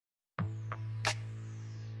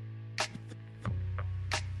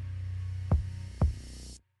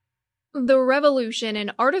The revolution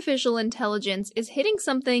in artificial intelligence is hitting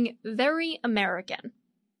something very American.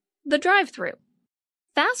 The drive-thru.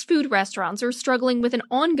 Fast food restaurants are struggling with an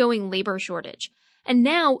ongoing labor shortage, and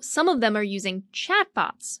now some of them are using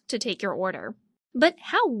chatbots to take your order. But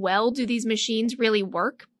how well do these machines really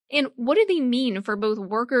work? And what do they mean for both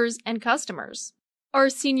workers and customers? Our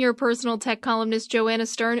senior personal tech columnist Joanna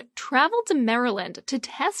Stern traveled to Maryland to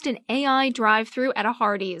test an AI drive-thru at a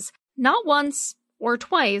Hardee's, not once or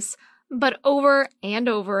twice, but over and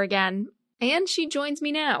over again. And she joins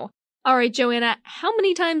me now. All right, Joanna, how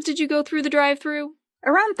many times did you go through the drive-thru?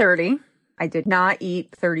 Around 30. I did not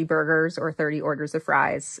eat 30 burgers or 30 orders of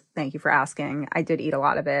fries. Thank you for asking. I did eat a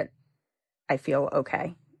lot of it. I feel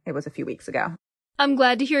okay. It was a few weeks ago. I'm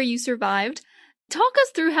glad to hear you survived. Talk us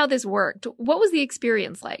through how this worked. What was the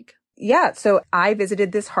experience like? Yeah, so I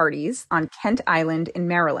visited this Hardee's on Kent Island in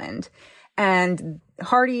Maryland. And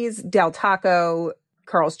Hardee's, Del Taco,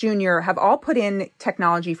 Carl's Jr. have all put in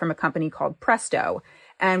technology from a company called Presto.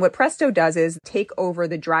 And what Presto does is take over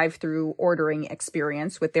the drive-through ordering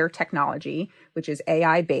experience with their technology, which is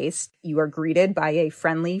AI-based. You are greeted by a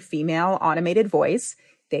friendly female automated voice.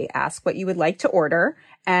 They ask what you would like to order,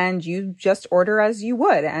 and you just order as you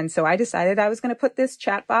would. And so I decided I was going to put this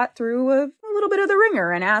chatbot through a little bit of the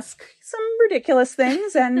ringer and ask some ridiculous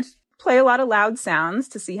things and play a lot of loud sounds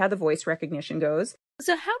to see how the voice recognition goes.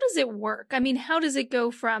 So how does it work? I mean, how does it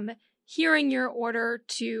go from hearing your order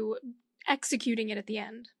to executing it at the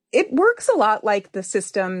end? It works a lot like the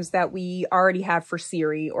systems that we already have for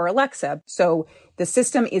Siri or Alexa. So the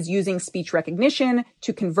system is using speech recognition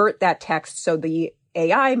to convert that text so the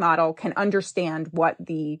AI model can understand what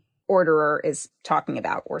the orderer is talking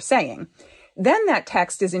about or saying. Then that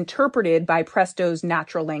text is interpreted by Presto's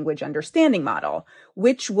natural language understanding model,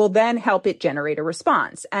 which will then help it generate a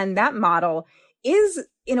response. And that model is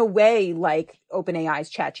in a way like OpenAI's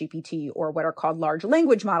ChatGPT or what are called large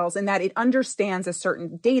language models in that it understands a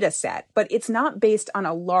certain data set, but it's not based on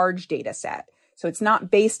a large data set. So it's not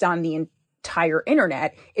based on the entire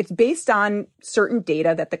internet. It's based on certain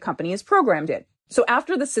data that the company has programmed it. So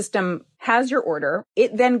after the system has your order,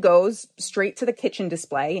 it then goes straight to the kitchen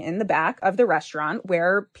display in the back of the restaurant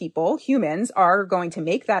where people, humans, are going to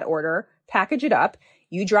make that order, package it up.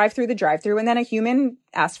 You drive through the drive-thru, and then a human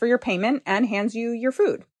asks for your payment and hands you your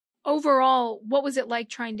food. Overall, what was it like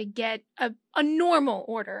trying to get a normal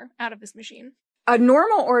order out of this machine? A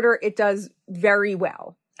normal order, it does very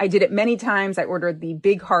well. I did it many times. I ordered the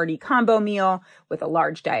Big Hearty combo meal with a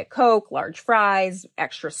large Diet Coke, large fries,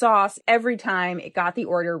 extra sauce. Every time it got the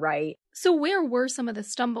order right. So where were some of the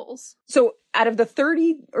stumbles? So out of the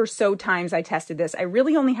 30 or so times I tested this, I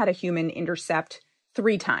really only had a human intercept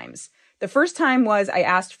 3 times. The first time was I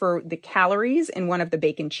asked for the calories in one of the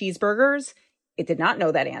bacon cheeseburgers. It did not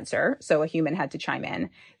know that answer, so a human had to chime in.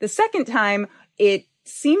 The second time, it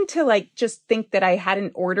seemed to just think that I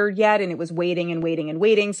hadn't ordered yet, and it was waiting and waiting and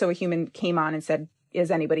waiting. So a human came on and said,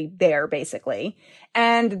 "Is anybody there?" basically.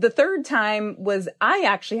 And the third time was I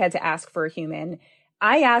actually had to ask for a human.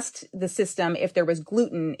 I asked the system if there was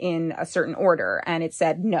gluten in a certain order, and it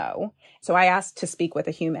said no. So I asked to speak with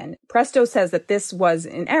a human. Presto says that this was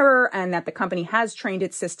an error and that the company has trained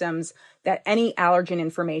its systems that any allergen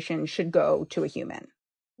information should go to a human.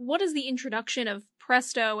 What does the introduction of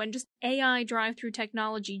Presto and just AI drive-through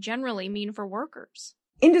technology generally mean for workers?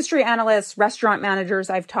 Industry analysts, restaurant managers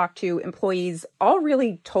I've talked to, employees, all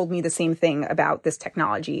really told me the same thing about this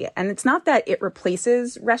technology. And it's not that it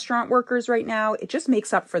replaces restaurant workers right now. It just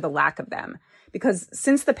makes up for the lack of them. Because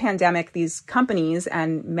since the pandemic, these companies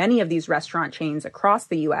and many of these restaurant chains across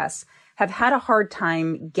the U.S. have had a hard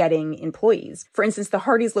time getting employees. For instance, the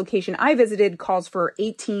Hardee's location I visited calls for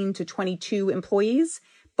 18 to 22 employees,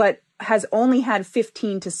 but has only had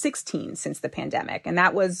 15 to 16 since the pandemic. And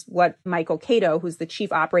that was what Michael Cato, who's the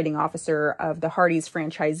chief operating officer of the Hardee's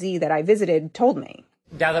franchisee that I visited, told me.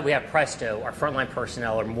 Now that we have Presto, our frontline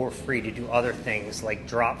personnel are more free to do other things like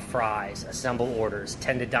drop fries, assemble orders,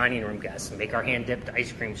 tend to dining room guests, make our hand-dipped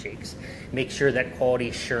ice cream shakes, make sure that quality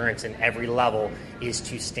assurance in every level is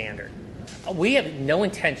to standard. We have no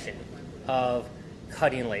intention of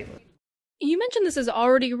cutting labor. You mentioned this is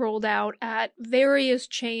already rolled out at various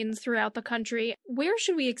chains throughout the country. Where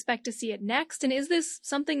should we expect to see it next? And is this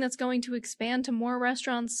something that's going to expand to more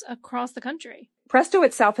restaurants across the country? Presto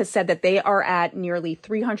itself has said that they are at nearly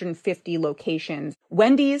 350 locations.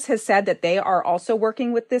 Wendy's has said that they are also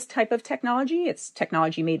working with this type of technology. It's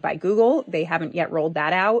technology made by Google. They haven't yet rolled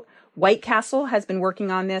that out. White Castle has been working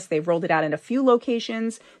on this. They've rolled it out in a few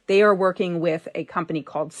locations. They are working with a company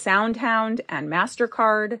called SoundHound and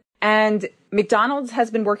MasterCard. And McDonald's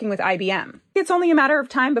has been working with IBM. It's only a matter of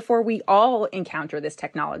time before we all encounter this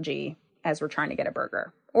technology as we're trying to get a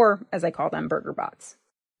burger, or as I call them, burger bots.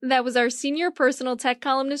 That was our senior personal tech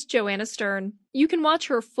columnist, Joanna Stern. You can watch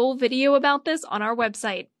her full video about this on our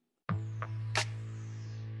website.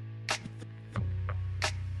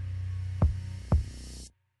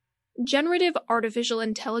 Generative artificial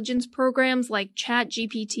intelligence programs like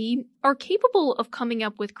ChatGPT are capable of coming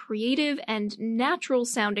up with creative and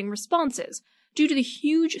natural-sounding responses due to the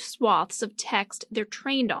huge swaths of text they're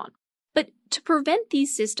trained on. But to prevent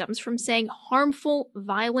these systems from saying harmful,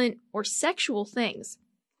 violent, or sexual things,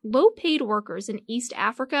 low-paid workers in East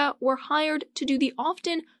Africa were hired to do the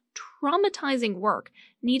often traumatizing work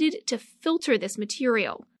needed to filter this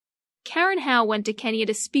material. Karen Howe went to Kenya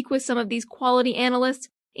to speak with some of these quality analysts,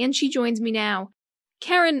 and she joins me now.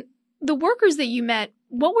 Karen, the workers that you met,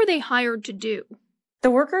 what were they hired to do? The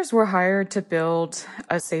workers were hired to build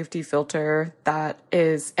a safety filter that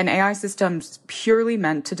is an AI system purely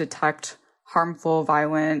meant to detect harmful,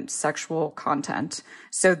 violent, sexual content.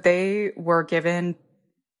 So they were given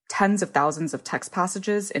tens of thousands of text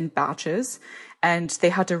passages in batches, and they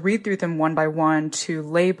had to read through them one by one to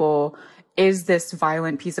label, is this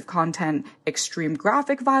violent piece of content extreme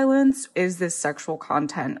graphic violence? Is this sexual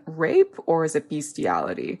content rape, or is it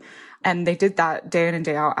bestiality? And they did that day in and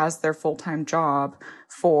day out as their full-time job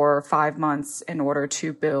for 5 months in order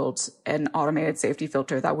to build an automated safety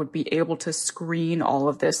filter that would be able to screen all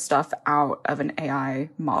of this stuff out of an AI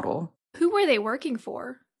model. Who were they working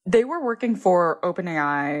for? They were working for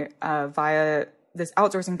OpenAI via this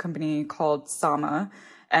outsourcing company called Sama.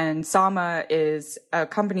 And Sama is a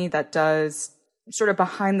company that does sort of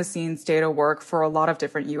behind-the-scenes data work for a lot of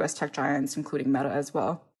different US tech giants, including Meta as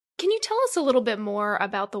well. Can you tell us a little bit more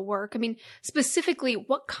about the work? I mean, specifically,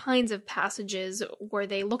 what kinds of passages were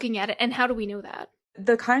they looking at, and how do we know that?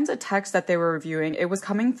 The kinds of text that they were reviewing, it was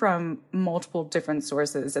coming from multiple different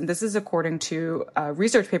sources. And this is according to a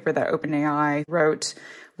research paper that OpenAI wrote,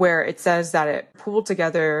 where it says that it pulled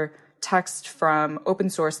together text from open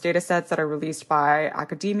source data sets that are released by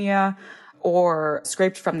academia or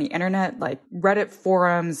scraped from the internet, like Reddit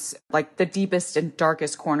forums, like the deepest and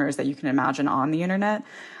darkest corners that you can imagine on the internet.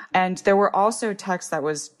 And there were also texts that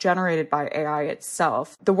was generated by AI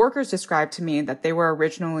itself. The workers described to me that they were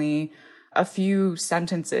originally a few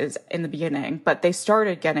sentences in the beginning, but they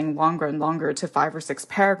started getting longer and longer to 5 or 6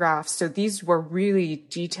 paragraphs. So these were really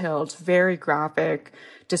detailed, very graphic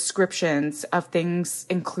descriptions of things,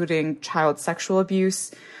 including child sexual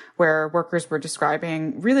abuse, where workers were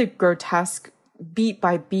describing really grotesque beat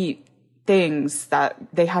by beat things that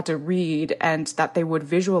they had to read and that they would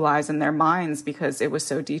visualize in their minds because it was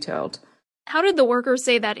so detailed. How did the workers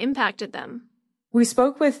say that impacted them? We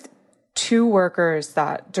spoke with 2 workers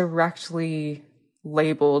that directly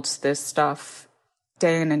labeled this stuff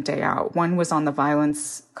day in and day out. One was on the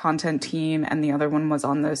violence content team and the other one was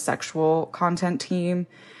on the sexual content team.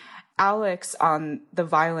 Alex on the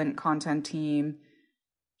violent content team,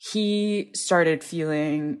 he started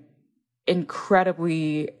feeling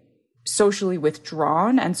incredibly socially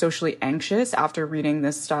withdrawn and socially anxious after reading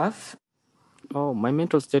this stuff. Oh, my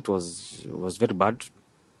mental state was very bad.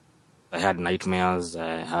 I had nightmares.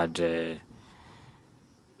 I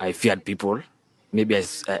feared people. Maybe I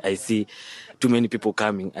see too many people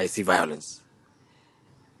coming. I see violence.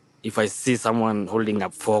 If I see someone holding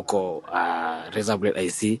up fork or razor blade, I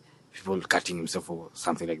see people cutting himself or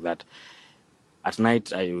something like that. At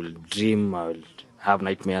night, I will dream. I will have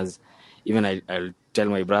nightmares. Even I'll tell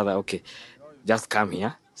my brother, okay, just come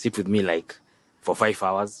here, sit with me like for 5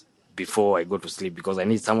 hours before I go to sleep because I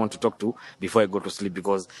need someone to talk to before I go to sleep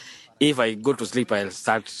because if I go to sleep, I'll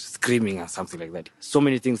start screaming or something like that. So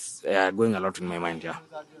many things are going a lot in my mind,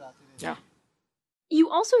 yeah. You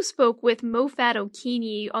also spoke with Mofat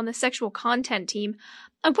Okini on the sexual content team.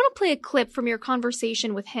 I want to play a clip from your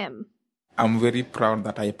conversation with him. I'm very proud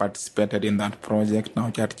that I participated in that project.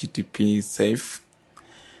 Now ChatGPT is safe.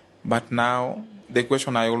 But now, the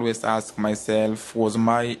question I always ask myself, was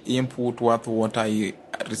my input worth what I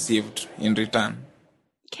received in return?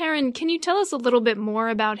 Karen, can you tell us a little bit more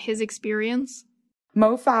about his experience?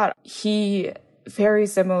 Mofat, he very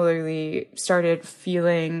similarly started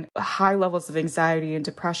feeling high levels of anxiety and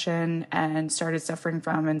depression and started suffering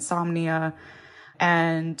from insomnia.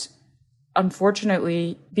 And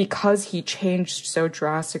unfortunately, because he changed so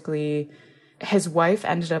drastically, his wife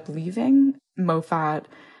ended up leaving. Mofat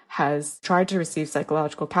has tried to receive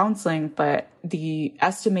psychological counseling, but the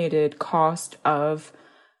estimated cost of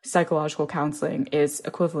psychological counseling is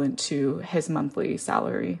equivalent to his monthly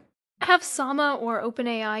salary. Have Sama or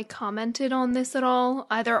OpenAI commented on this at all,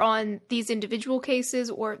 either on these individual cases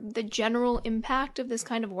or the general impact of this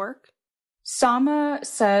kind of work? Sama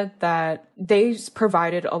said that they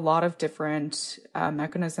provided a lot of different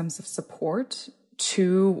mechanisms of support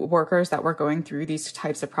to workers that were going through these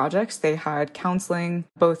types of projects. They had counseling,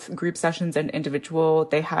 both group sessions and individual.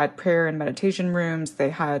 They had prayer and meditation rooms. They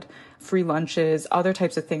had free lunches, other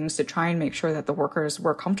types of things to try and make sure that the workers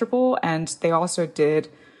were comfortable. And they also did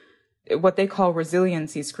what they call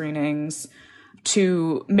resiliency screenings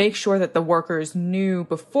to make sure that the workers knew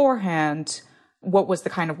beforehand what was the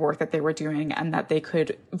kind of work that they were doing and that they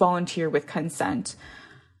could volunteer with consent.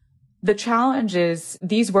 The challenge is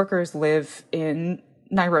these workers live in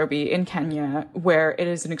Nairobi in Kenya, where it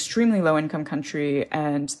is an extremely low income country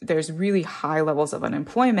and there's really high levels of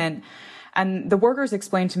unemployment. And the workers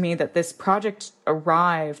explained to me that this project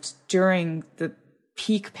arrived during the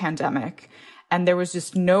peak pandemic and there was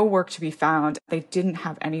just no work to be found. They didn't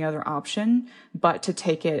have any other option but to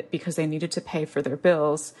take it because they needed to pay for their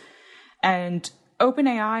bills. And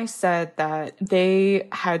OpenAI said that they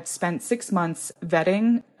had spent 6 months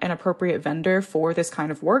vetting an appropriate vendor for this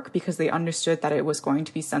kind of work because they understood that it was going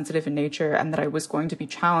to be sensitive in nature and that it was going to be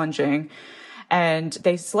challenging. And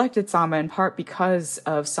they selected Sama in part because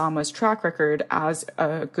of Sama's track record as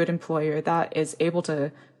a good employer that is able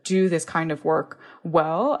to do this kind of work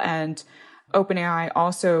well. And OpenAI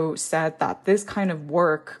also said that this kind of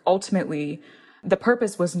work ultimately, the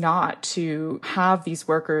purpose was not to have these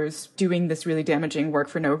workers doing this really damaging work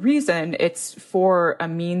for no reason. It's for a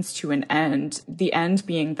means to an end. The end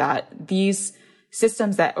being that these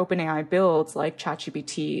systems that OpenAI builds, like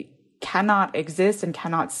ChatGPT, cannot exist and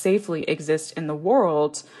cannot safely exist in the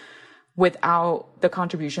world without the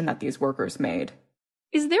contribution that these workers made.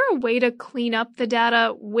 Is there a way to clean up the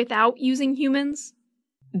data without using humans?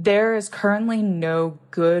 There is currently no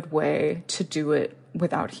good way to do it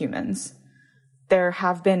without humans. There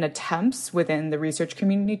have been attempts within the research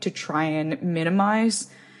community to try and minimize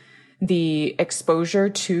the exposure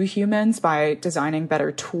to humans by designing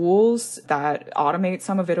better tools that automate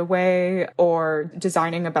some of it away, or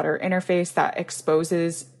designing a better interface that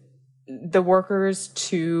exposes the workers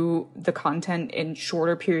to the content in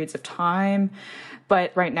shorter periods of time.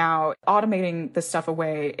 But right now, automating the stuff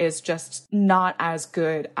away is just not as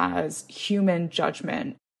good as human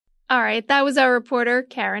judgment. All right, that was our reporter,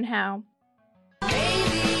 Karen Howe.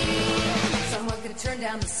 Someone could turn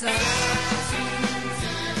down the sun.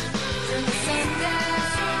 Turn the sun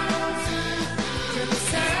down. Turn the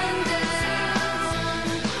sun down.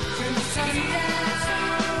 Turn the sun down.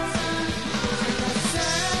 Turn the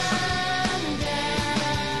sun down.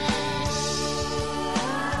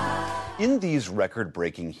 In these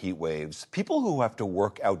record-breaking heat waves, people who have to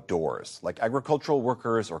work outdoors, like agricultural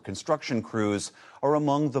workers or construction crews, are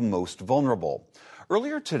among the most vulnerable.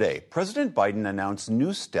 Earlier today, President Biden announced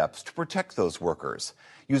new steps to protect those workers.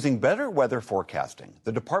 Using better weather forecasting,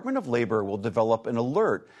 the Department of Labor will develop an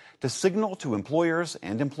alert to signal to employers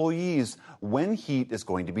and employees when heat is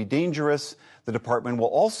going to be dangerous. The department will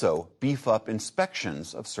also beef up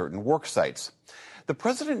inspections of certain work sites. The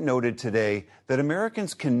president noted today that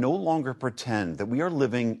Americans can no longer pretend that we are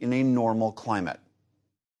living in a normal climate.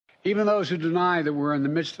 Even those who deny that we're in the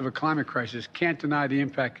midst of a climate crisis can't deny the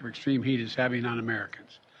impact of extreme heat is having on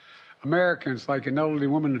Americans. Americans, like an elderly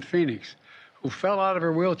woman in Phoenix who fell out of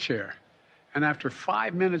her wheelchair and after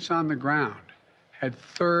 5 minutes on the ground had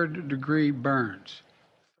third-degree burns.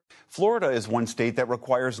 Florida is one state that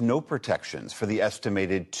requires no protections for the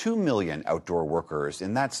estimated 2 million outdoor workers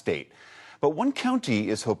in that state. But one county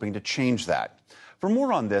is hoping to change that. For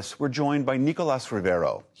more on this, we're joined by Nicolas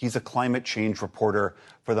Rivero. He's a climate change reporter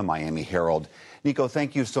for the Miami Herald. Nico,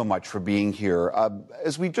 thank you so much for being here.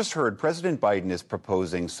 As we just heard, President Biden is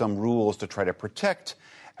proposing some rules to try to protect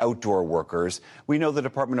outdoor workers. We know the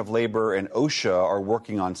Department of Labor and OSHA are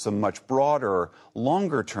working on some much broader,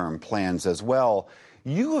 longer-term plans as well.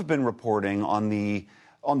 You have been reporting on the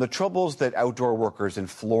troubles that outdoor workers in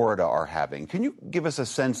Florida are having. Can you give us a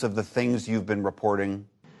sense of the things you've been reporting?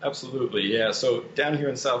 Absolutely, yeah. So down here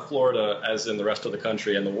in South Florida, as in the rest of the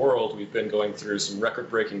country and the world, we've been going through some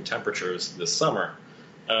record-breaking temperatures this summer.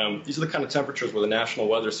 These are the kind of temperatures where the National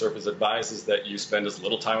Weather Service advises that you spend as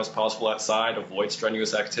little time as possible outside, avoid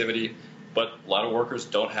strenuous activity, but a lot of workers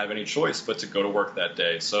don't have any choice but to go to work that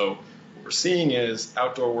day. So what we're seeing is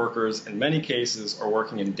outdoor workers, in many cases, are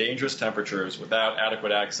working in dangerous temperatures without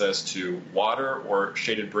adequate access to water or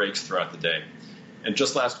shaded breaks throughout the day. And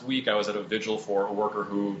just last week, I was at a vigil for a worker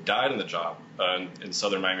who died on the job in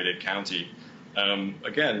southern Miami-Dade County,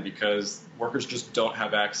 again, because workers just don't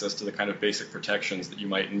have access to the kind of basic protections that you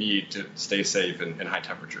might need to stay safe in high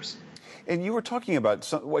temperatures. And you were talking about,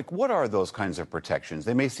 what are those kinds of protections?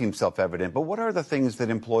 They may seem self-evident, but what are the things that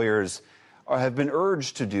employers have been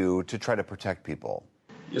urged to do to try to protect people?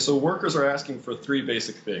 Yeah, so workers are asking for three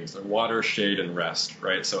basic things: water, shade, and rest,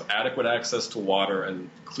 right? So adequate access to water and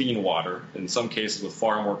clean water. In some cases with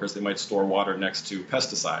farm workers, they might store water next to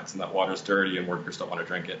pesticides, and that water is dirty and workers don't want to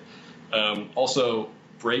drink it. Also,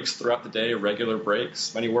 breaks throughout the day, regular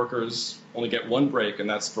breaks. Many workers only get one break, and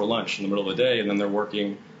that's for lunch in the middle of the day, and then they're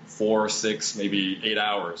working 4, 6, maybe 8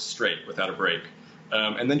 hours straight without a break.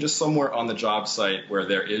 And then just somewhere on the job site where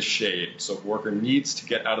there is shade. So if a worker needs to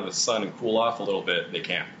get out of the sun and cool off a little bit, they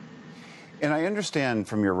can. And I understand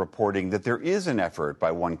from your reporting that there is an effort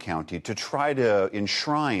by one county to try to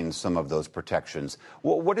enshrine some of those protections.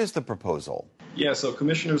 What is the proposal? Yeah, so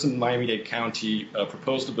commissioners in Miami-Dade County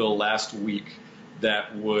proposed a bill last week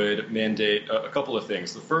that would mandate a couple of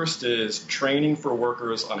things. The first is training for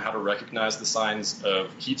workers on how to recognize the signs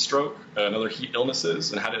of heat stroke and other heat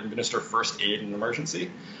illnesses and how to administer first aid in an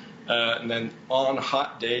emergency. And then on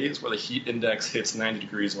hot days where the heat index hits 90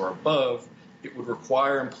 degrees or above, it would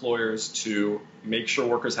require employers to make sure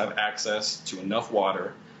workers have access to enough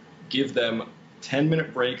water, give them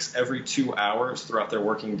 10-minute breaks every 2 hours throughout their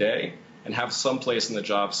working day, and have some place in the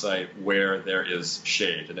job site where there is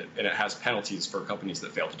shade. And it has penalties for companies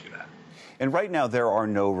that fail to do that. And right now, there are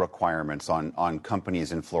no requirements on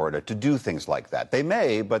companies in Florida to do things like that. They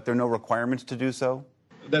may, but there are no requirements to do so?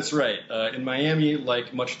 That's right. In Miami,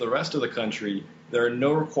 like much of the rest of the country, there are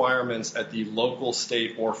no requirements at the local,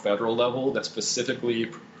 state, or federal level that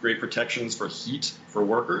specifically create protections for heat for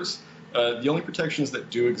workers. The only protections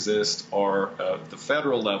that do exist are the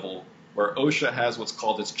federal level, where OSHA has what's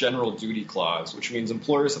called its general duty clause, which means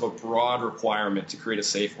employers have a broad requirement to create a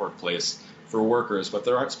safe workplace for workers, but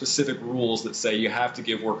there aren't specific rules that say you have to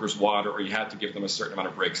give workers water or you have to give them a certain amount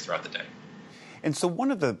of breaks throughout the day. And so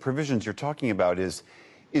one of the provisions you're talking about is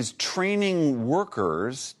training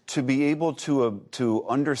workers to be able to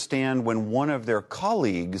understand when one of their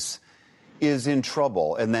colleagues is in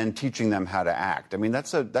trouble and then teaching them how to act. I mean,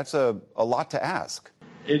 that's a lot to ask.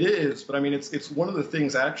 It is, but I mean, it's one of the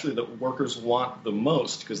things actually that workers want the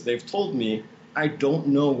most, because they've told me, I don't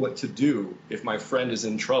know what to do if my friend is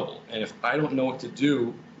in trouble. And if I don't know what to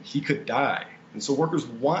do, he could die. And so workers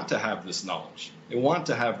want to have this knowledge. They want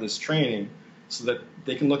to have this training so that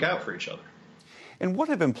they can look out for each other. And what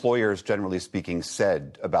have employers, generally speaking,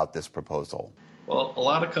 said about this proposal? Well, a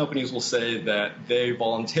lot of companies will say that they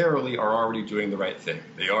voluntarily are already doing the right thing.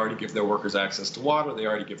 They already give their workers access to water. They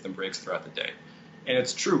already give them breaks throughout the day. And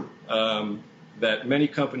it's true that many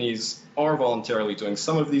companies are voluntarily doing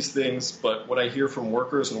some of these things, but what I hear from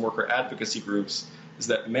workers and worker advocacy groups is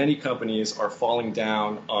that many companies are falling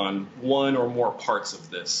down on one or more parts of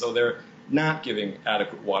this. So they're not giving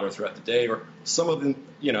adequate water throughout the day, or some of them,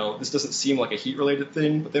 this doesn't seem like a heat-related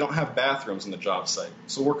thing, but they don't have bathrooms on the job site.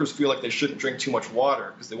 So workers feel like they shouldn't drink too much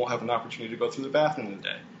water because they won't have an opportunity to go through the bathroom in the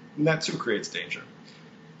day. And that too creates danger.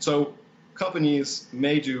 So companies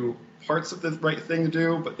may do parts of the right thing to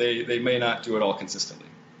do, but they may not do it all consistently.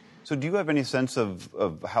 So do you have any sense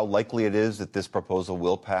of how likely it is that this proposal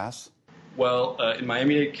will pass? Well, in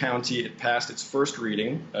Miami-Dade County, it passed its first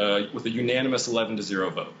reading with a unanimous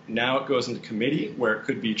 11-0 vote. Now it goes into committee where it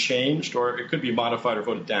could be changed or it could be modified or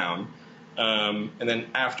voted down. And then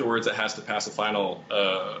afterwards, it has to pass a final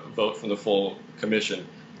vote from the full commission.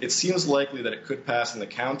 It seems likely that it could pass in the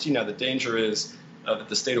county. Now, the danger is that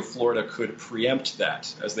the state of Florida could preempt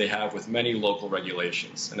that, as they have with many local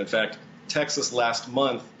regulations. And in fact, Texas last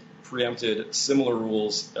month preempted similar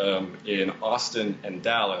rules in Austin and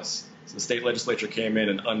Dallas. So the state legislature came in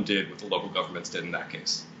and undid what the local governments did in that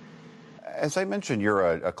case. As I mentioned, you're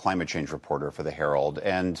a climate change reporter for the Herald.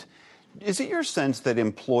 And is it your sense that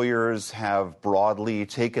employers have broadly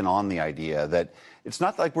taken on the idea that it's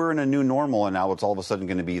not like we're in a new normal and now it's all of a sudden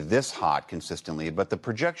going to be this hot consistently, but the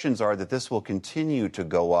projections are that this will continue to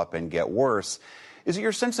go up and get worse? Is it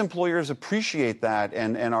your sense employers appreciate that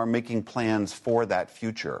and are making plans for that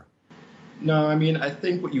future? No, I mean, I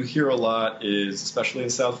think what you hear a lot is, especially in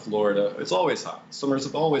South Florida, it's always hot. Summers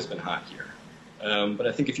have always been hot here. But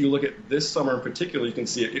I think if you look at this summer in particular, you can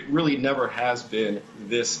see it really never has been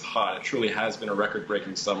this hot. It truly has been a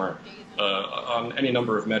record-breaking summer on any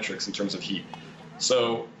number of metrics in terms of heat.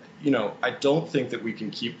 So, I don't think that we can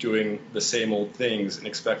keep doing the same old things and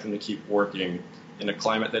expect them to keep working in a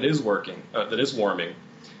climate that is warming,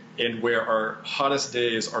 and where our hottest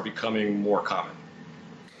days are becoming more common.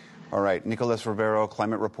 All right. Nicholas Rivero,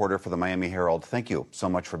 climate reporter for the Miami Herald. Thank you so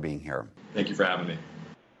much for being here. Thank you for having me.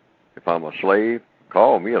 If I'm a slave,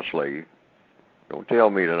 call me a slave. Don't tell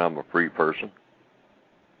me that I'm a free person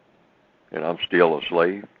and I'm still a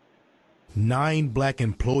slave. 9 black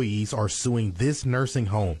employees are suing this nursing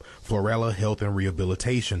home, Florella Health and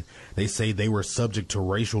Rehabilitation. They say they were subject to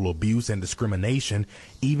racial abuse and discrimination,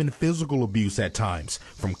 even physical abuse at times,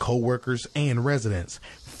 from coworkers and residents.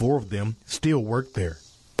 4 of them still work there.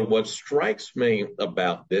 What strikes me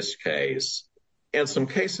about this case, and some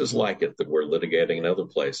cases like it that we're litigating in other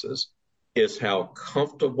places, is how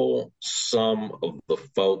comfortable some of the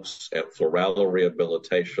folks at Florella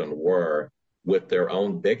Rehabilitation were with their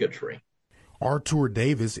own bigotry. Artur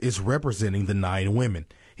Davis is representing the 9 women.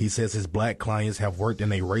 He says his black clients have worked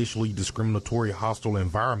in a racially discriminatory, hostile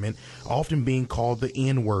environment, often being called the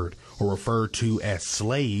N-word or referred to as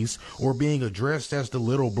slaves, or being addressed as the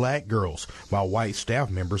little black girls by white staff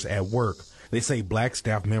members at work. They say black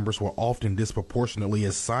staff members were often disproportionately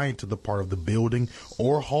assigned to the part of the building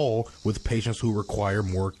or hall with patients who require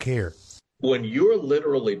more care. When you're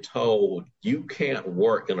literally told you can't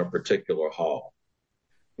work in a particular hall,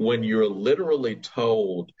 when you're literally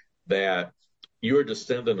told that you're a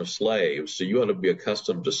descendant of slaves, so you ought to be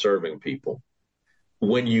accustomed to serving people,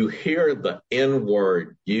 when you hear the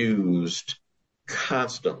N-word used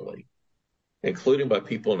constantly, including by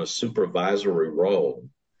people in a supervisory role,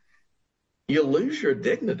 you lose your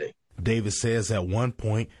dignity. Davis says at one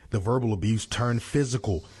point the verbal abuse turned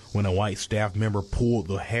physical when a white staff member pulled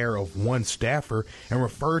the hair of one staffer and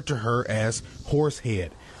referred to her as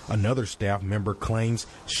horsehead. Another staff member claims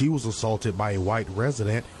she was assaulted by a white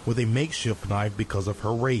resident with a makeshift knife because of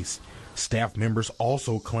her race. Staff members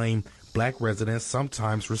also claim black residents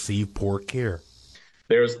sometimes receive poor care.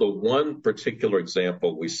 There's the one particular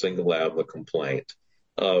example we single out in the complaint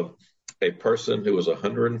of a person who was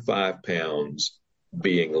 105 pounds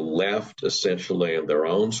being left essentially in their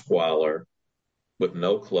own squalor with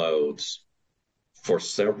no clothes for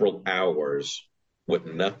several hours with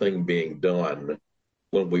nothing being done,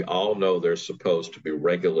 when we all know there's supposed to be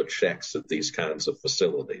regular checks at these kinds of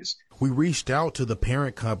facilities. We reached out to the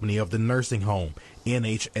parent company of the nursing home,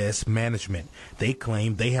 NHS Management. They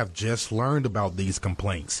claim they have just learned about these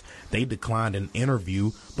complaints. They declined an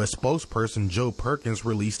interview, but spokesperson Joe Perkins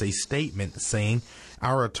released a statement saying,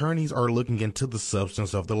 "Our attorneys are looking into the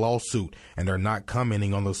substance of the lawsuit and are not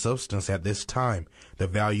commenting on the substance at this time. The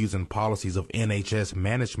values and policies of NHS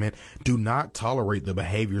Management do not tolerate the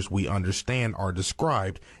behaviors we understand are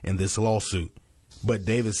described in this lawsuit." But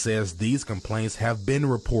Davis says these complaints have been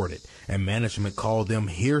reported, and management called them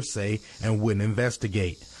hearsay and wouldn't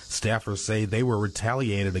investigate. Staffers say they were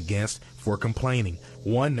retaliated against for complaining.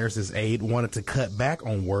 One nurse's aide wanted to cut back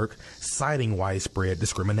on work, citing widespread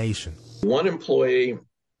discrimination. One employee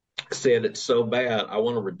said, "It's so bad, I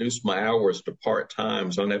want to reduce my hours to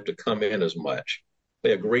part-time so I don't have to come in as much."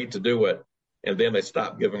 They agreed to do it, and then they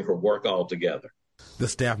stopped giving her work altogether. The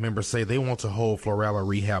staff members say they want to hold Florella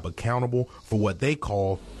Rehab accountable for what they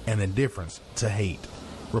call an indifference to hate.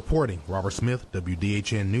 Reporting, Robert Smith,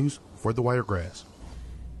 WDHN News for the Wiregrass.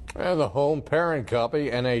 And the home parent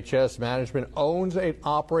company, NHS Management, owns and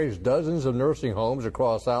operates dozens of nursing homes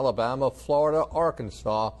across Alabama, Florida,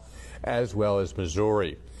 Arkansas, as well as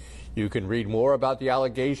Missouri. You can read more about the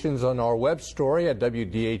allegations on our web story at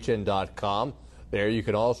WDHN.com. There you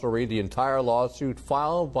can also read the entire lawsuit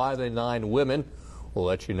filed by the 9 women. We'll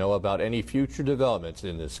let you know about any future developments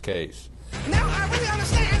in this case. Now I really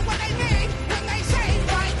understand what they mean when they say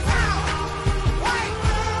white power. White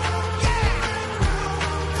power, yeah.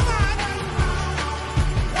 Come on.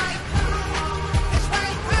 White power. It's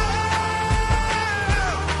white power.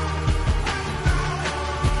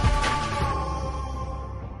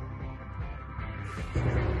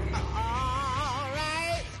 All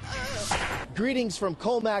right. Greetings from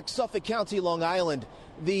Colmac, Suffolk County, Long Island.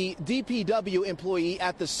 The DPW employee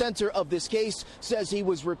at the center of this case says he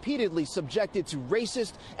was repeatedly subjected to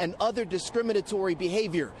racist and other discriminatory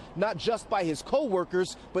behavior, not just by his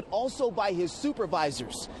co-workers, but also by his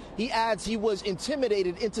supervisors. He adds he was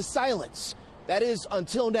intimidated into silence. That is,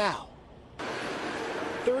 until now.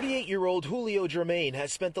 38-year-old Julio Germain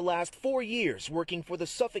has spent the last 4 years working for the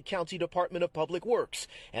Suffolk County Department of Public Works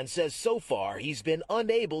and says so far he's been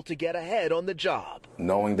unable to get ahead on the job.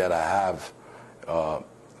 Knowing that I have a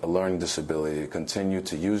learning disability, continue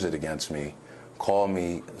to use it against me, call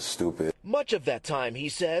me stupid. Much of that time, he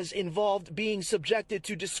says, involved being subjected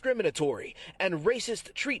to discriminatory and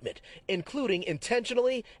racist treatment, including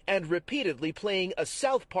intentionally and repeatedly playing a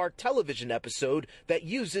South Park television episode that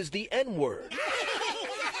uses the N-word.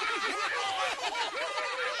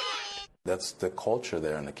 That's the culture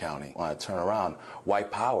there in the county. When I turn around,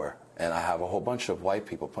 white power, and I have a whole bunch of white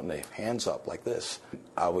people putting their hands up like this.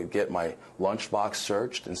 I would get my lunchbox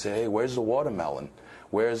searched and say, "Hey, where's the watermelon?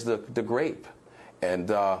 Where's the grape?" And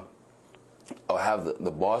or have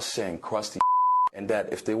the boss saying crusty, and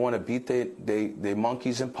that if they want to beat they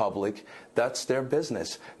monkeys in public, that's their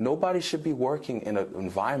business. Nobody should be working in an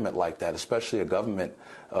environment like that, especially a government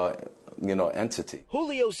entity.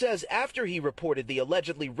 Julio says after he reported the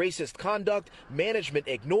allegedly racist conduct, management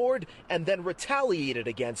ignored and then retaliated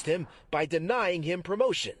against him by denying him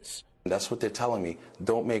promotions. That's what they're telling me.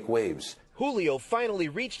 Don't make waves. Julio finally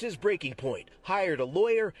reached his breaking point, hired a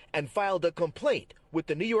lawyer, and filed a complaint with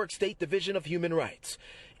the New York State Division of Human Rights.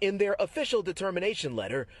 In their official determination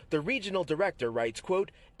letter, the regional director writes, quote,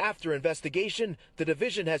 "After investigation, the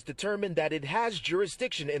division has determined that it has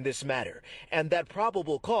jurisdiction in this matter and that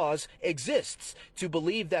probable cause exists to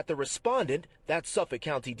believe that the respondent, that's Suffolk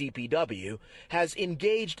County DPW, has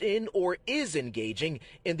engaged in or is engaging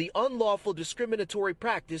in the unlawful discriminatory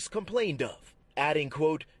practice complained of." Adding,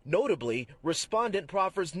 quote, "Notably, respondent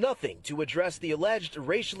proffers nothing to address the alleged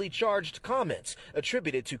racially charged comments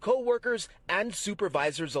attributed to co-workers and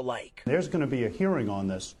supervisors alike." There's going to be a hearing on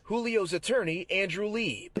this. Julio's attorney, Andrew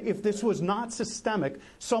Lieb. If this was not systemic,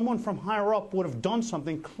 someone from higher up would have done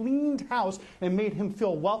something, cleaned house, and made him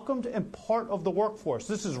feel welcomed and part of the workforce.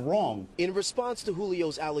 This is wrong. In response to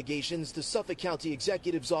Julio's allegations, the Suffolk County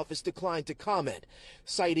Executive's office declined to comment,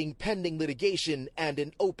 citing pending litigation and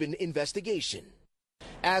an open investigation.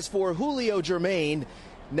 As for Julio Germain,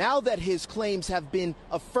 now that his claims have been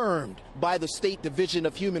affirmed by the State Division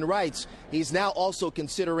of Human Rights, he's now also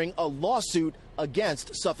considering a lawsuit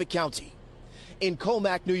against Suffolk County. In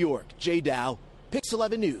Comac, New York, Jay Dow, Pix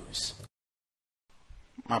 11 News.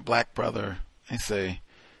 My black brother, they say,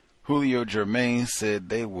 Julio Germain said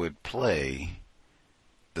they would play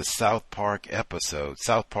the South Park episode.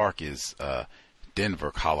 South Park is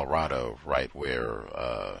Denver, Colorado, right where,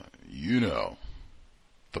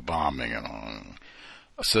 the bombing and all.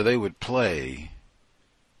 So they would play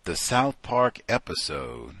the South Park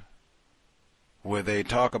episode where they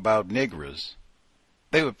talk about niggers.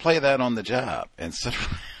 They would play that on the job. And so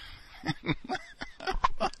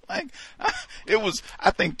it was,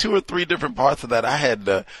 I think, 2 or 3 different parts of that. I had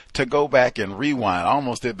to go back and rewind. I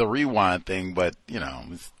almost did the rewind thing, but,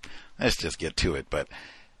 let's just get to it. But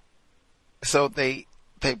so they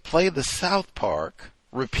play the South Park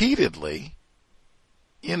repeatedly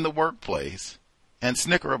in the workplace and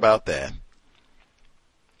snicker about that.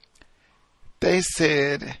 They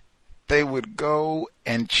said they would go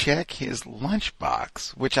and check his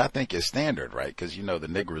lunchbox, which I think is standard, right? Because, the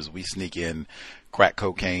niggers, we sneak in crack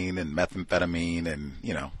cocaine and methamphetamine and,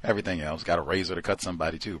 everything else. Got a razor to cut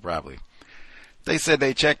somebody too, probably. They said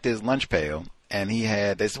they checked his lunch pail and he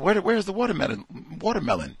had, they said, where's the watermelon,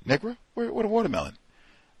 nigger? Where the watermelon?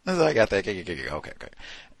 I said, I got that. Okay.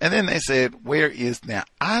 And then they said, now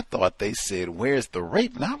I thought they said, where's the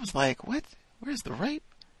rape? And I was like, what? Where's the rape?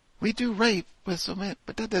 We do rape, but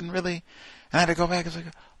that doesn't really, and I had to go back and say,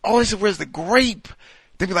 oh, they said, where's the grape?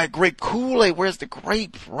 They'd be like, grape Kool-Aid, where's the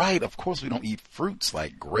grape? Right, of course we don't eat fruits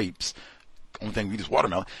like grapes. Only thing we eat is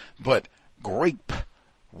watermelon. But grape,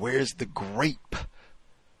 where's the grape?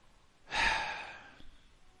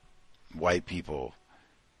 White people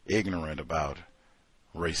ignorant about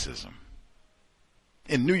racism.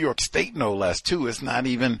 In New York State, no less, too. It's not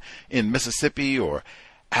even in Mississippi or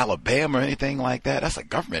Alabama or anything like that. That's a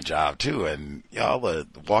government job, too. And y'all are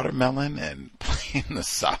watermelon and playing the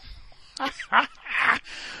South.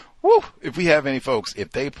 Woo! If we have any folks,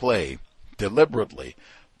 if they deliberately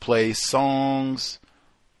play songs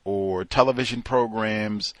or television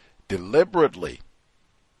programs deliberately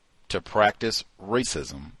to practice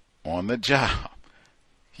racism on the job,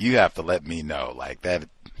 you have to let me know. Like that,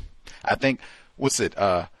 I think,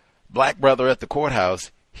 Black brother at the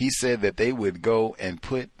courthouse, he said that they would go and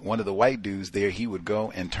put one of the white dudes there. He would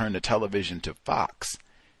go and turn the television to Fox,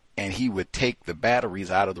 and he would take the batteries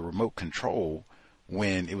out of the remote control.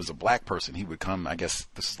 When it was a black person, he would come, I guess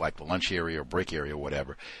this is like the lunch area or break area or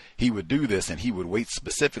whatever. He would do this, and he would wait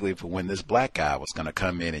specifically for when this black guy was going to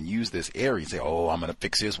come in and use this area. He'd say, oh, I'm going to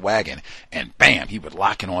fix his wagon. And bam, he would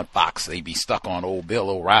lock it on Fox. They'd be stuck on old Bill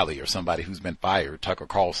O'Reilly or somebody who's been fired, Tucker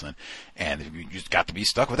Carlson. And you just got to be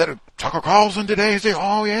stuck with that. Tucker Carlson today. He'd say,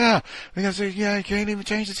 oh, yeah. They say, yeah, you can't even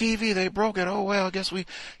change the TV. They broke it. Oh, well, I guess we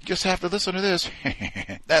just have to listen to this.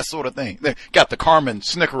 That sort of thing. They got the Carmen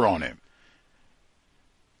snicker on him.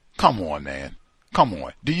 Come on, man. Come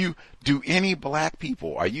on. Do any black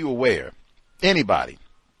people, are you aware, anybody,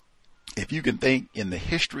 if you can think in the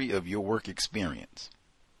history of your work experience,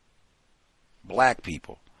 black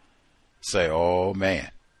people say, oh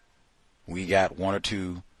man, we got 1 or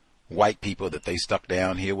 2 white people that they stuck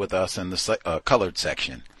down here with us in the colored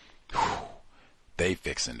section. Whew, they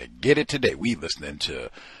fixing to get it today. We listening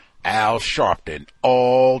to Al Sharpton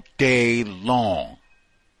all day long.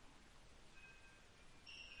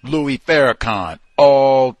 Louis Farrakhan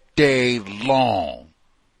all day long.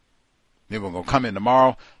 Then we're going to come in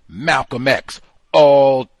tomorrow, Malcolm X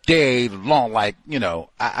all day long. Like,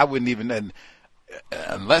 I wouldn't even,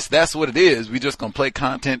 unless that's what it is, we just going to play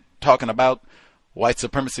content talking about white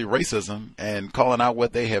supremacy, racism, and calling out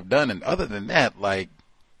what they have done. And other than that,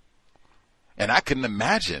 and I couldn't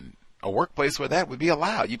imagine a workplace where that would be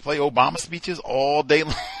allowed. You play Obama speeches all day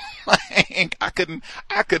long. I couldn't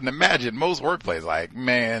imagine most workplaces.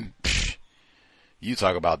 Man, you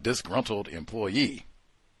talk about disgruntled employee.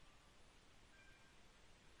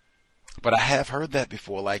 But I have heard that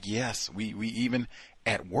before. Yes, we even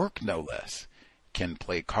at work, no less, can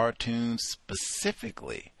play cartoons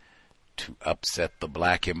specifically to upset the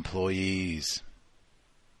black employees.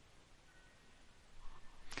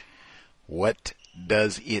 What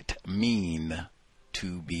does it mean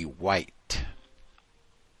to be white?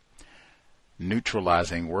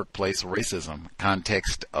 Neutralizing Workplace Racism,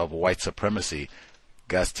 Context of White Supremacy.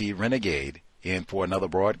 Gus T. Renegade in for another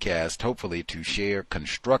broadcast, hopefully to share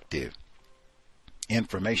constructive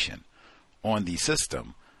information on the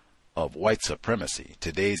system of white supremacy.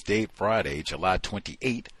 Today's date, Friday, July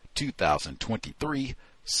 28, 2023.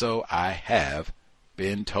 So I have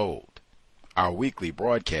been told. Our weekly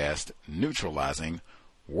broadcast, Neutralizing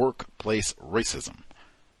Workplace Racism.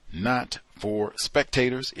 Not for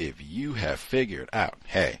spectators. If you have figured out,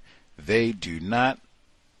 hey, they do not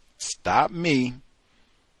stop me.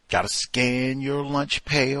 Gotta scan your lunch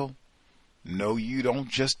pail. No, you don't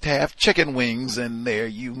just have chicken wings in there.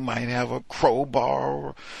 You might have a crowbar,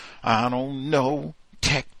 or, I don't know,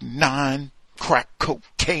 Tech 9, crack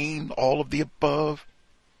cocaine, all of the above.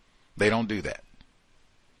 They don't do that.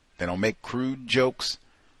 They don't make crude jokes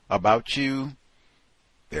about you.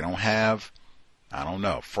 They don't have, I don't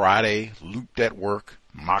know, Friday looped at work,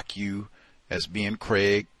 mock you as being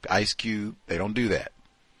Craig, Ice Cube. They don't do that.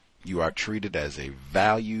 You are treated as a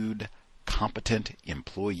valued, competent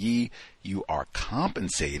employee. You are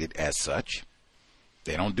compensated as such.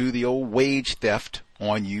 They don't do the old wage theft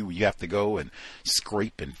on you. You have to go and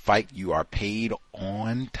scrape and fight. You are paid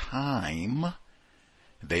on time.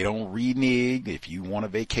 They don't renege. If you want a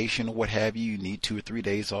vacation or what have you, you need 2 or 3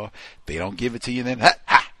 days off. They don't give it to you. Then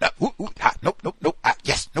nope.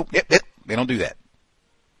 Yes, nope. They don't do that.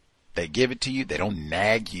 They give it to you. They don't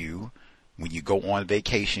nag you when you go on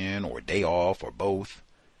vacation or a day off or both.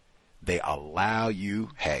 They allow you,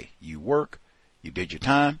 hey, you work, you did your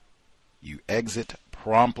time, you exit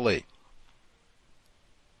promptly.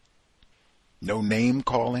 No name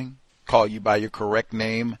calling, call you by your correct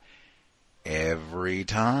name every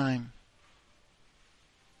time.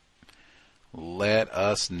 Let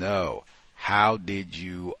us know, how did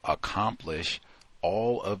you accomplish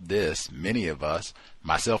all of this? Many of us,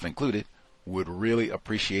 myself included, would really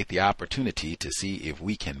appreciate the opportunity to see if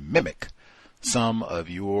we can mimic some of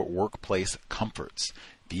your workplace comforts.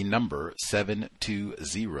 The number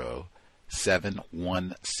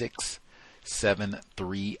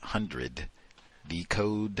 720-716-7300. The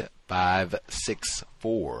code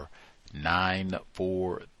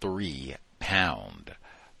 564-943#.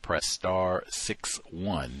 Press star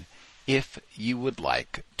 61 if you would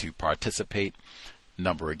like to participate.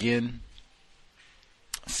 Number again,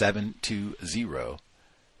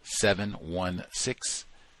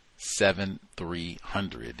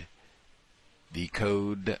 720-716-7300. The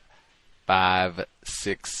code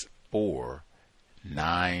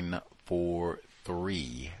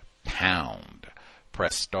 564-943#.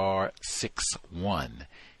 Press star 61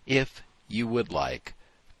 if you would like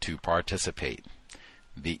to participate.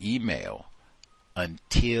 The email,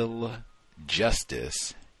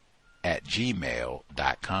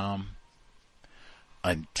 untiljustice@gmail.com.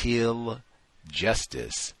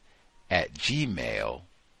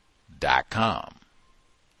 untiljustice@gmail.com.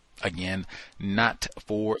 Again, not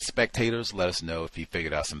for spectators. Let us know if you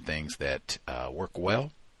figured out some things that work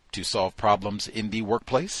well to solve problems in the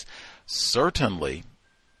workplace. Certainly,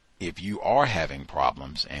 if you are having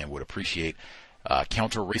problems and would appreciate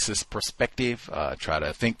counter-racist perspective, try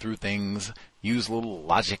to think through things, use a little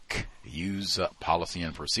logic, use policy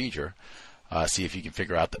and procedure, see if you can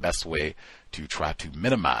figure out the best way to try to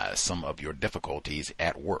minimize some of your difficulties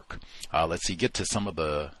at work. Let's see, get to some of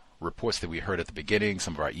the reports that we heard at the beginning,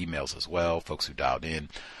 some of our emails as well, folks who dialed in.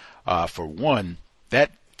 For one,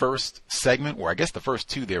 that first segment, or I guess the first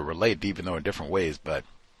two, they're related even though in different ways, but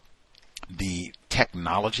the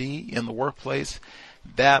technology in the workplace,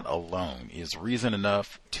 that alone is reason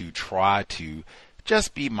enough to try to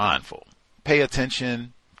just be mindful, pay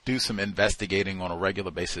attention, do some investigating on a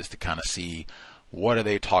regular basis to kind of see What are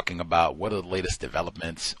they talking about? What are the latest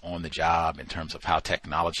developments on the job in terms of how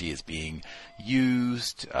technology is being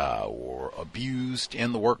used or abused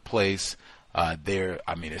in the workplace?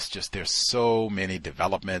 There's so many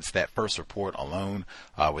developments. That first report alone,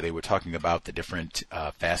 where they were talking about the different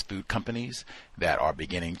fast food companies that are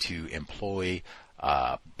beginning to employ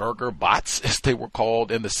burger bots, as they were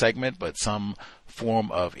called in the segment, but some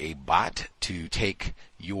form of a bot to take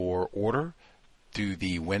your order through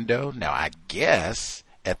the window. Now, I guess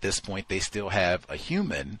at this point they still have a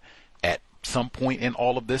human at some point in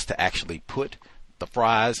all of this to actually put the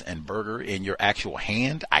fries and burger in your actual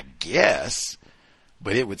hand, I guess.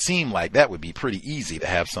 But it would seem like that would be pretty easy to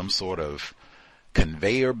have some sort of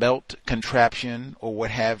conveyor belt contraption or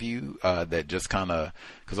what have you, that just kind of,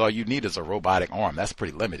 because all you need is a robotic arm. That's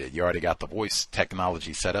pretty limited. You already got the voice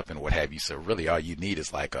technology set up and what have you. So really all you need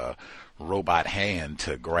is like a robot hand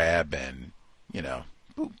to grab and,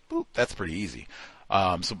 boop, boop. That's pretty easy.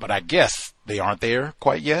 But I guess they aren't there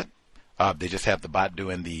quite yet. They just have the bot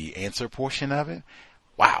doing the answer portion of it.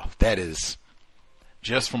 Wow, that is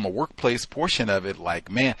just from a workplace portion of it.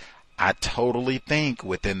 Like, man, I totally think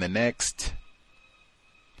within the next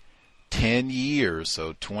 10 years,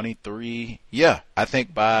 so 23, I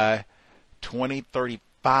think by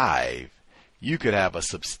 2035, you could have a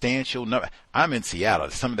substantial number. I'm in Seattle.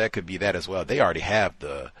 Some of that could be that as well. They already have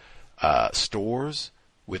the stores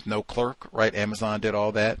with no clerk, right? Amazon did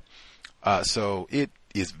all that. So it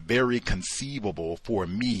is very conceivable for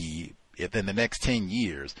me if in the next 10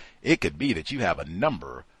 years, it could be that you have a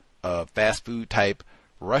number of fast food type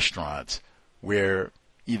restaurants where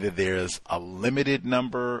either there's a limited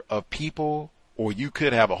number of people or you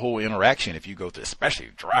could have a whole interaction if you go to especially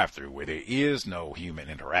drive-through where there is no human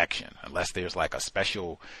interaction unless there's like a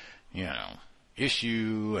special,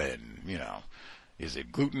 issue and, is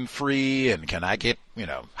it gluten-free and can I get,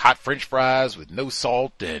 hot French fries with no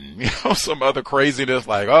salt and, some other craziness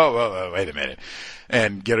like, wait a minute,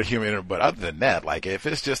 and get a human. But other than that, like if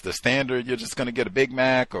it's just the standard, you're just going to get a Big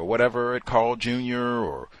Mac or whatever it called, Junior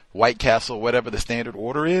or White Castle, whatever the standard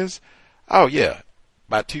order is. Oh yeah.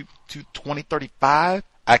 By 2035,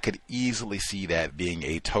 I could easily see that being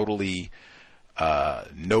a totally,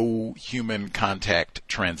 no human contact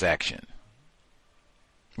transaction.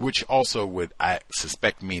 Which also would, I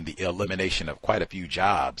suspect, mean the elimination of quite a few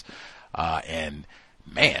jobs. And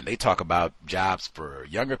man, they talk about jobs for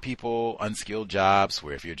younger people, unskilled jobs,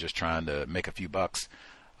 where if you're just trying to make a few bucks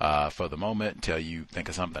for the moment until you think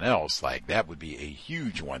of something else, like that would be a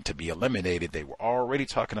huge one to be eliminated. They were already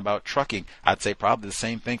talking about trucking. I'd say probably the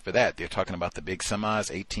same thing for that. They're talking about the big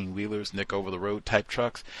semis, 18-wheelers, nick over the road type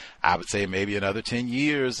trucks. I would say maybe another 10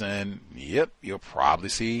 years and yep, you'll probably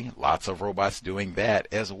see lots of robots doing that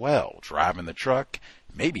as well. Driving the truck,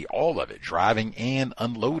 maybe all of it, driving and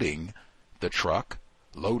unloading the truck,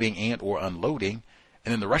 loading and or unloading,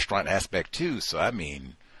 and then the restaurant aspect too. So I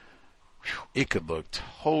mean, it could look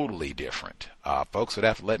totally different. Folks would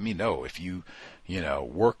have to let me know if you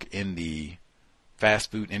work in the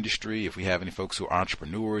fast food industry, if we have any folks who are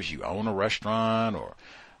entrepreneurs, you own a restaurant or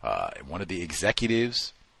one of the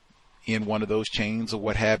executives in one of those chains or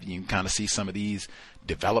what have you, you can kind of see some of these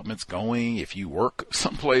developments going. If you work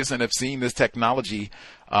someplace and have seen this technology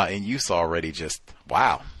in use already, just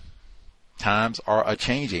wow. Times are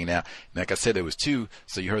a-changing. Now, like I said, there was two,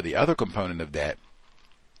 so you heard the other component of that.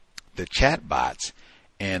 The chat bots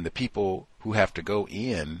and the people who have to go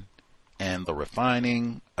in and the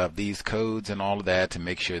refining of these codes and all of that to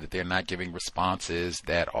make sure that they're not giving responses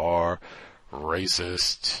that are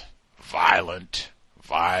racist, violent,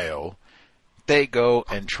 vile. They go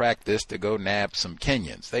and track this to go nab some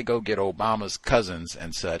Kenyans. They go get Obama's cousins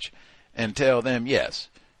and such and tell them, yes,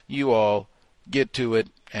 you all get to it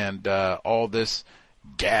and all this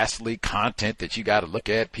ghastly content that you got to look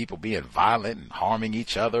at, people being violent and harming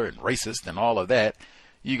each other and racist and all of that.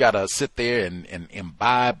 You got to sit there and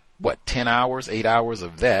imbibe, 10 hours, 8 hours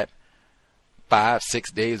of that,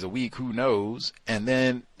 5-6 days a week, who knows? And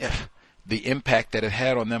then the impact that it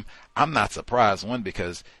had on them, I'm not surprised, one,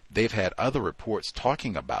 because they've had other reports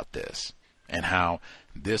talking about this and how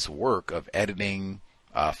this work of editing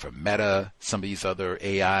for Meta, some of these other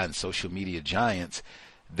AI and social media giants,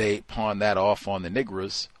 they pawn that off on the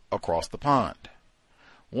niggers across the pond.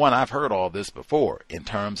 One, I've heard all this before in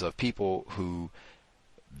terms of people who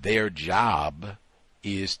their job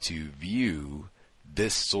is to view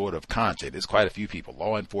this sort of content. There's quite a few people,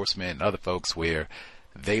 law enforcement and other folks, where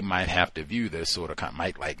they might have to view this sort of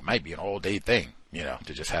might be an all-day thing,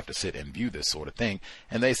 to just have to sit and view this sort of thing.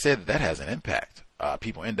 And they said that has an impact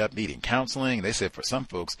people end up needing counseling. They said for some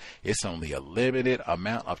folks, it's only a limited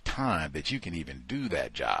amount of time that you can even do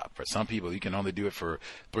that job. For some people, you can only do it for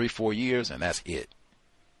 3-4 years, and that's it.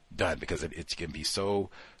 Done, because it can be so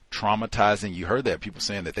traumatizing. You heard that people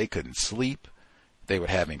saying that they couldn't sleep. They would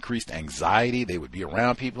have increased anxiety. They would be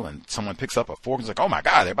around people, and someone picks up a fork and is like, oh my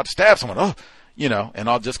God, they're about to stab someone. Oh, and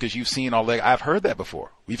all just because you've seen all that. I've heard that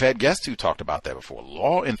before. We've had guests who talked about that before.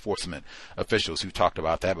 Law enforcement officials who talked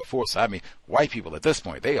about that before. So, I mean, white people at this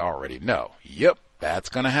point, they already know. Yep, that's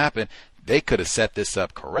going to happen. They could have set this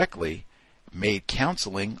up correctly, made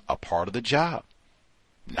counseling a part of the job.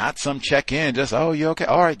 Not some check-in, just, oh, you okay?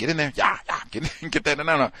 All right, get in there. Yeah, get that.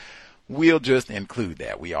 No. We'll just include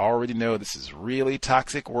that. We already know this is really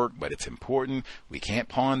toxic work, but it's important. We can't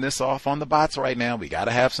pawn this off on the bots right now. We got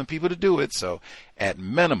to have some people to do it. So at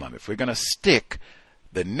minimum, if we're going to stick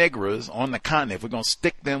the niggers on the continent, if we're going to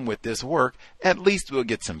stick them with this work, at least we'll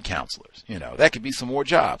get some counselors. That could be some more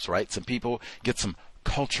jobs, right? Some people get some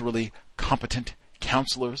culturally competent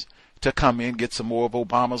counselors to come in, get some more of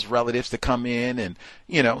Obama's relatives to come in and,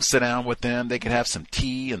 sit down with them. They could have some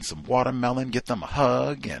tea and some watermelon, get them a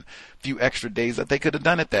hug and a few extra days that they could have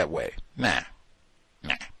done it that way. Nah.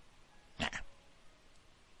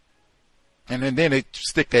 And then they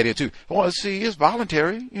stick that in too. Well, see, it's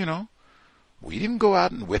voluntary, We didn't go out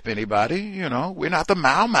and whip anybody, We're not the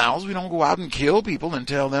Mau Maus. We don't go out and kill people and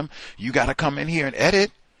tell them, you got to come in here and edit.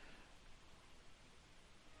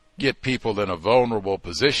 Get people in a vulnerable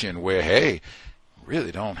position where, hey,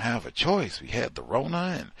 really don't have a choice. We had the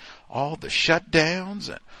Rona and all the shutdowns,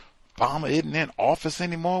 and Obama isn't in office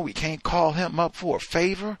anymore. We can't call him up for a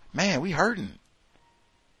favor. Man, we hurting.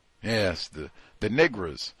 Yes, the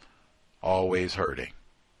niggers always hurting.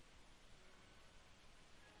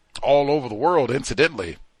 All over the world,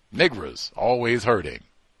 incidentally, niggers always hurting.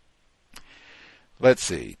 Let's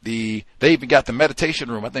see. They even got the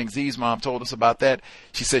meditation room. I think Z's mom told us about that.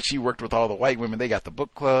 She said she worked with all the white women. They got the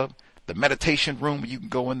book club, the meditation room where you can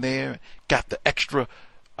go in there. Got the extra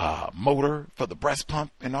motor for the breast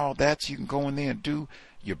pump and all that. So you can go in there and do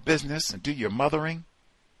your business and do your mothering.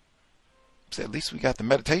 So at least we got the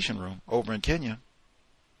meditation room over in Kenya.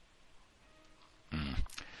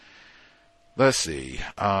 Let's see.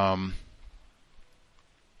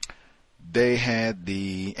 They had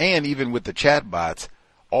and even with the chatbots,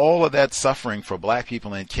 all of that suffering for black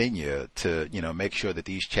people in Kenya to, make sure that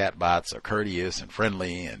these chatbots are courteous and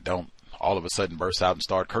friendly and don't all of a sudden burst out and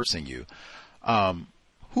start cursing you.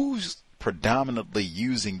 Who's predominantly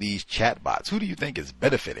using these chatbots? Who do you think is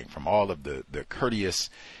benefiting from all of the courteous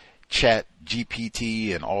chat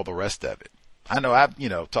GPT and all the rest of it? I know I've,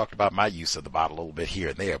 talked about my use of the bot a little bit here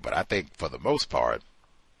and there, but I think for the most part,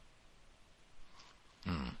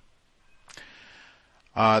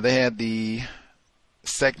 they had the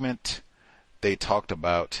segment. They talked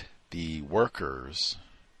about the workers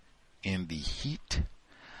in the heat.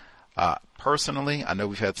 Personally, I know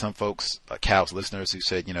we've had some folks, Cal's listeners, who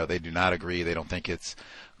said, they do not agree. They don't think it's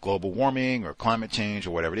global warming or climate change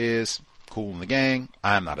or whatever it is. Cool in the gang.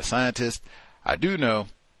 I'm not a scientist. I do know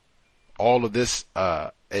all of this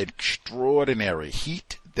extraordinary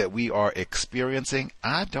heat that we are experiencing.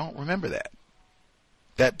 I don't remember that.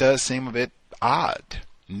 That does seem a bit odd.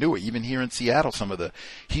 Newer, even here in Seattle, some of the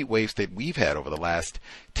heat waves that we've had over the last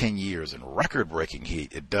 10 years and record-breaking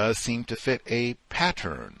heat, it does seem to fit a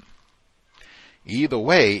pattern. Either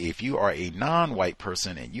way, if you are a non-white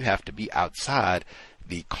person and you have to be outside,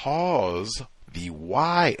 the cause, the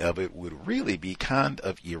why of it would really be kind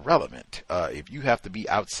of irrelevant. If you have to be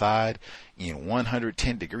outside in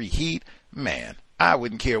 110-degree heat, man, I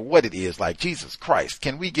wouldn't care what it is. Like, Jesus Christ,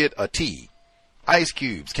 can we get a tea? Ice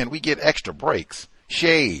cubes? Can we get extra breaks?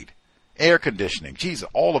 Shade? Air conditioning? Jesus,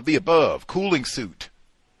 all of the above. Cooling suit.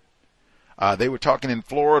 They were talking in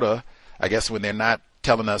Florida, I guess, when they're not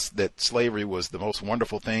telling us that slavery was the most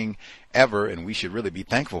wonderful thing ever and we should really be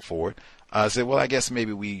thankful for it. Said, well, I guess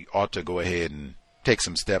maybe we ought to go ahead and take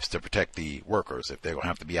some steps to protect the workers. If they're going to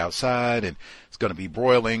have to be outside and it's going to be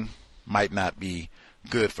broiling, might not be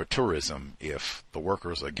good for tourism if the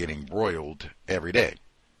workers are getting broiled every day.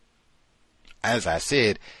 As I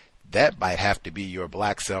said, that might have to be your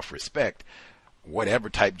black self-respect, whatever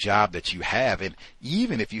type job that you have. And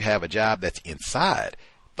even if you have a job that's inside,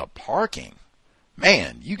 the parking,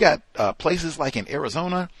 man, you got places like in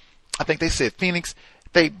Arizona, I think they said Phoenix,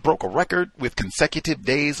 they broke a record with consecutive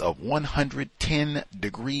days of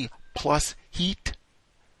 110-degree plus heat.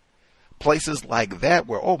 Places like that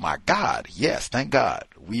where, oh my God, yes, thank God,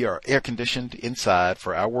 we are air conditioned inside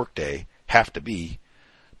for our workday, have to be.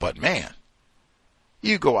 But man,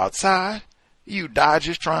 you go outside, you die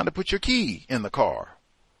just trying to put your key in the car.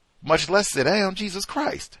 much less sit down. Jesus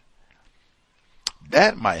Christ.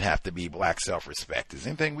 That might have to be black self-respect. Is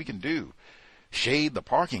anything we can do? Shade the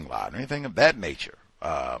parking lot or anything of that nature.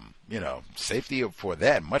 Safety for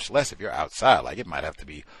that, much less if you're outside. Like, it might have to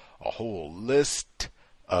be a whole list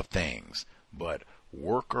of things. But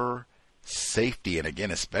worker safety, and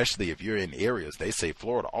again, especially if you're in areas, they say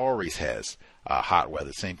Florida always has hot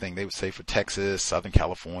weather. Same thing they would say for Texas, Southern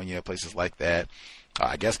California, places like that.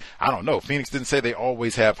 I guess, I don't know. Phoenix didn't say they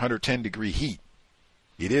always have 110-degree heat.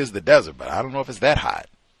 It is the desert, but I don't know if it's that hot.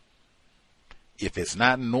 If it's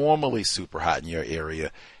not normally super hot in your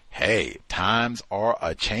area, hey, times are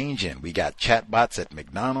a-changing. We got chatbots at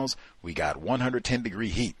McDonald's. We got 110-degree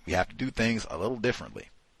heat. We have to do things a little differently.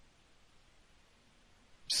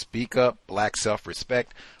 Speak up, black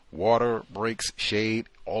self-respect, water, breaks, shade,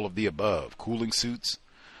 all of the above. Cooling suits.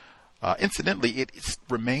 Incidentally, it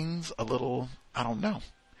remains a little, I don't know.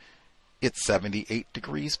 It's 78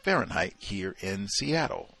 degrees Fahrenheit here in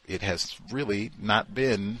Seattle. It has really not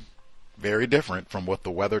been very different from what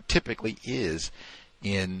the weather typically is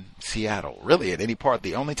in Seattle. Really, at any part,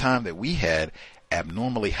 the only time that we had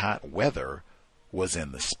abnormally hot weather was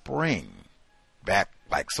in the spring. Back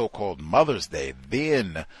like so-called Mother's Day.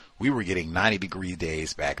 Then we were getting 90-degree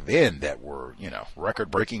days back then that were,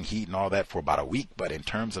 record-breaking heat and all that for about a week. But in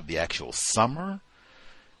terms of the actual summer,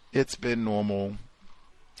 it's been normal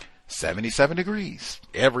 77 degrees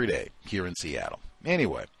every day here in Seattle.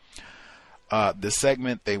 Anyway, this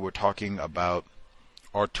segment, they were talking about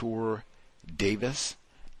Artur Davis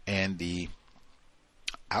and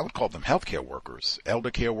I would call them healthcare workers,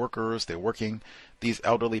 elder care workers. They're working these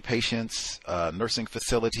elderly patients, nursing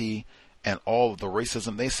facility, and all of the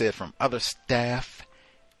racism they said from other staff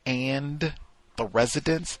and the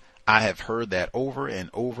residents. I have heard that over and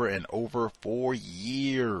over and over for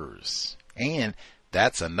years. And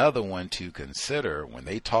that's another one to consider when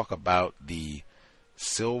they talk about the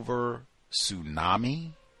silver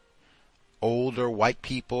tsunami. Older white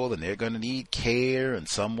people, and they're going to need care and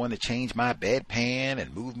someone to change my bedpan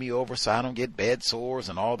and move me over so I don't get bed sores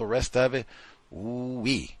and all the rest of it.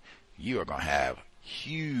 Ooh-wee. You are going to have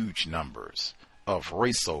huge numbers of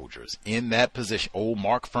race soldiers in that position. Old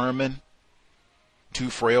Mark Furman, too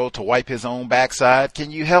frail to wipe his own backside. Can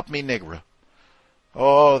you help me, nigger?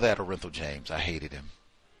 Oh, that Orenthal James. I hated him.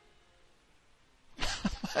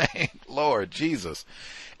 Lord Jesus.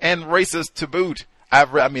 And racist to boot.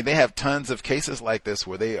 They have tons of cases like this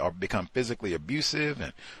where they are become physically abusive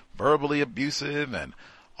and verbally abusive and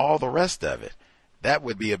all the rest of it. That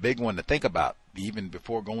would be a big one to think about even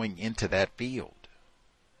before going into that field.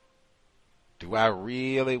 Do I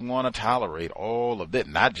really want to tolerate all of that?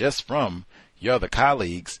 Not just from your other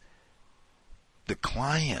colleagues, the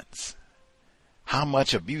clients. How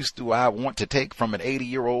much abuse do I want to take from an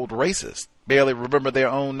 80-year-old racist? Barely remember their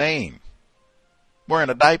own name. Wearing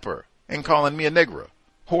a diaper. And calling me a nigger,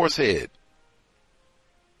 horsehead.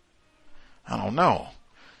 I don't know.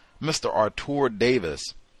 Mr. Artur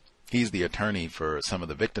Davis, he's the attorney for some of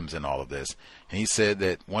the victims in all of this. And he said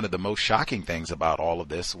that one of the most shocking things about all of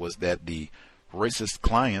this was that the racist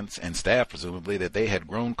clients and staff, presumably, that they had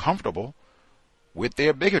grown comfortable with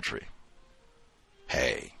their bigotry.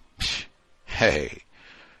 Hey,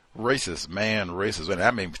 racist man, racist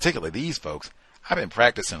woman. Particularly these folks. I've been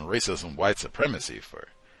practicing racism, white supremacy for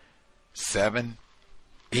 7,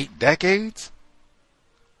 8 decades.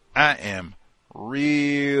 I am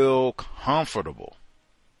real comfortable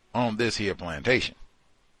on this here plantation.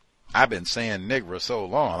 I've been saying nigger so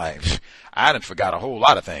long, like, I done forgot a whole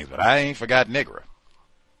lot of things, but I ain't forgot nigger.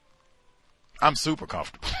 I'm super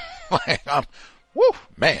comfortable.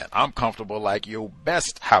 I'm comfortable like your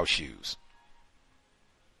best house shoes.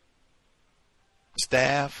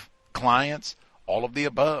 Staff, clients, all of the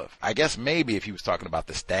above. I guess maybe if he was talking about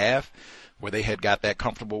the staff, where they had got that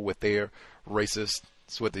comfortable with their racist,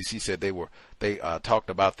 that's what he said they talked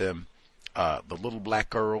about them, the little black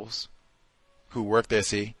girls who work there,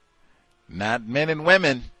 not men and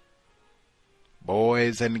women,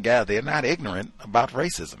 boys and gals. They're not ignorant about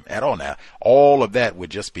racism at all. Now, all of that would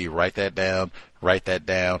just be write that down.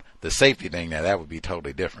 The safety thing, now that would be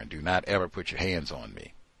totally different. Do not ever put your hands on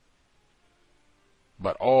me.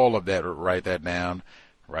 But all of that, write that down.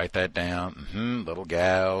 Little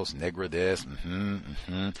gals, nigger this,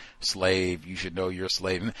 slave, you should know you're a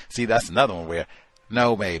slave. See, that's another one where,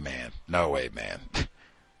 no way, man.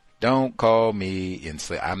 Don't call me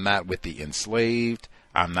enslaved. I'm not with the enslaved.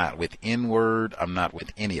 I'm not with N-word. I'm not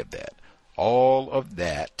with any of that. All of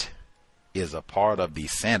that is a part of the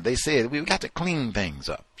sand. They said we've got to clean things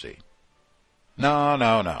up, see. No.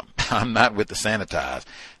 I'm not with the sanitize.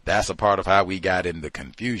 That's a part of how we got into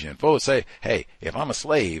confusion. Folks say, hey, if I'm a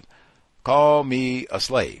slave, call me a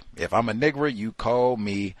slave. If I'm a nigger, you call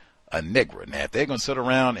me a nigger. Now, if they're going to sit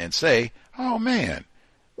around and say, oh, man,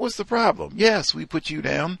 what's the problem? Yes, we put you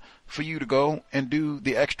down for you to go and do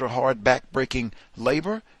the extra hard back-breaking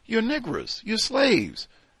labor. You're niggers. You're slaves.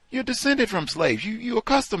 You're descended from slaves. You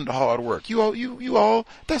accustomed to hard work. You all,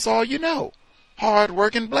 that's all you know.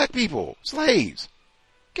 Hard-working black people, slaves.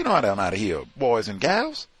 Get on down out of here, boys and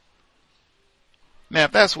gals. Now,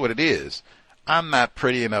 if that's what it is, I'm not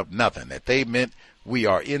prettying up nothing. That they meant we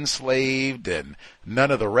are enslaved and none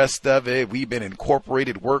of the rest of it. We've been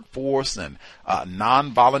incorporated workforce and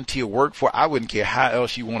non-volunteer workforce. I wouldn't care how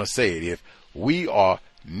else you want to say it. If we are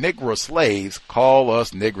Negro slaves, call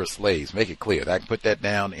us Negro slaves. Make it clear. I can put that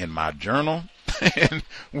down in my journal and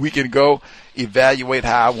we can go evaluate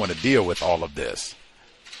how I want to deal with all of this.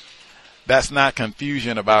 That's not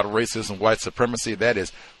confusion about racism, white supremacy. That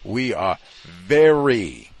is, we are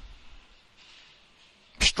very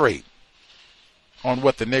straight on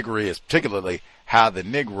what the nigger is, particularly how the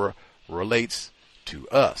nigger relates to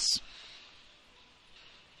us.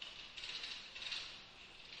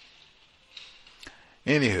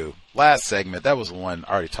 Anywho, last segment, that was the one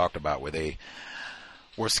I already talked about where they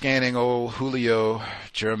were scanning old Julio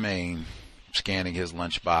Germain, scanning his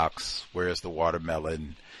lunchbox. Where's the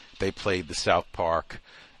watermelon? They played the South Park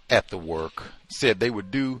at the work, said they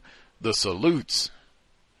would do the salutes,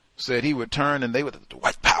 said he would turn and they would, the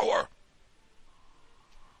white power.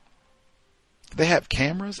 Do they have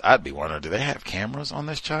cameras? I'd be wondering, do they have cameras on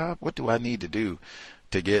this job? What do I need to do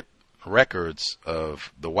to get records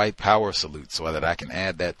of the white power salute so that I can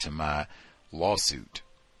add that to my lawsuit?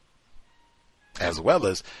 As well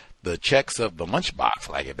as the checks of the lunchbox.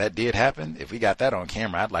 Like if that did happen, if we got that on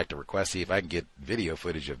camera, I'd like to request, see if I can get video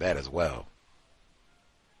footage of that as well.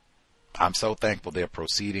 I'm so thankful they're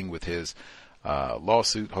proceeding with his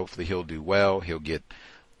lawsuit. Hopefully he'll do well. He'll get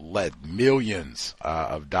millions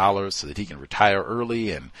of dollars so that he can retire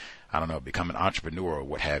early and, I don't know, become an entrepreneur or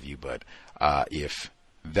what have you. But if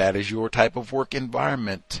that is your type of work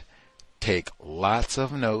environment, take lots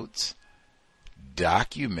of notes,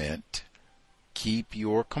 document, keep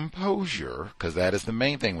your composure, because that is the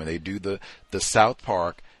main thing. When they do the South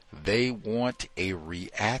Park, they want a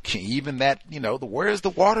reaction. Even that, where's the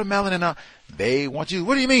watermelon? And they want you,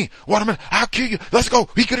 what do you mean? Watermelon, I'll kill you. Let's go.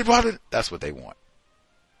 He could have brought it. That's what they want.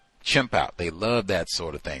 Chimp out. They love that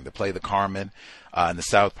sort of thing. They play the Carmen in the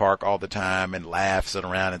South Park all the time and laugh, sit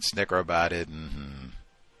around and snicker about it.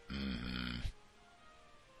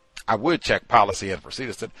 I would check policy and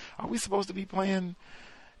procedures. Are we supposed to be playing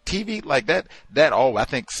TV like that? I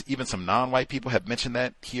think even some non-white people have mentioned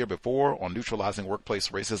that here before on Neutralizing Workplace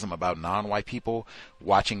Racism about non-white people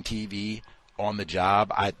watching TV on the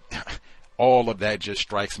job. All of that just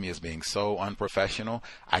strikes me as being so unprofessional.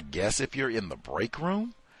 I guess if you're in the break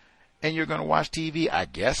room and you're going to watch TV, I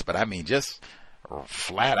guess, but I mean, just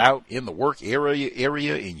flat out in the work area,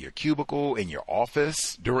 in your cubicle, in your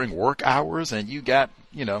office during work hours, and you got,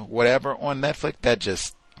 whatever on Netflix, that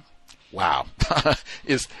just, wow.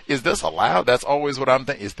 Is this allowed? That's always what I'm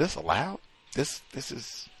thinking. Is this allowed? This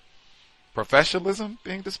is professionalism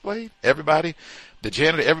being displayed? Everybody, the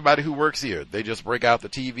janitor, everybody who works here, they just break out the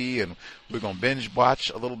TV and we're going to binge watch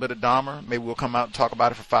a little bit of Dahmer. Maybe we'll come out and talk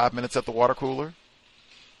about it for 5 minutes at the water cooler.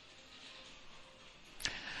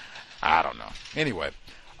 I don't know. Anyway,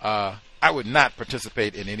 I would not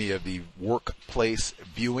participate in any of the workplace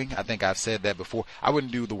viewing. I think I've said that before. I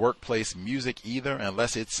wouldn't do the workplace music either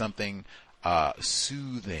unless it's something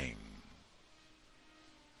soothing.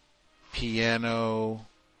 Piano,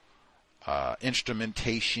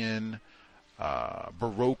 instrumentation,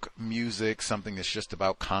 Baroque music, something that's just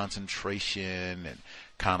about concentration and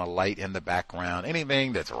kind of light in the background.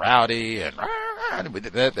 Anything that's rowdy and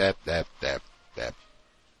that.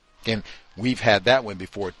 And we've had that one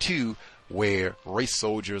before too, where race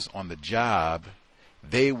soldiers on the job,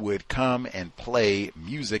 they would come and play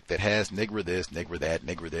music that has nigger this, nigger that,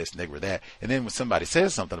 nigger this, nigger that. And then when somebody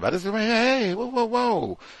says something about it, they're hey,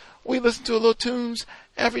 whoa. We listen to a little tunes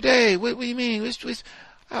every day. What do you mean?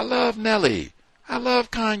 I love Nelly. I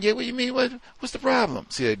love Kanye. What do you mean? What's the problem?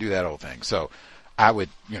 See, they do that whole thing. So I would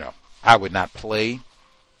not play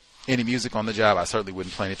any music on the job. I certainly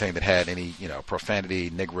wouldn't play anything that had any,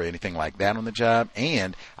 profanity, nigger, anything like that on the job.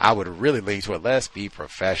 And I would really lean to it. Let's be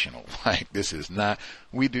professional. Like, this is not,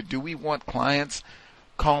 do we want clients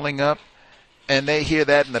calling up and they hear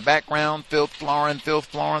that in the background, filth flooring,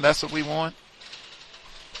 that's what we want?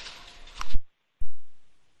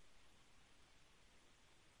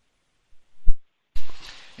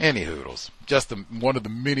 Any hoodles. Just one of the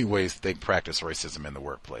many ways that they practice racism in the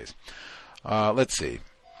workplace. Let's see.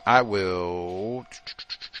 I will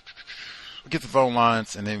get the phone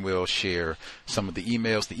lines, and then we'll share some of the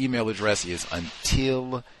emails. The email address is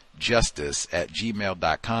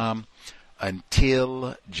untiljustice@gmail.com.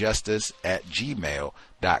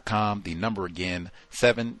 untiljustice@gmail.com. The number again,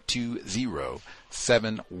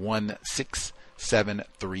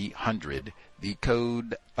 720-716-7300. The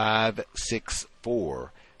code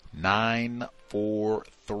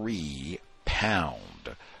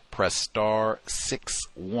 564-943#. Press star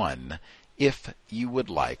 61 if you would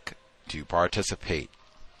like to participate.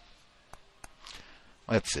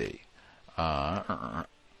 Let's see. Bay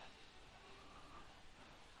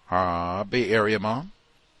Area Mom.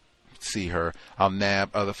 See her. I'll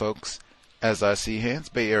nab other folks as I see hands.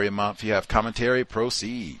 Bay Area Mom, if you have commentary,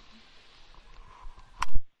 proceed.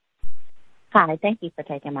 Hi, thank you for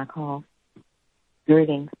taking my call.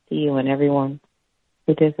 Greetings to you and everyone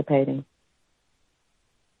participating.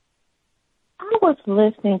 I was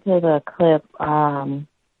listening to the clip.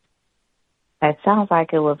 It sounds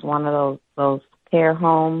like it was one of those care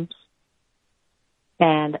homes,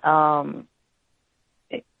 and I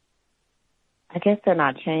guess they're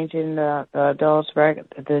not changing the adults'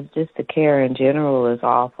 just the care in general is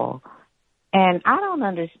awful, and I don't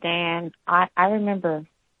understand. I remember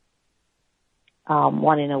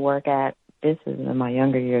wanting to work at, this is in my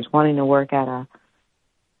younger years, wanting to work at a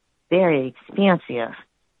very expensive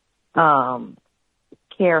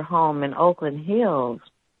care home in Oakland Hills.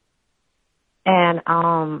 And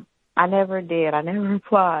I never did. I never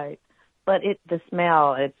applied. But the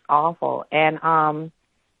smell, it's awful. And I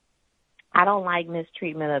don't like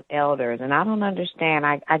mistreatment of elders. And I don't understand.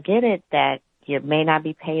 I get it that you may not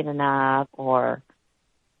be paid enough or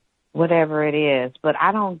whatever it is, but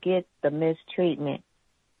I don't get the mistreatment.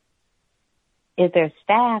 If there's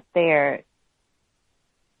staff there,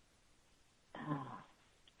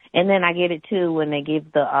 and then I get it too when they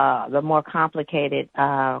give the more complicated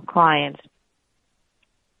clients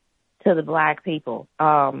to the black people.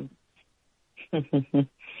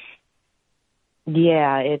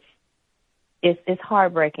 Yeah, it's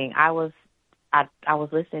heartbreaking. I was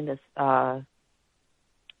listening to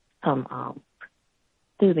some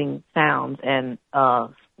soothing sounds, and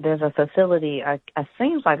there's a facility. It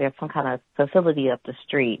seems like there's some kind of facility up the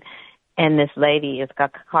street, and this lady is a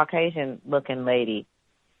Caucasian-looking lady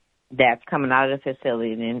that's coming out of the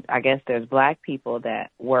facility, and I guess there's black people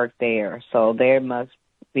that work there, so they must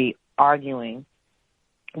be arguing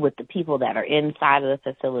with the people that are inside of the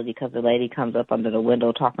facility because the lady comes up under the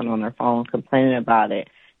window talking on her phone, complaining about it.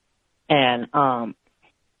 And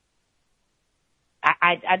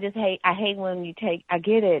I just hate when you take, I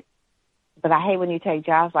get it, but I hate when you take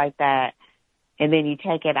jobs like that and then you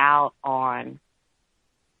take it out on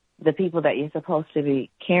the people that you're supposed to be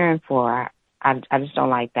caring for. I just don't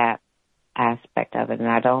like that aspect of it, and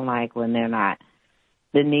I don't like when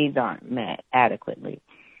the needs aren't met adequately.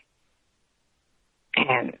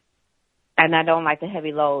 And I don't like the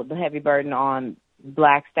heavy burden on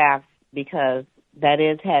black staff, because that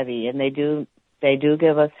is heavy, and they do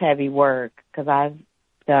give us heavy work. Because I've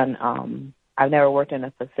never worked in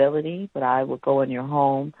a facility, but I would go in your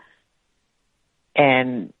home,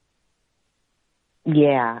 and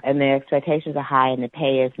yeah, and the expectations are high, and the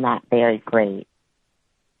pay is not very great.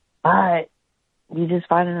 But you just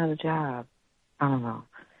find another job. I don't know.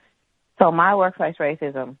 So my workplace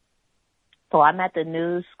racism. So I'm at the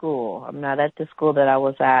new school. I'm not at the school that I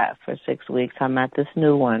was at for 6 weeks. I'm at this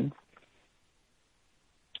new one.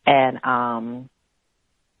 And,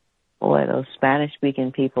 boy, those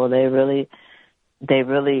Spanish-speaking people, they really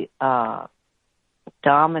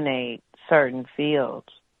dominate certain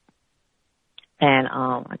fields. And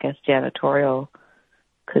I guess janitorial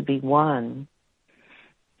could be one.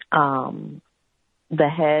 The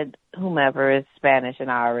head, whomever, is Spanish,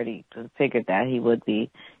 and I already figured that he would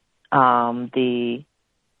be. There's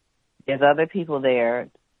other people there,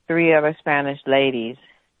 3 other Spanish ladies,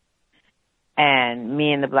 and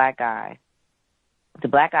me and the black guy. The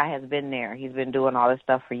black guy has been there. He's been doing all this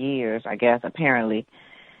stuff for years, I guess, apparently.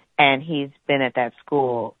 And he's been at that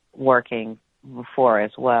school working before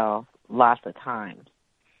as well, lots of times.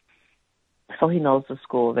 So he knows the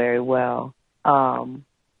school very well.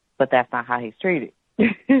 But that's not how he's treated.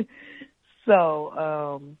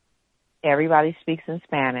 So, everybody speaks in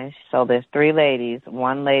Spanish. So there's 3 ladies.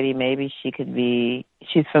 One lady, maybe she's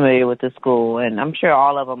familiar with the school, and I'm sure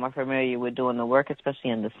all of them are familiar with doing the work,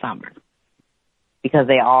 especially in the summer, because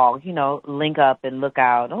they all, link up and look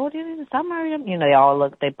out. Oh, this is the summer. They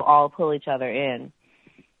all pull each other in.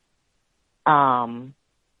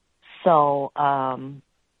 So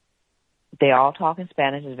They all talk in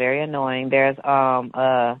Spanish. It's very annoying. There's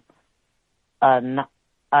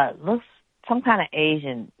looks some kind of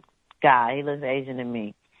Asian guy. He looks Asian to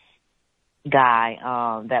me. Guy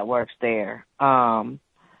that works there. Short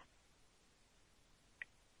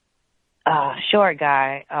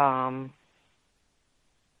guy.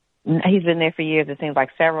 He's been there for years. It seems like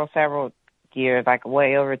several years, like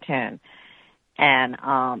way over 10. And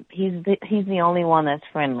he's the only one that's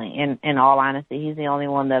friendly. In all honesty, he's the only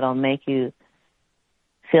one that'll make you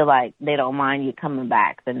feel like they don't mind you coming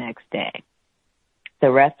back the next day. The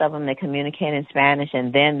rest of them, they communicate in Spanish,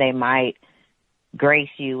 and then they might grace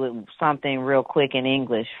you with something real quick in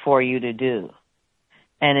English for you to do.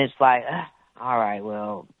 And it's like, all right,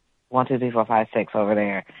 well, 1, 2, 3, 4, 5, 6 over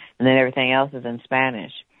there. And then everything else is in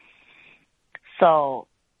Spanish. So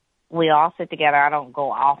we all sit together. I don't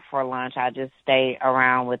go off for lunch. I just stay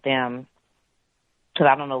around with them because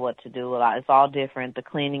I don't know what to do. It's all different. The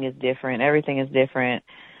cleaning is different. Everything is different.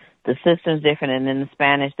 The system's different. And in the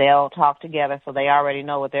Spanish, they all talk together, so they already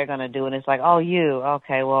know what they're going to do. And it's like, oh, you,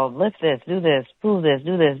 okay, well, lift this, do this, move this,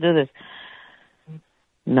 do this, do this.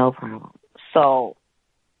 No problem. So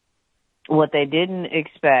what they didn't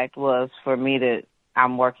expect was for me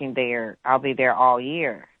I'm working there. I'll be there all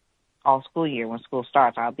year, all school year. When school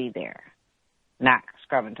starts, I'll be there. Not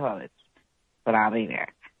scrubbing toilets, but I'll be there.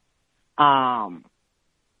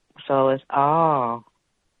 So it's,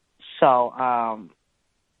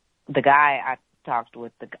 the guy I talked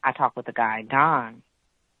with the guy, Don,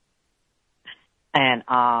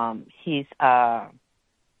 and he's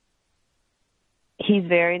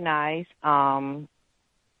very nice,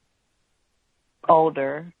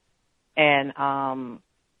 older, and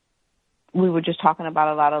we were just talking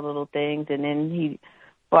about a lot of little things, and then he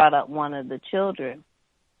brought up one of the children,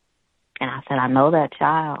 and I said, I know that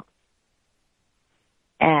child.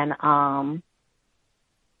 And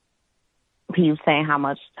he was saying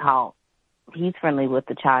how he's friendly with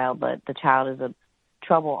the child, but the child is a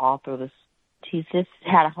trouble all through this. He's just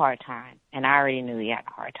had a hard time, and I already knew he had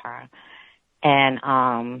a hard time. And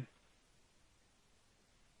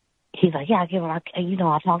he's like, yeah, I give him, I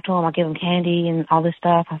talk to him, I give him candy and all this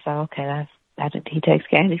stuff. I said, okay, he takes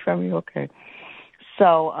candy from you, okay.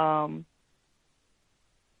 So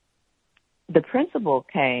the principal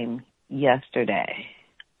came yesterday.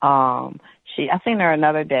 I seen her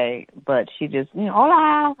another day, but she just,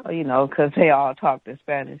 hola, because they all talk in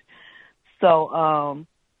Spanish. So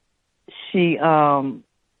she's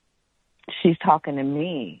talking to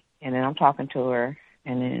me, and then I'm talking to her,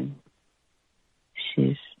 and then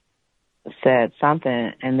she's said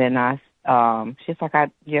something, and then she's like,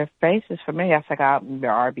 your face is familiar. I was like, I'll be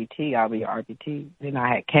your RBT. Then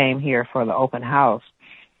I came here for the open house,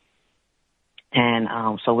 and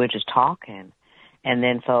so we're just talking. And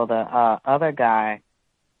then so the other guy,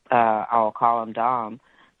 I'll call him Dom,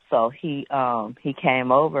 so he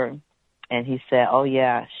came over and he said, oh,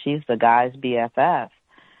 yeah, she's the guy's BFF.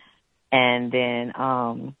 And then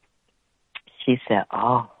she said,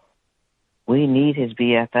 oh, we need his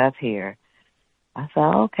BFF here. I said,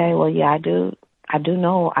 okay, well, yeah, I do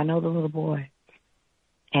know. I know the little boy.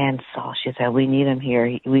 And so she said, we need him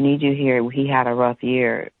here. We need you here. He had a rough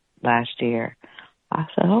year last year. I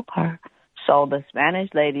said, okay. So the Spanish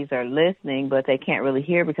ladies are listening, but they can't really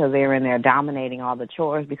hear because they're in there dominating all the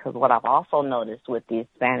chores. Because what I've also noticed with these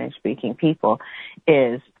Spanish-speaking people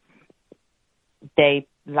is they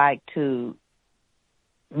like to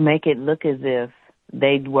make it look as if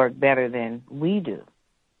they work better than we do.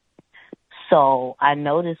 So I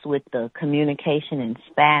noticed with the communication in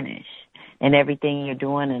Spanish and everything you're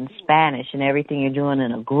doing in Spanish and everything you're doing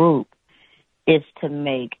in a group, is to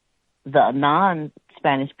make the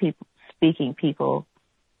non-Spanish speaking people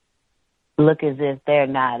look as if they're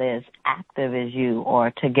not as active as you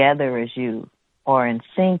or together as you or in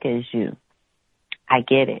sync as you. I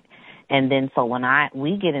get it. And then so when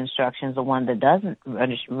we get instructions, the one that doesn't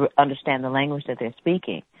understand the language that they're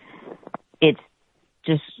speaking, it's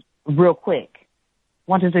just real quick.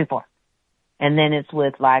 1, 2, 3, 4. And then it's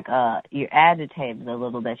with you're agitated a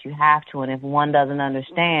little that you have to. And if one doesn't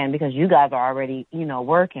understand, because you guys are already,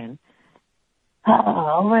 working,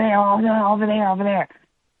 over there.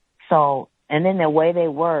 So, and then the way they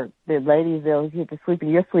work, the ladies, they'll get to sleeping,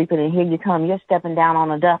 you're sleeping, and here you come, you're stepping down on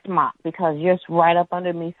a dust mop because you're right up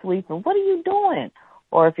under me sweeping. What are you doing?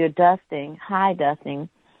 Or if you're dusting, high dusting,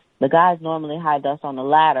 the guys normally high dust on the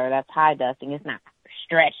ladder. That's high dusting. It's not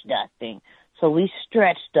stretch dusting. So we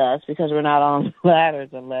stretch dust because we're not on ladders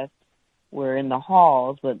unless we're in the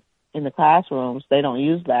halls. But in the classrooms, they don't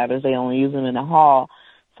use ladders. They only use them in the hall.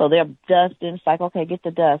 So they're dusting. It's like, okay, get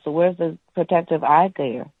the dust. So where's the protective eye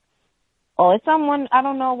gear? Oh, it's someone, I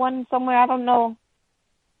don't know, one somewhere, I don't know.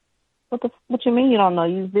 What you mean you don't know?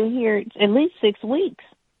 You've been here at least 6 weeks.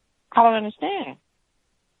 I don't understand.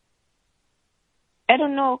 I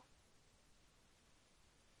don't know.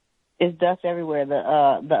 It's dust everywhere.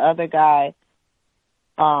 The other guy,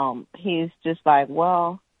 he's just like,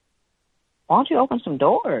 well, why don't you open some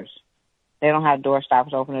doors? They don't have door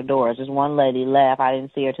stoppers to open the doors. This one lady left. I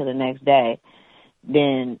didn't see her till the next day.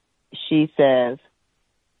 Then she says,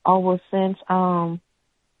 oh, well, since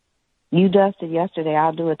you dusted yesterday,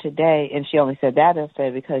 I'll do it today. And she only said that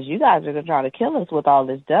instead because you guys are going to try to kill us with all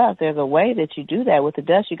this dust. There's a way that you do that with the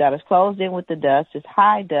dust. You got us closed in with the dust. It's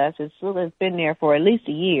high dust. It's been there for at least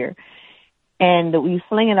a year. And we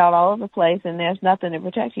fling it out all over the place, and there's nothing to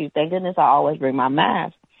protect you. Thank goodness I always bring my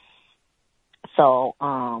mask. So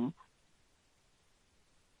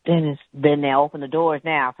then they open the doors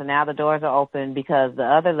now. So now the doors are open because the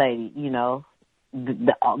other lady, you know,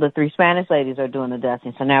 the 3 Spanish ladies are doing the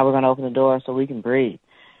dusting. So now we're going to open the door so we can breathe.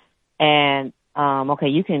 And, okay,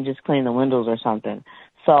 you can just clean the windows or something.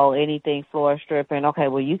 So anything floor stripping, okay,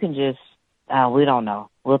 well, you can just, we don't know.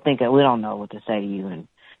 We don't know what to say to you.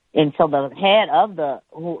 And so the head of the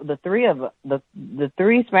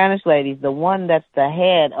 3 Spanish ladies, the one that's the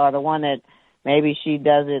head or the one that maybe she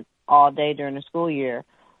does it all day during the school year,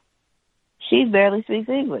 she barely speaks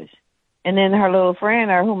English. And then her little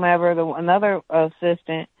friend or whomever, another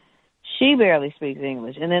assistant, she barely speaks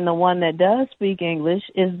English. And then the one that does speak English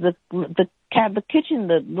is the kitchen,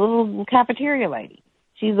 the little cafeteria lady.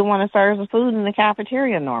 She's the one that serves the food in the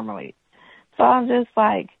cafeteria normally. So I'm just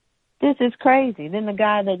like, this is crazy. Then the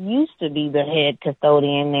guy that used to be the head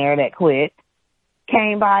custodian there that quit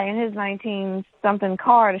came by in his 19-something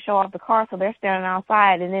car to show off the car, so they're standing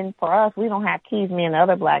outside. And then for us, we don't have keys, me and the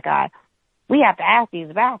other black guy. We have to ask to use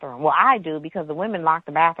the bathroom. Well, I do because the women lock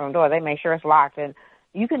the bathroom door. They make sure it's locked, and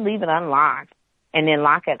you can leave it unlocked and then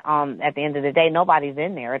lock it at the end of the day. Nobody's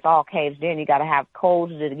in there. It's all caged in. You got to have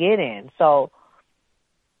codes to get in. So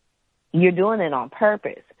you're doing it on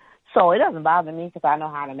purpose. So it doesn't bother me because I know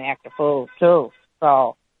how to make the food, too.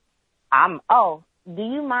 So do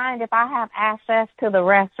you mind if I have access to the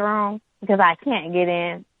restroom because I can't get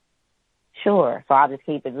in? Sure. So I'll just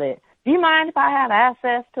keep it lit. Do you mind if I have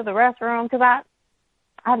access to the restroom? Because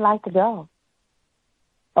I'd like to go.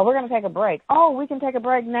 Oh, we're going to take a break. Oh, we can take a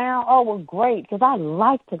break now? Oh, well, great, because I'd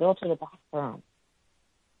like to go to the bathroom.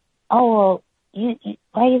 Oh, well,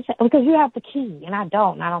 because you have the key, and I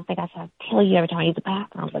don't. And I don't think I should tell you every time I use the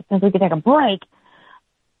bathroom. But since we can take a break,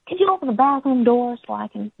 can you open the bathroom door so I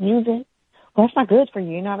can use it? Well, that's not good for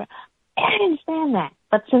you, you know. I understand that.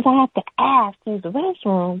 But since I have to ask to use the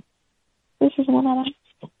restroom, this is one that I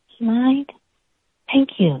mind?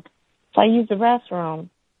 Thank you. So I use the restroom.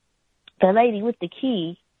 The lady with the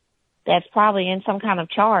key that's probably in some kind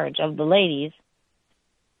of charge of the ladies,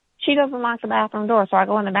 she doesn't lock the bathroom door, so I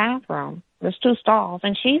go in the bathroom. There's 2 stalls,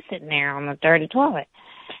 and she's sitting there on the dirty toilet.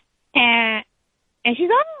 And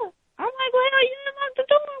she's, oh, I'm like, well, you didn't lock the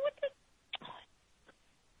door.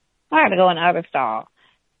 I had to go in the other stall.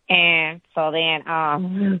 And so then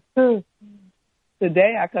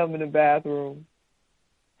today I come in the bathroom.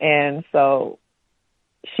 And so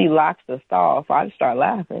she locks the stall, so I just start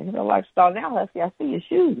laughing. I lock the stall. Now, Husky, I see your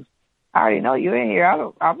shoes. I already know you're in here.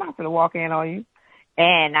 I'm not going to walk in on you.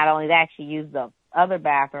 And not only that, she used the other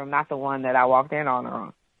bathroom, not the one that I walked in on her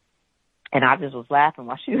on. And I just was laughing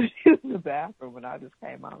while she was using the bathroom, and I just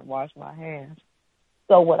came out and washed my hands.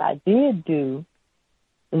 So what I did do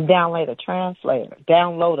is download a translator,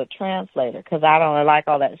 because I don't like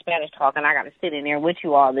all that Spanish talk, and I got to sit in there with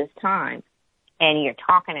you all this time. And you're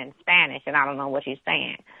talking in Spanish, and I don't know what you're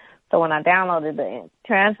saying. So when I downloaded the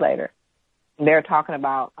translator, they're talking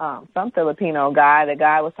about some Filipino guy. The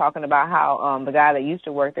guy was talking about how the guy that used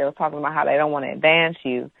to work there was talking about how they don't want to advance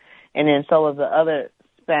you. And then so was the other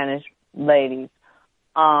Spanish ladies.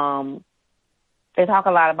 They talk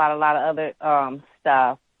a lot about a lot of other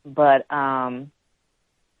stuff. But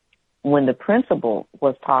when the principal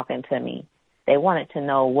was talking to me, they wanted to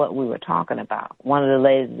know what we were talking about. One of the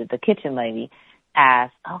ladies, the kitchen lady,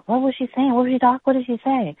 asked, oh, what was she saying? What did she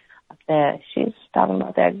say? I said, she's talking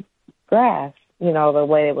about that grass, you know, the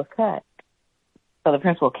way it was cut. So the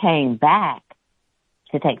principal came back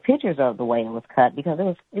to take pictures of the way it was cut because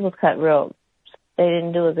it was cut real. They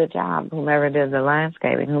didn't do a good job, whomever did the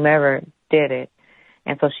landscaping, whomever did it.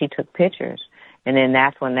 And so she took pictures. And then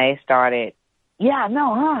that's when they started, yeah,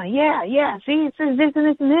 see, it says this and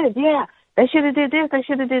this and this, yeah. They should have did this.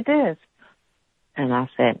 And I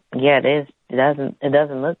said, yeah, it is. It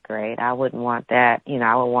doesn't look great. I wouldn't want that. You know,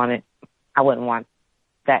 I wouldn't want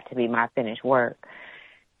that to be my finished work.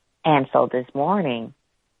 And so this morning,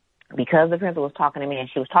 because the principal was talking to me and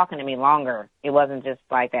she was talking to me longer, it wasn't just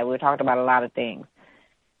like that. We were talking about a lot of things.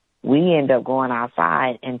 We ended up going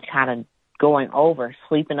outside and kind of going over,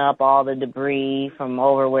 sweeping up all the debris from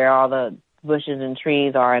over where all the bushes and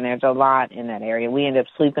trees are, and there's a lot in that area. We ended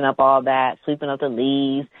up sweeping up all that, sweeping up the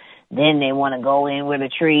leaves. Then they want to go in where the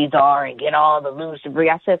trees are and get all the loose debris.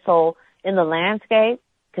 I said, so in the landscape,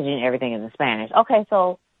 because everything is in Spanish. Okay,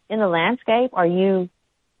 so in the landscape, are you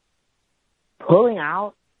pulling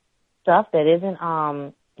out stuff that isn't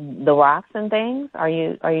the rocks and things? Are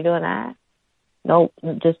you doing that? No,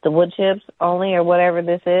 just the wood chips only, or whatever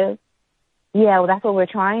this is? Yeah, well, that's what we're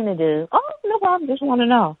trying to do. Oh, no problem. Just want to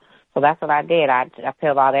know. So that's what I did. I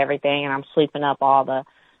peeled out everything, and I'm sweeping up all the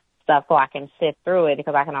stuff so I can sift through it,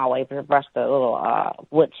 because I can always brush the little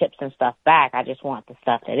wood chips and stuff back. I just want the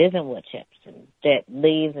stuff that isn't wood chips and dead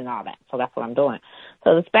leaves and all that. So that's what I'm doing.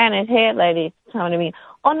 So the Spanish head lady telling me,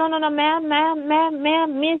 oh, no,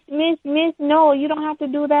 ma'am, miss, no, you don't have to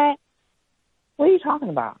do that. What are you talking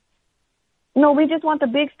about? No, we just want the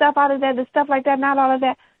big stuff out of that, the stuff like that, not all of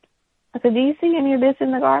that. I said, do you see any of this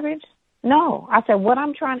in the garbage? No. I said,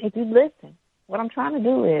 if you listen, what I'm trying to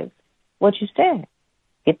do is what you said.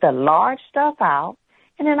 Get the large stuff out,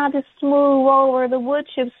 and then I just smooth over the wood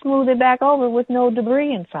chips, smooth it back over with no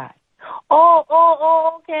debris inside.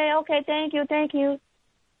 Oh, okay, thank you.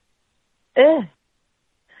 Ugh.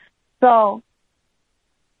 So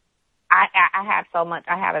I had so much,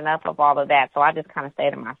 I had enough of all of that, so I just kind of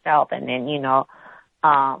stayed to myself. And then,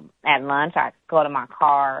 at lunch I go to my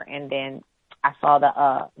car, and then I saw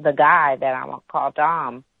the guy that I'm gonna call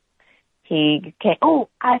Dom. He came. Oh,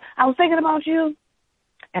 I was thinking about you,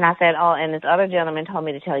 and I said, oh, and this other gentleman told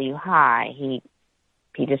me to tell you hi. He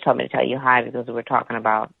just told me to tell you hi because we were talking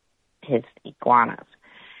about his iguanas,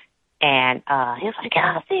 and he was like,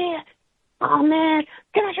 yeah, I see it. Oh, man,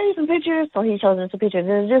 can I show you some pictures? So he shows me some pictures.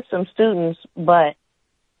 There's just some students, but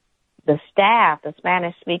the staff, the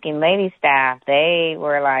Spanish-speaking lady staff, they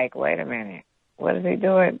were like, wait a minute, what is he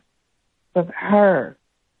doing with her?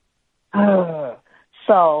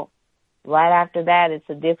 So right after that, it's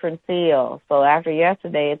a different feel. So after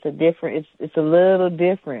yesterday, it's a little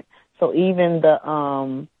different. So even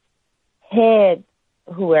the head,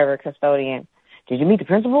 whoever, custodian, did you meet the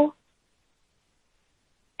principal?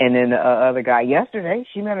 And then the other guy,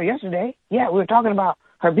 she met her yesterday. Yeah, we were talking about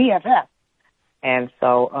her BFF. And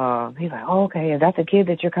so he's like, oh, okay, is that the kid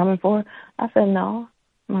that you're coming for? I said, no.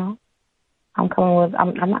 I'm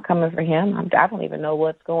not coming for him. I don't even know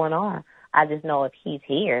what's going on. I just know if he's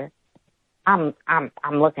here, I'm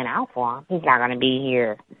looking out for him. He's not going to be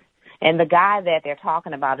here. And the guy that they're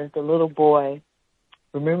talking about is the little boy.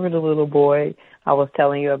 Remember the little boy I was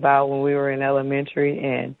telling you about when we were in elementary,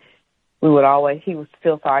 and he would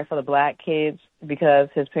feel sorry for the black kids because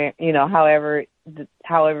his parents, however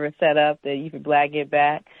it's set up that you could black get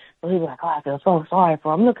back. So he was like, oh, I feel so sorry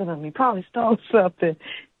for him. Look at him. He probably stole something.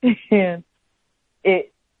 And I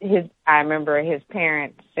remember his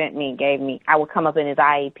parents I would come up in his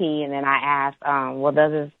IEP, and then I asked, well,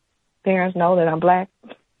 does his parents know that I'm black?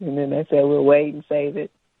 And then they said, we'll wait and save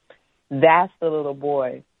it. That's the little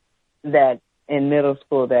boy that in middle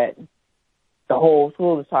school that the whole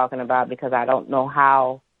school is talking about, because I don't know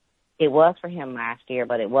how it was for him last year,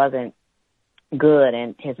 but it wasn't good.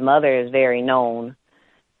 And his mother is very known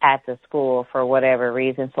at the school for whatever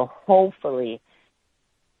reason. So hopefully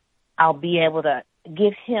I'll be able to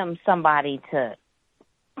give him somebody to,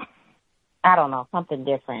 I don't know, something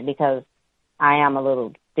different, because I am a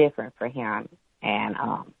little different for him. And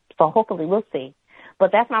so hopefully we'll see.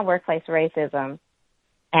 But that's my workplace racism.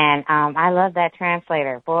 And I love that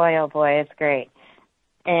translator. Boy, oh boy, it's great.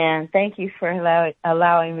 And thank you for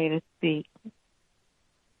allowing me to speak.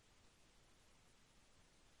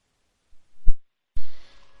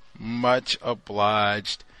 Much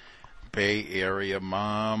obliged, Bay Area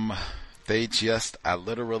Mom. I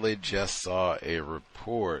literally just saw a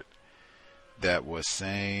report that was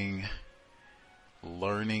saying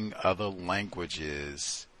learning other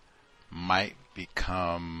languages might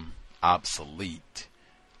become obsolete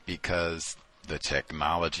because the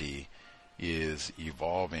technology is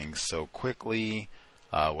evolving so quickly,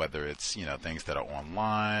 whether it's, things that are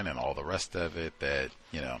online and all the rest of it, that,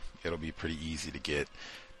 it'll be pretty easy to get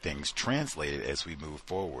things translated as we move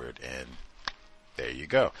forward. And there you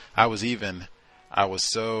go. I was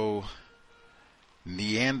so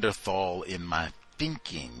Neanderthal in my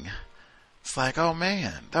thinking. It's like, oh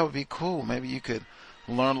man, that would be cool. Maybe you could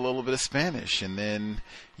learn a little bit of Spanish, and then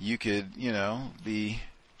you could, be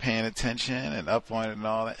paying attention and up on it and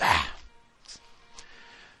all that.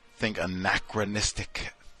 Think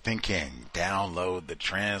anachronistic thinking. Download the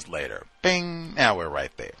translator. Bing! Now we're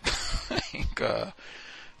right there. Like,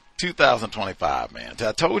 2025, man.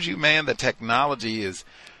 I told you, man, the technology is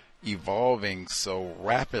evolving so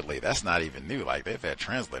rapidly. That's not even new. Like, they've had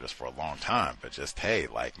translators for a long time, but just, hey,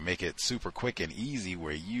 like, make it super quick and easy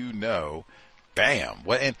where bam.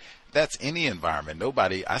 Well, and that's any environment.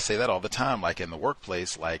 I say that all the time, like in the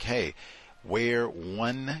workplace, like, hey, wear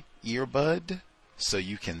one earbud so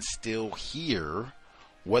you can still hear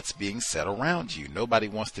what's being said around you. Nobody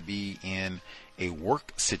wants to be in a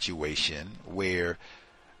work situation where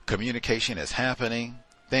communication is happening,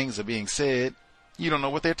 things are being said, you don't know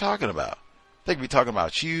what they're talking about. They could be talking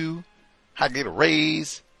about you, how to get a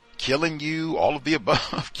raise, killing you, all of the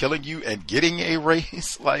above, killing you and getting a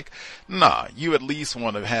raise. Like, nah, you at least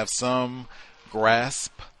want to have some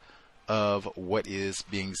grasp of what is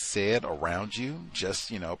being said around you,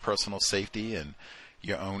 just, personal safety and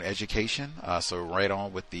your own education. So right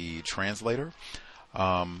on with the translator.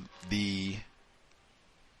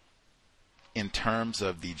 In terms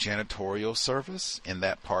of the janitorial service in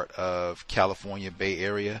that part of California Bay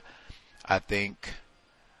Area, I think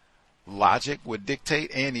logic would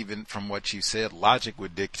dictate, and even from what you said, logic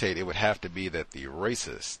would dictate it would have to be that the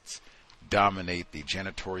racists dominate the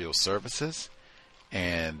janitorial services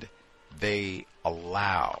and they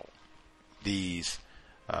allow these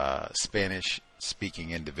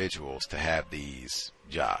Spanish-speaking individuals to have these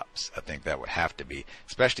jobs. I think that would have to be,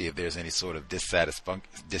 especially if there's any sort of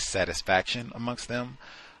dissatisfaction amongst them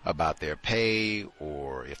about their pay,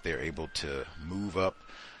 or if they're able to move up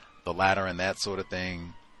the ladder and that sort of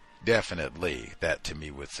thing. Definitely, that to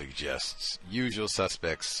me would suggest usual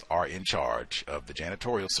suspects are in charge of the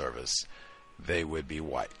janitorial service. They would be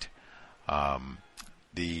white.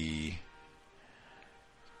 The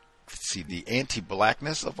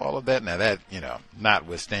anti-blackness of all of that, now that,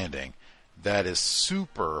 notwithstanding, that is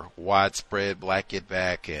super widespread. Black Get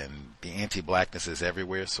Back and the anti-blackness is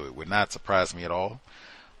everywhere, so it would not surprise me at all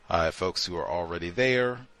if folks who are already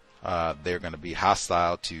there, they're going to be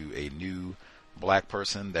hostile to a new black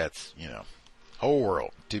person. That's, whole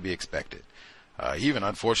world to be expected. Even,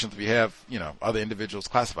 unfortunately, we have, other individuals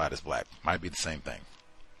classified as black. Might be the same thing.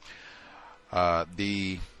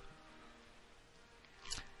 The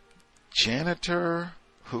janitor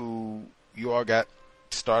who you all got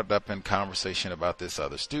started up in conversation about this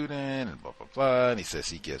other student and blah, blah, blah, and he says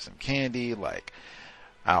he gives him candy. Like,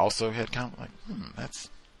 I also had kind of like, that's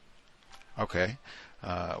okay.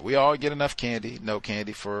 We all get enough candy. No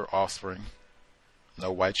candy for offspring.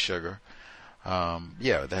 No white sugar.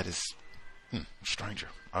 Yeah, that is stranger.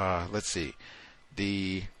 Let's see.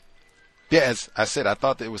 As I said, I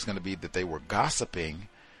thought that it was going to be that they were gossiping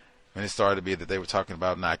when it started to be that they were talking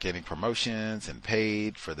about not getting promotions and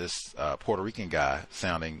paid for this Puerto Rican guy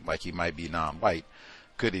sounding like he might be non-white.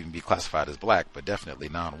 Could even be classified as black, but definitely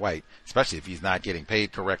non-white, especially if he's not getting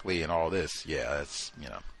paid correctly and all this. Yeah, it's,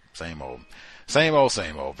 same old.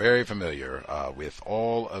 Very familiar with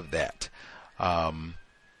all of that.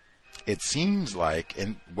 It seems like,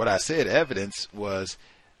 and what I said, evidence was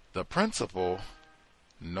the principal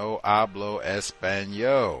no hablo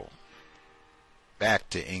español. Back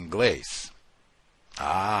to Inglés.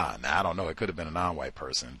 Now I don't know. It could have been a non-white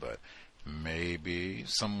person, but maybe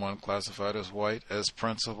someone classified as white as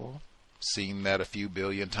principal. Seen that a few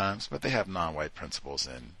billion times, but they have non-white principals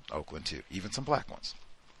in Oakland too, even some black ones.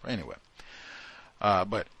 Anyway,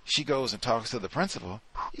 but she goes and talks to the principal.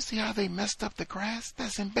 You see how they messed up the grass?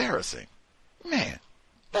 That's embarrassing. Man,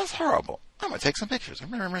 that's horrible. I'm going to take some pictures.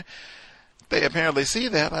 They apparently see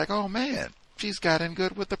that like, oh man, she's got in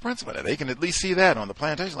good with the principal. Now, they can at least see that on the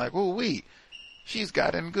plantation like, oh, she's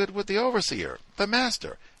got in good with the overseer, the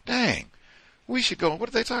master. Dang. We should go. What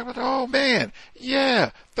are they talking about? Oh, man.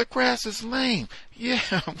 Yeah, the grass is lame. Yeah,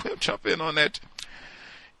 we'll jump in on that.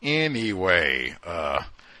 Anyway,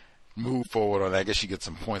 move forward on that. I guess you get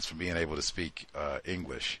some points for being able to speak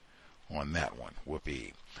English on that one.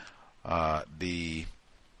 Whoopee. And the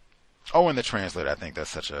translator, I think that's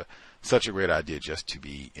such a great idea, just to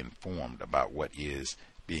be informed about what is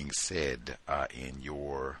being said in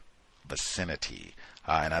your vicinity.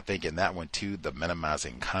 And I think in that one too, the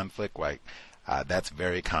minimizing conflict, like that's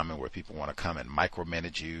very common where people want to come and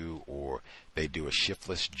micromanage you, or they do a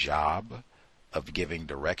shiftless job of giving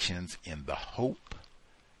directions in the hope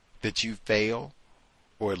that you fail,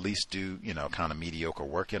 or at least do, kind of mediocre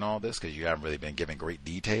work in all this because you haven't really been given great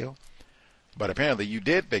detail. But apparently you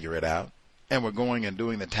did figure it out and we're going and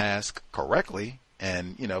doing the task correctly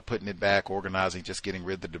and, putting it back, organizing, just getting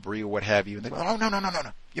rid of the debris or what have you. And they go, oh, no.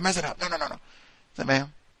 You mess it up. No. I said,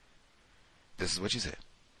 ma'am, this is what you said.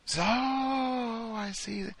 So, I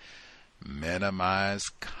see. Minimize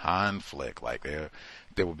conflict. Like they're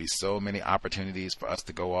There will be so many opportunities for us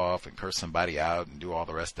to go off and curse somebody out and do all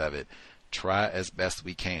the rest of it. Try as best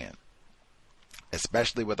we can,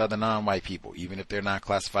 especially with other non-white people, even if they're not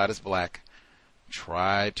classified as black.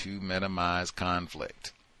 Try to minimize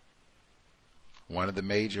conflict. One of the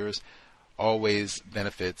majors always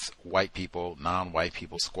benefits white people, non-white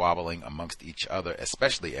people squabbling amongst each other,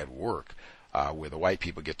 especially at work, where the white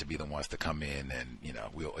people get to be the ones to come in and,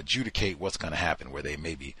 we'll adjudicate what's going to happen, where they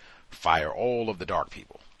maybe fire all of the dark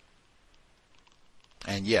people.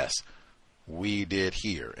 And yes, we did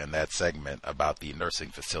hear in that segment about the nursing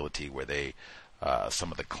facility where they,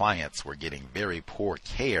 some of the clients were getting very poor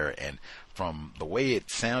care, and from the way it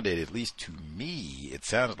sounded, at least to me, it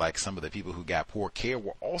sounded like some of the people who got poor care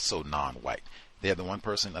were also non-white. They had the one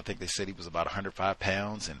person, I think they said he was about 105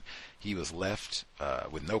 pounds, and he was left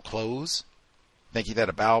with no clothes. I think he had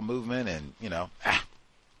a bowel movement, and,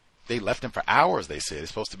 they left him for hours, they said. It's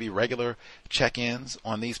supposed to be regular check-ins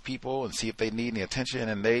on these people and see if they need any attention,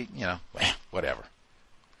 and they, whatever.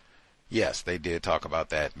 Yes, they did talk about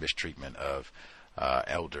that mistreatment of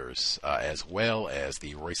elders, as well as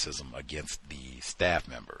the racism against the staff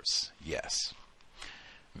members. Yes.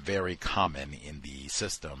 Very common in the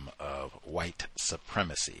system of white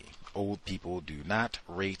supremacy. Old people do not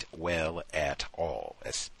rate well at all,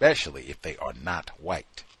 especially if they are not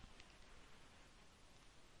white.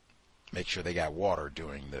 Make sure they got water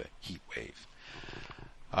during the heat wave.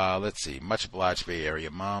 Let's see. Much obliged, Bay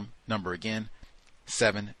Area Mom. Number again,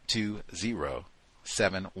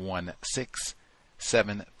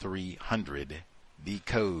 720-716-7300. The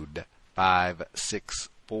code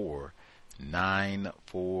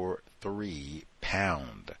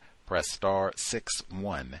 564-943#. Press star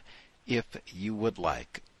 61 if you would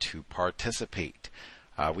like to participate.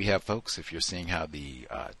 We have folks, if you're seeing how the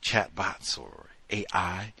chatbots or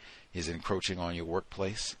AI is encroaching on your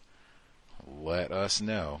workplace, let us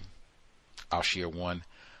know. I'll share one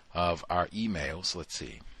of our emails. Let's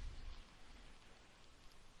see.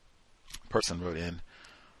 Person wrote in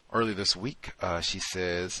early this week. She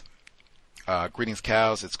says, greetings,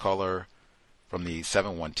 cows. It's caller from the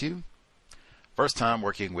 712. First time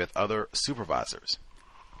working with other supervisors.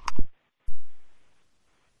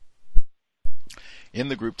 In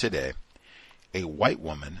the group today, a white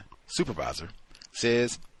woman supervisor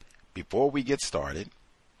says, before we get started,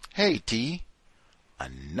 hey T,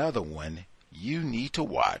 another one you need to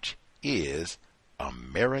watch is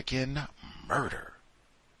American Murder.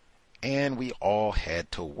 And we all had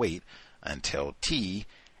to wait until T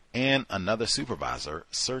and another supervisor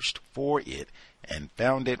searched for it and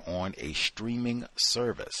found it on a streaming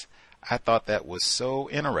service. I thought that was so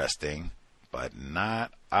interesting, but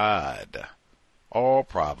not odd. All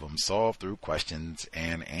problems solved through questions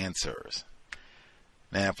and answers.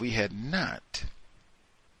 Now, if we had not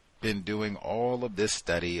been doing all of this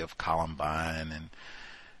study of Columbine and,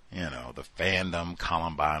 the fandom,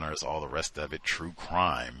 Columbiners, all the rest of it, true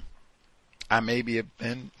crime, I maybe have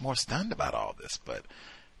been more stunned about all this, but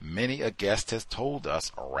many a guest has told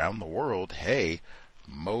us around the world, hey,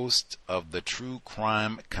 most of the true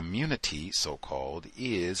crime community, so-called,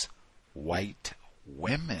 is white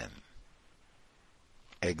women.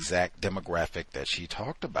 Exact demographic that she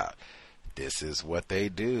talked about. This is what they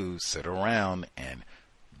do, sit around and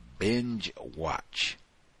binge watch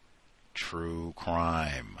true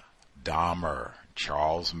crime, Dahmer,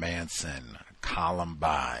 Charles Manson,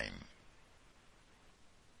 Columbine,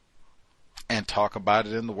 and talk about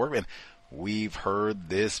it in the work. And we've heard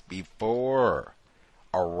this before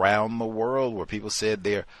around the world where people said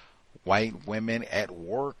they're white women at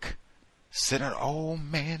work sitting, oh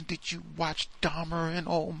man, did you watch Dahmer? And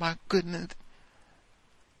oh my goodness.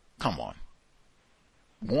 Come on.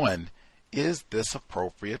 One, is this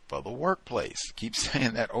appropriate for the workplace? Keep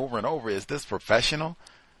saying that over and over. Is this professional?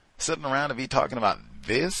 Sitting around to be talking about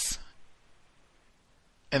this?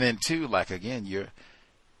 And then two, again, you're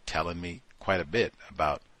telling me quite a bit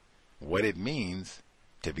about what it means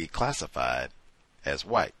to be classified as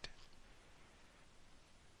white.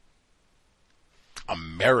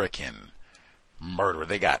 American Murder.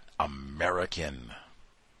 They got American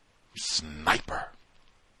Sniper.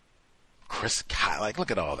 Chris Kyle, look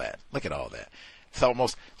at all that. Look at all that. It's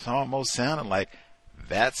almost sounding like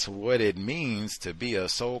that's what it means to be a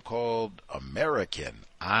so-called American.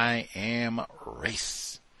 I am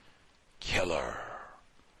race killer,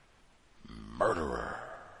 murderer.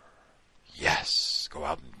 Yes, go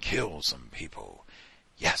out and kill some people.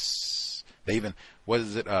 Yes. They even, what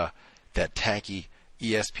is it, that tacky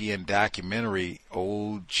ESPN documentary,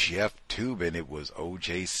 old Jeff Tubin, it was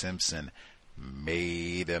O.J. Simpson,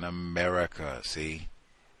 Made in America. See?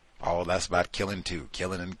 Oh, that's about killing too.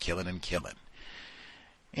 Killing and killing and killing.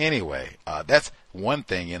 Anyway, that's one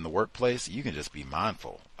thing in the workplace. You can just be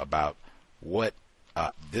mindful about what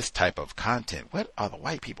this type of content, what are the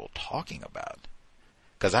white people talking about?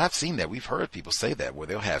 Because I've seen that. We've heard people say that, where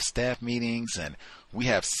they'll have staff meetings and we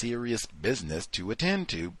have serious business to attend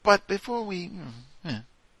to. But before we,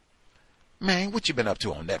 man, what you been up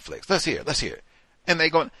to on Netflix? Let's hear it. And they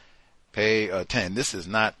go, pay attention. This is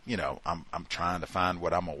not, I'm trying to find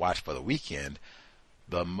what I'm going to watch for the weekend.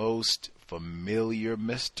 The most familiar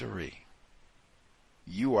mystery.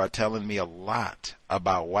 You are telling me a lot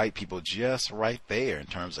about white people just right there in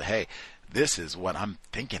terms of, hey, this is what I'm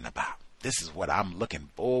thinking about. This is what I'm looking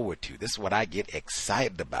forward to. This is what I get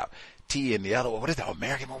excited about. T and the other one, what is the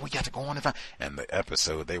American one we got to go on and find? And the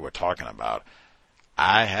episode they were talking about,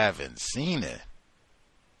 I haven't seen it.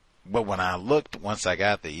 But when I looked, once I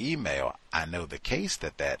got the email, I know the case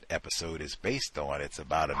that episode is based on. It's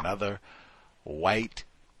about another white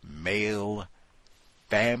male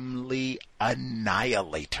family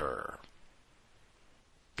annihilator.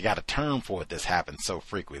 You got a term for it. This happens so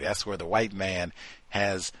frequently. That's where the white man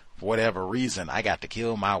has, for whatever reason, I got to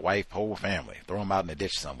kill my wife, whole family, throw them out in the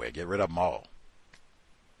ditch somewhere, get rid of them all.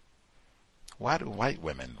 Why do white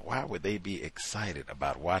women, why would they be excited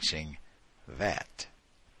about watching that?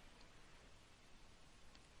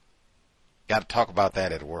 Got to talk about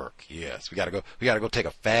that at work. Yes, we got to go take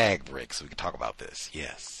a fag break so we can talk about this.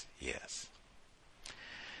 Yes.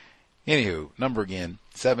 Anywho, number again,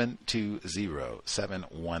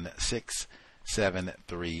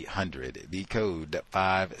 720-716-7300. The code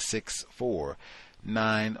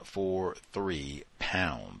 564-943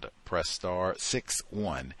 £. Press star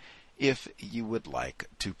 61 if you would like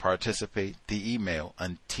to participate. The email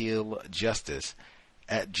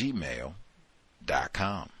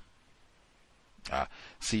untiljustice@gmail.com.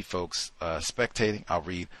 See folks spectating. I'll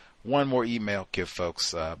read one more email, give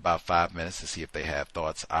folks about 5 minutes to see if they have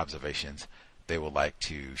thoughts, observations they would like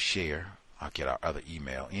to share. I'll get our other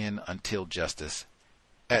email in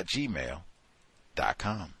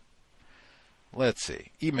untiljustice@gmail.com. Let's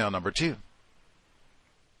see. Email number 2.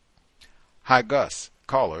 Hi, Gus,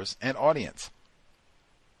 callers, and audience.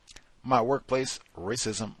 My workplace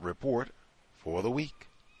racism report for the week.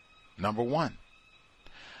 Number 1.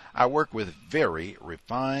 I work with very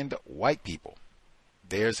refined white people.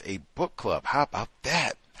 There's a book club. How about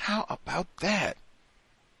that?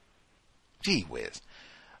 Gee whiz.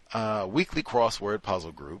 Weekly crossword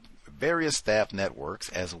puzzle group, various staff networks,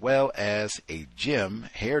 as well as a gym,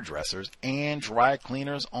 hairdressers, and dry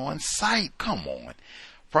cleaners on site. Come on.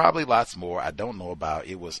 Probably lots more I don't know about.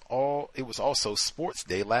 It was also sports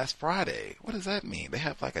day last Friday. What does that mean? They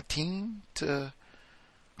have like a team to...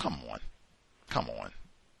 Come on.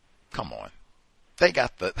 They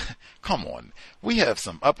got the... Come on. We have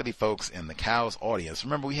some uppity folks in the Cows audience.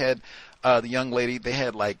 Remember we had the young lady, they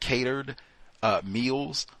had like catered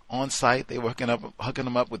meals on site. They were hooking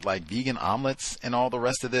them up with like vegan omelets and all the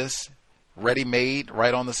rest of this. Ready-made,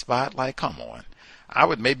 right on the spot. Like, come on. I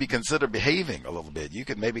would maybe consider behaving a little bit. You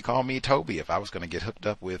could maybe call me Toby if I was going to get hooked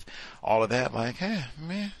up with all of that. Like, hey,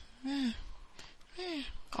 man,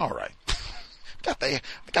 all right. Got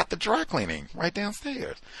the dry cleaning right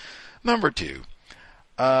downstairs. Number 2.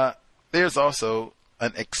 There's also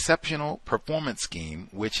an exceptional performance scheme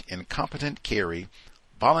which incompetent Carrie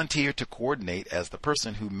volunteered to coordinate as the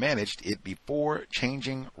person who managed it before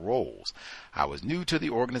changing roles. I was new to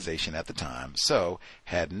the organization at the time, so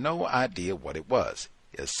had no idea what it was.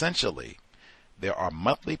 Essentially, there are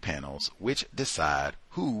monthly panels which decide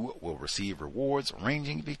who will receive rewards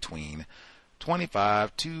ranging between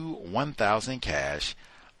 $25 to $1,000 cash.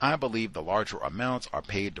 I believe the larger amounts are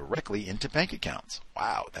paid directly into bank accounts.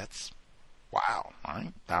 Wow, all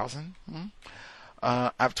right, 1,000.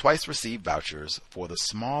 I've twice received vouchers for the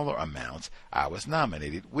smaller amounts I was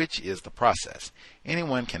nominated, which is the process.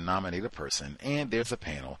 Anyone can nominate a person, and there's a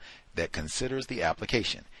panel that considers the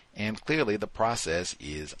application, and clearly the process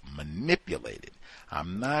is manipulated.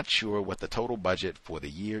 I'm not sure what the total budget for the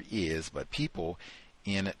year is, but people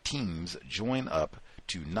in teams join up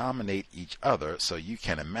to nominate each other, so you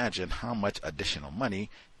can imagine how much additional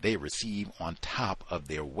money they receive on top of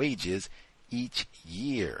their wages each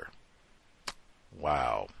year.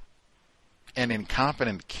 Wow. An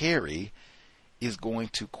incompetent Carrie is going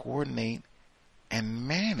to coordinate and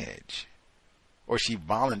manage. Or she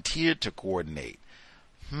volunteered to coordinate.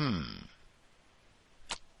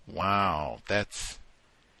 Wow.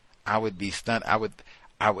 I would be stunned. I would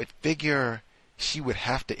figure she would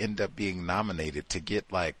have to end up being nominated to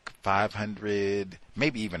get like 500,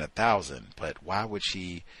 maybe even 1,000. But why would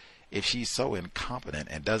she, if she's so incompetent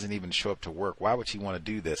and doesn't even show up to work, why would she want to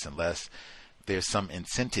do this unless there's some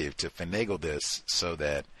incentive to finagle this so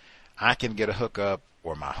that I can get a hookup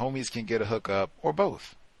or my homies can get a hookup or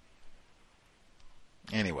both.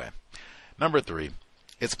 Anyway, number 3.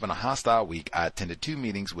 It's been a hostile week. I attended 2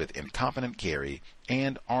 meetings with Incompetent Carrie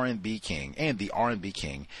and the R&B King, and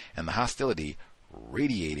the hostility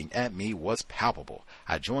radiating at me was palpable.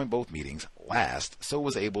 I joined both meetings last, so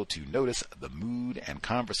was able to notice the mood and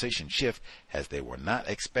conversation shift, as they were not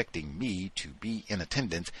expecting me to be in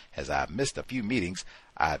attendance. As I've missed a few meetings,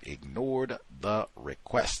 I've ignored the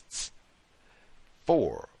requests.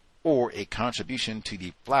 4. Or a contribution to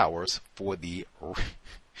the flowers for the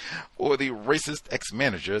racist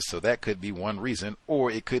ex-manager, so that could be one reason,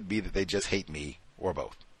 or it could be that they just hate me, or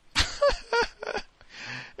both.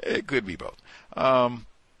 It could be both.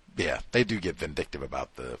 Yeah, they do get vindictive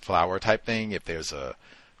about the flower type thing. If there's a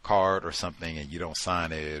card or something and you don't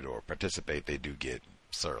sign it or participate, they do get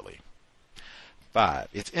surly. 5.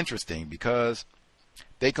 It's interesting because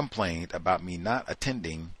they complained about me not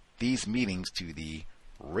attending these meetings to the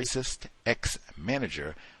racist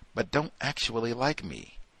ex-manager, but don't actually like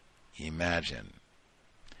me. Imagine.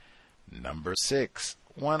 Number 6.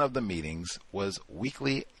 One of the meetings was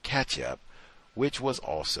weekly catch-up, which was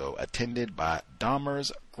also attended by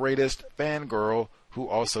Dahmer's greatest fangirl, who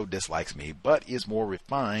also dislikes me, but is more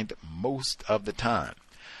refined most of the time.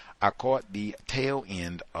 I caught the tail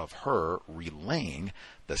end of her relaying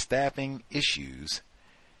the staffing issues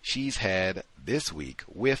she's had this week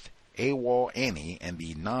with AWOL Annie and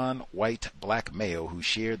the non-white black male who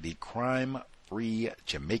shared the crime-free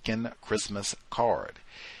Jamaican Christmas card.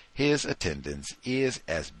 His attendance is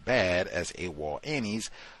as bad as AWOL Annie's,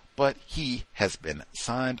 but he has been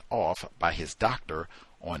signed off by his doctor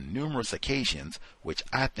on numerous occasions, which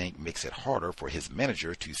I think makes it harder for his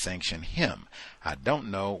manager to sanction him. I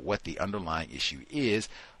don't know what the underlying issue is,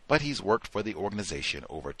 but he's worked for the organization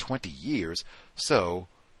over 20 years, so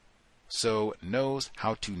knows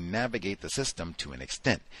how to navigate the system to an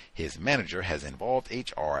extent. His manager has involved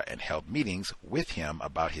HR and held meetings with him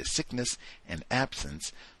about his sickness and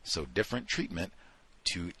absence, so different treatment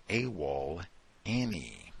to AWOL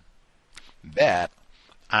Annie. That,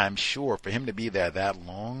 I'm sure, for him to be there that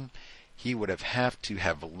long, he would have to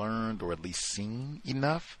have learned or at least seen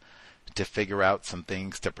enough to figure out some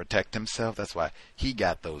things to protect himself. That's why he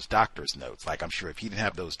got those doctor's notes. Like, I'm sure if he didn't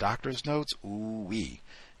have those doctor's notes, ooh-wee,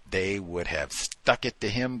 they would have stuck it to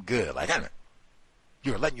him good. Like,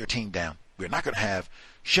 you're letting your team down. We're not going to have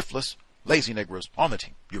shiftless, lazy Negroes on the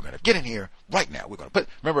team. You're going to get in here right now. We're going to put,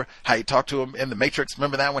 remember how he talked to him in the Matrix?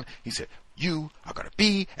 Remember that one? He said, you are going to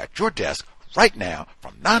be at your desk right now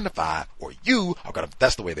from 9 to 5, or you are going to,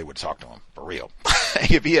 that's the way they would talk to him, for real.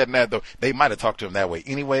 If he hadn't had though, they might have talked to him that way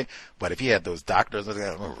anyway, but if he had those doctors,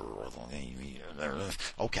 okay.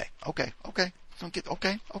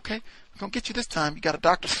 Gonna get you this time. You got a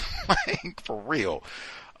doctor's for real.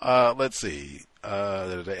 Let's see.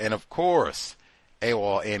 And of course,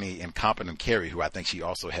 AWOL Annie Incompetent Carrie, who I think she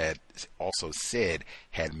also said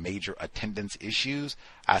had major attendance issues.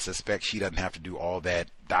 I suspect she doesn't have to do all that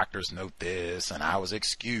doctors note this and I was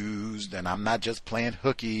excused and I'm not just playing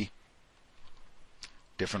hooky.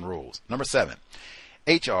 Different rules. Number 7,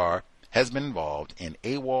 HR has been involved in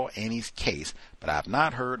AWOL Annie's case, but I've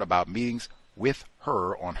not heard about meetings with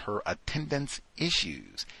her on her attendance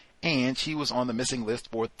issues. And she was on the missing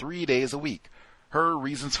list for 3 days a week. Her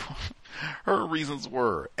reasons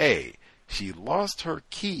were: A, she lost her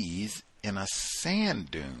keys in a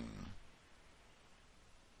sand dune,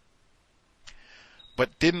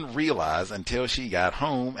 but didn't realize until she got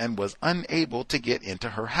home and was unable to get into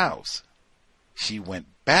her house. She went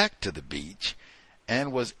back to the beach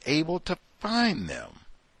and was able to find them.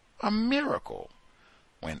 A miracle.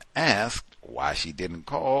 When asked why she didn't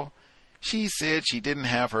call, she said she didn't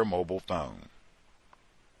have her mobile phone.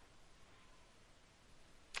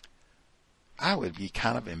 I would be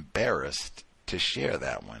kind of embarrassed to share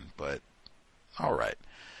that one, but all right.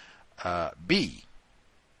 B,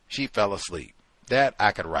 she fell asleep. That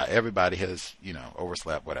I could write. Everybody has,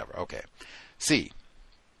 overslept, whatever. Okay. C,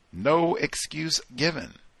 no excuse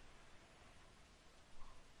given.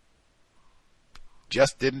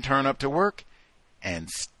 Just didn't turn up to work and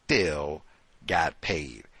still got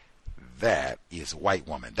paid. That is white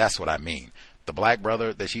woman. That's what I mean. The black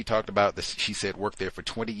brother that she talked about, that she said worked there for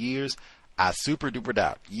 20 years, I super duper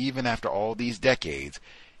doubt, even after all these decades,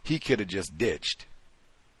 he could have just ditched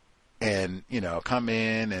and, come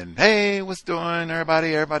in and, hey, what's doing?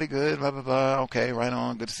 Everybody good, blah, blah, blah. Okay, right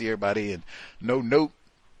on. Good to see everybody. And no,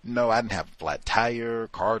 I didn't have a flat tire,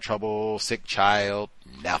 car trouble, sick child,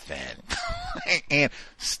 nothing. And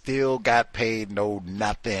still got paid, no,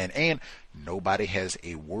 nothing. And Nobody has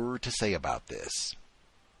a word to say about this.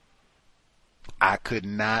 I could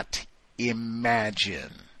not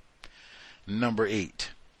imagine. Number 8.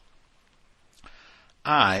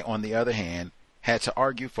 I, on the other hand, had to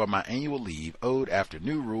argue for my annual leave owed after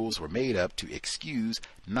new rules were made up to excuse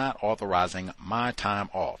not authorizing my time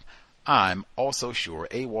off. I'm also sure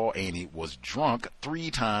AWOL Annie was drunk 3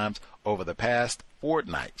 times over the past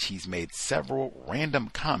fortnight. She's made several random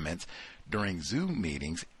comments during Zoom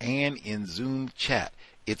meetings and in Zoom chat.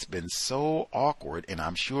 It's been so awkward, and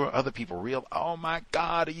I'm sure other people oh my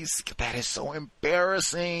God, that is so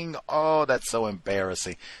embarrassing. Oh, that's so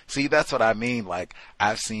embarrassing. See, that's what I mean. Like,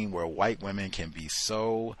 I've seen where white women can be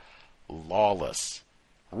so lawless.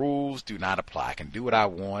 Rules do not apply. I can do what I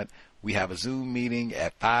want. We have a Zoom meeting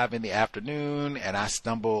at 5 in the afternoon, and I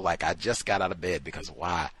stumble like I just got out of bed. Because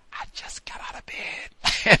why? I just got out of bed.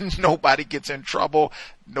 And nobody gets in trouble.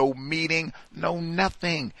 No meeting. No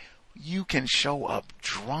nothing. You can show up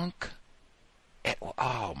drunk.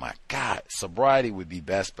 Oh my God. Sobriety would be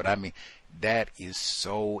best, but I mean, that is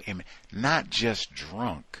so, not just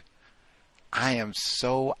drunk. I am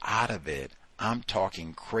so out of it. I'm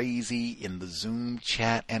talking crazy in the Zoom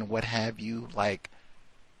chat and what have you. Like,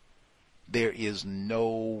 there is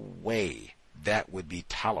no way that would be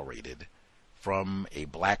tolerated from a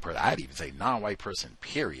black person. I'd even say non-white person,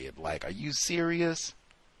 period. Like, are you serious?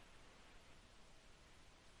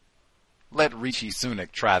 Let Rishi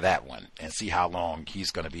Sunak try that one and see how long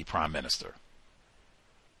he's going to be prime minister.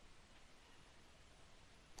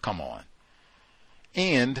 Come on.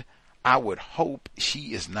 And I would hope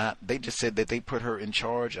she is not, they just said that they put her in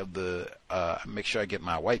charge of the, make sure I get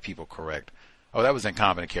my white people correct. Oh, that was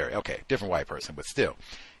incompetent carry. Okay, different white person, but still.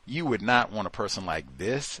 You would not want a person like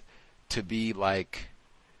this to be like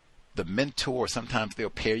the mentor. Sometimes they'll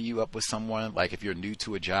pair you up with someone, like if you're new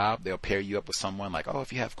to a job, they'll pair you up with someone like, oh,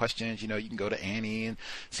 if you have questions, you can go to Annie and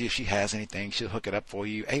see if she has anything. She'll hook it up for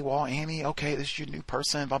you. Hey, well, Annie, okay, this is your new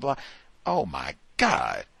person, blah, blah. Oh, my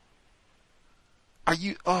God. Are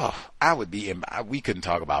you, I would be, we couldn't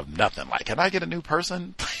talk about nothing. Like, can I get a new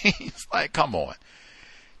person? Please? Like, come on.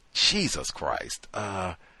 Jesus Christ.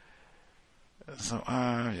 Man,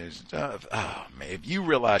 if you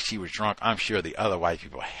realize she was drunk, I'm sure the other white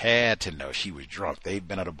people had to know she was drunk. They've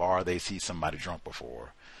been at a bar, they see somebody drunk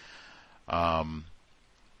before. Number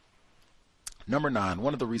 9,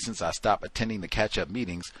 one of the reasons I stopped attending the catch-up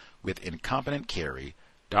meetings with incompetent Carrie,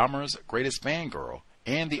 Dahmer's greatest fangirl,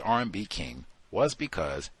 and the R&B king was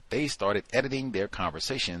because they started editing their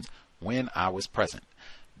conversations when I was present.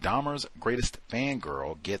 Dahmer's greatest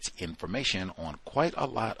fangirl gets information on quite a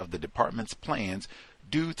lot of the department's plans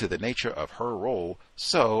due to the nature of her role,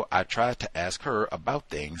 so I tried to ask her about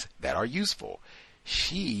things that are useful.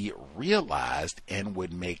 She realized and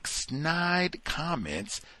would make snide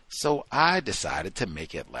comments, so I decided to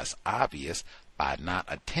make it less obvious by not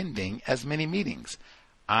attending as many meetings.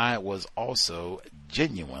 I was also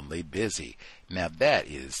genuinely busy. Now that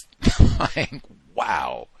is like,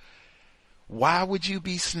 wow. Why would you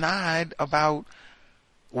be snide about,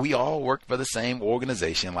 we all work for the same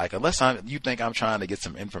organization? Like, unless you think I'm trying to get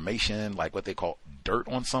some information, like what they call dirt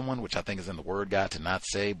on someone, which I think is in the word guide to not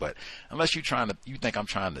say, but unless you think I'm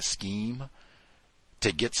trying to scheme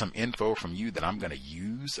to get some info from you that I'm going to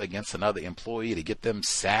use against another employee to get them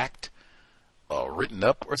sacked or written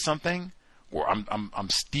up or something, or I'm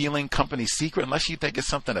stealing company secret, unless you think it's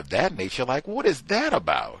something of that nature, like, what is that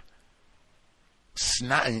about?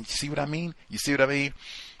 Snot. See what I mean? You see what I mean?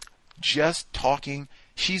 Just talking.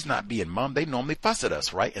 She's not being mum. They normally fuss at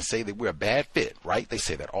us, right? And say that we're a bad fit, right? They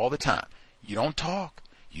say that all the time. You don't talk.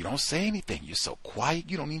 You don't say anything. You're so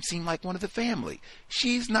quiet. You don't even seem like one of the family.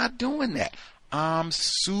 She's not doing that. I'm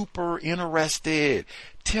super interested.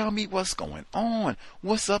 Tell me what's going on.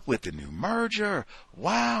 What's up with the new merger?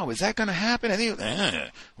 Wow, is that going to happen?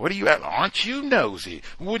 And what are you at? Aren't you nosy?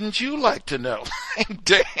 Wouldn't you like to know?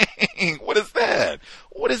 Dang, what is that?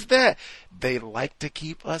 What is that? They like to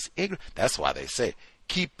keep us ignorant. That's why they say,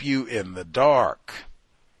 keep you in the dark.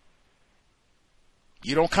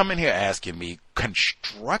 You don't come in here asking me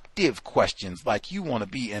constructive questions like you want to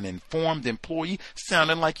be an informed employee,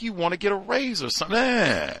 sounding like you want to get a raise or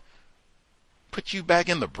something. Put you back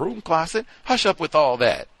in the broom closet. Hush up with all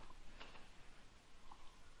that.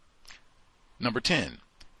 Number 10.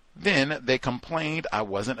 Then they complained I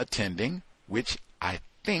wasn't attending, which I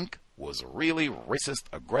think was really racist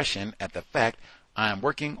aggression at the fact I am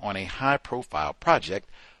working on a high-profile project,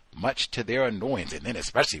 much to their annoyance. And then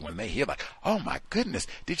especially when they hear like, oh my goodness,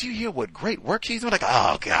 did you hear what great work she's doing? Like,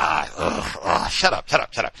 oh God, shut up.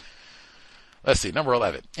 Let's see, number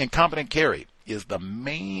 11. Incompetent Carrie is the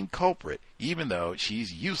main culprit, even though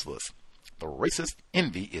she's useless. The racist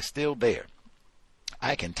envy is still there.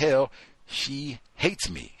 I can tell she hates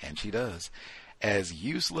me, and she does. As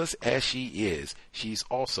useless as she is, she's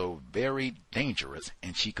also very dangerous,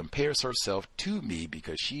 and she compares herself to me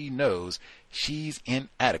because she knows she's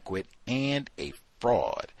inadequate and a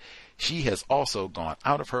fraud. She has also gone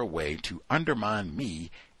out of her way to undermine me,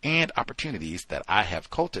 and opportunities that I have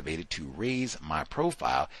cultivated to raise my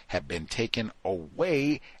profile have been taken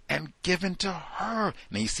away and given to her.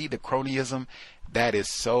 Now you see the cronyism? That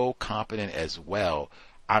is so competent as well.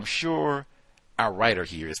 I'm sure our writer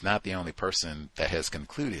here is not the only person that has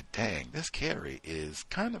concluded, dang, this Carrie is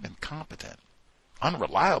kind of incompetent,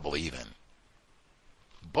 unreliable even.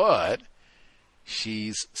 But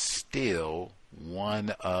she's still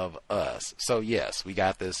one of us. So yes, we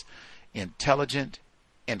got this intelligent,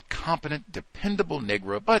 incompetent, dependable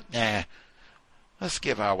Negro, but let's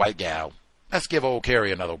give our white gal, let's give old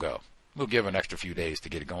Carrie another go. We'll give her an extra few days to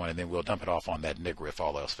get it going, and then we'll dump it off on that Negro if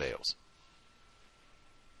all else fails.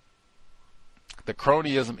 The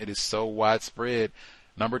cronyism, it is so widespread.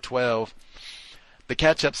 Number 12, the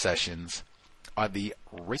catch-up sessions are the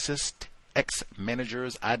racist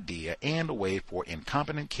ex-manager's idea and a way for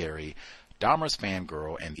incompetent Carrie, Dahmer's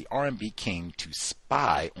fangirl, and the R&B king to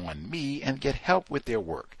spy on me and get help with their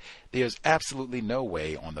work. There's absolutely no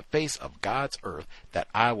way on the face of God's earth that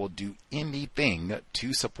I will do anything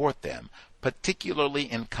to support them,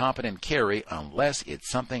 particularly incompetent Carrie, unless it's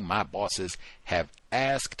something my bosses have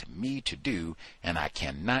asked me to do and I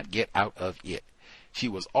cannot get out of it. She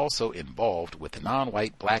was also involved with a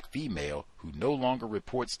non-white black female who no longer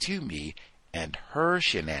reports to me and her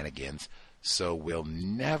shenanigans, so will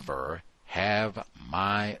never have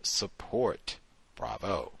my support.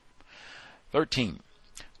 Bravo. 13.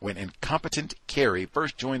 When incompetent Carrie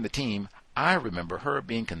first joined the team, I remember her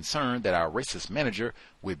being concerned that our racist manager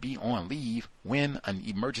would be on leave when an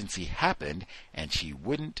emergency happened and she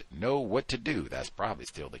wouldn't know what to do. That's probably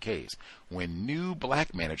still the case. When new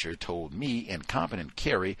black manager told me incompetent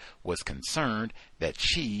Carrie was concerned that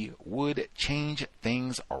she would change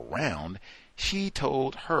things around, she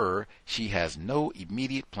told her she has no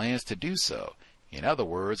immediate plans to do so. In other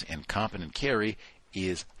words, incompetent Carrie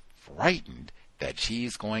is frightened that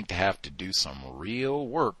she's going to have to do some real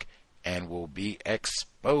work and will be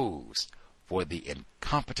exposed for the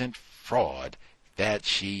incompetent fraud that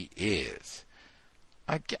she is.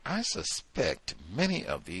 I suspect many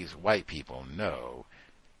of these white people know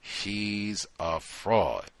she's a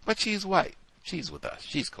fraud, but she's white. She's with us.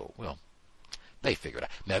 She's cool. Well, they figured out.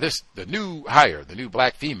 Now the new hire, the new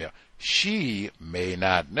black female, she may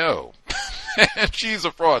not know. She's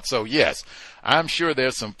a fraud. So yes, I'm sure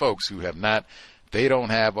there's some folks who have not, they don't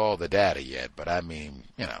have all the data yet, but I mean,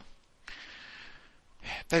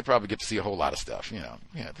 they probably get to see a whole lot of stuff,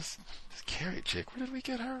 this Carrie chick, where did we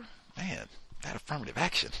get her? Man, that affirmative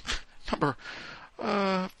action. Number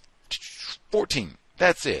 14.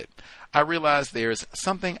 That's it. I realize there's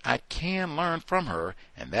something I can learn from her,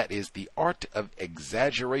 and that is the art of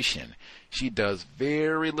exaggeration. She does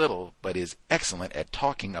very little, but is excellent at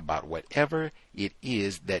talking about whatever it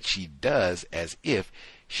is that she does as if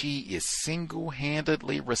she is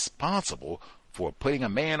single-handedly responsible for putting a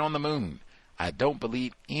man on the moon. I don't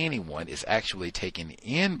believe anyone is actually taken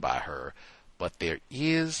in by her, but there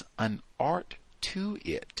is an art to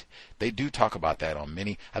it. They do talk about that on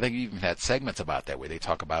many, I think you even had segments about that where they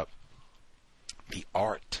talk about the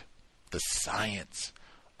art, the science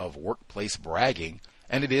of workplace bragging.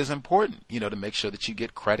 And it is important, to make sure that you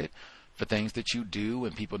get credit for things that you do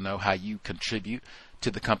and people know how you contribute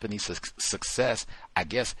to the company's success. I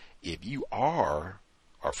guess if you are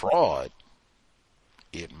a fraud,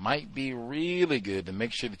 it might be really good to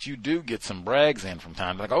make sure that you do get some brags in from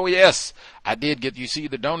time. Like, oh yes, I did get, you see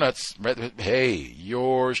the donuts. Hey,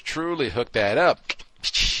 yours truly hooked that up.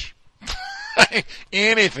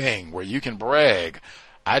 Anything where you can brag.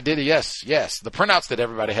 I did it, yes. The printouts that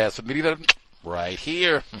everybody has for me, right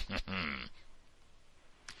here.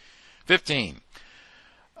 15.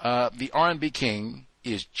 The R&B king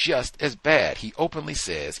is just as bad. He openly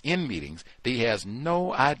says in meetings that he has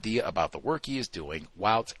no idea about the work he is doing,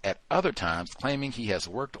 whilst at other times claiming he has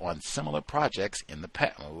worked on similar projects in the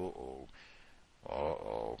past.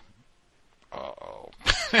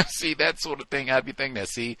 See, that sort of thing, I'd be thinking that,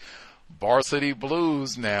 see, Varsity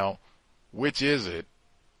Blues now, which is it?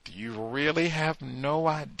 Do you really have no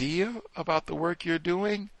idea about the work you're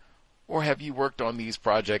doing? Or have you worked on these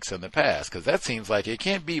projects in the past? Because that seems like it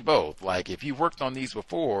can't be both. Like, if you worked on these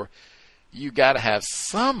before, you got to have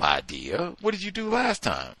some idea. What did you do last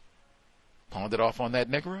time? Pawned it off on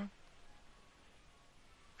that Negro?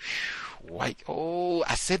 White. Oh,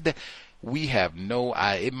 I said that. we have no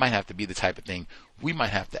idea. It might have to be the type of thing we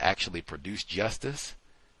might have to actually produce justice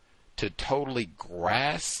to totally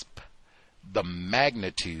grasp the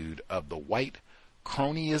magnitude of the white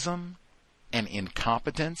cronyism and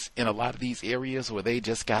incompetence in a lot of these areas where they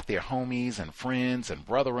just got their homies and friends and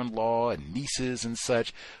brother-in-law and nieces and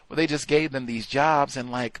such, where they just gave them these jobs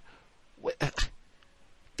and like, what,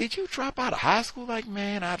 did you drop out of high school? Like,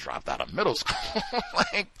 man, I dropped out of middle school.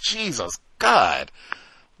 Like, Jesus God.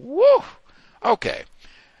 Woo. Okay.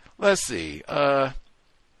 Let's see.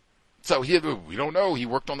 So here, we don't know. He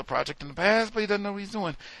worked on the project in the past, but he doesn't know what he's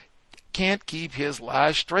doing. Can't keep his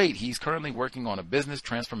lies straight. He's currently working on a business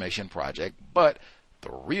transformation project, but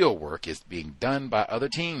the real work is being done by other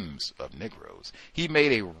teams of Negroes. He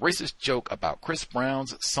made a racist joke about Chris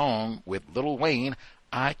Brown's song with Lil Wayne,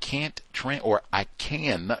 I can transform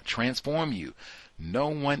you. No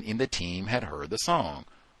one in the team had heard the song,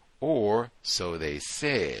 or so they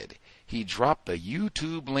said. He dropped the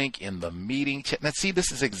YouTube link in the meeting chat. Now, see,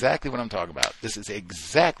 this is exactly what I'm talking about. This is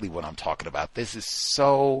exactly what I'm talking about. This is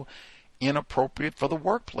so inappropriate for the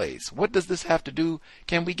workplace. What does this have to do?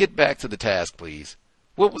 Can we get back to the task, please?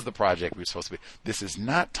 What was the project we were supposed to be? This is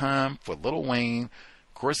not time for Lil Wayne,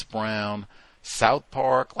 Chris Brown, South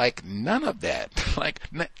Park, like none of that. Like,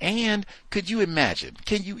 and could you imagine?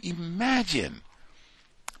 Can you imagine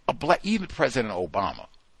even President Obama?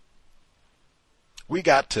 We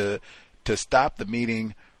got to stop the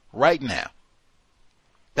meeting right now.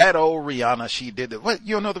 That old Rihanna, she did it. What,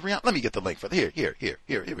 you don't know the Rihanna? Let me get the link for the, here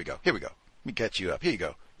we go. Let me catch you up. Here you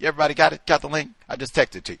go. Everybody got it? Got the link? I just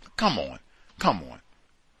texted it to you. Come on.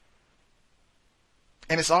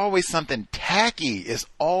 And it's always something tacky. It's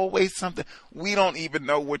always something. We don't even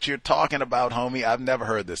know what you're talking about, homie. I've never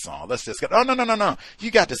heard this song. Let's just go. Oh, no.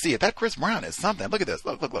 You got to see it. That Chris Brown is something. Look at this.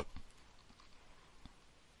 Look.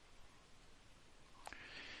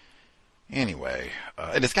 Anyway,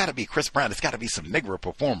 and it's got to be Chris Brown. It's got to be some Negro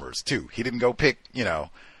performers, too. He didn't go pick,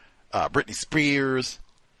 Britney Spears,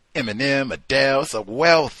 Eminem, Adele. It's a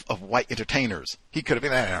wealth of white entertainers. He could have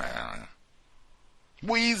been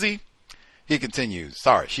Wheezy. She continues.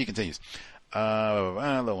 No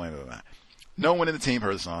one in the team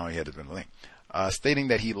heard the song. He had to been the link. Stating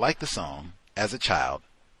that he liked the song as a child,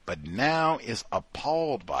 but now is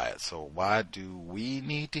appalled by it. So why do we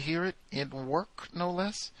need to hear it in work, no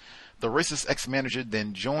less? The racist ex-manager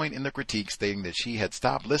then joined in the critique, stating that she had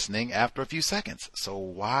stopped listening after a few seconds. So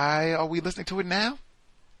why are we listening to it now?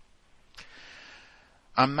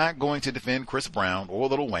 I'm not going to defend Chris Brown or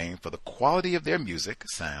Lil Wayne for the quality of their music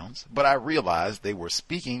sounds, but I realized they were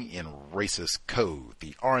speaking in racist code.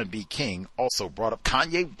 The R&B king also brought up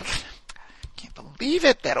Kanye. Can't believe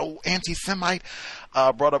it. That old anti-Semite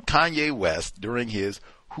brought up Kanye West during his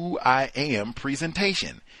Who I Am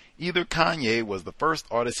presentation. Either Kanye was the first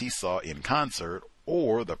artist he saw in concert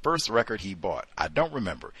or the first record he bought. I don't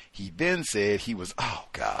remember. He then said he was, oh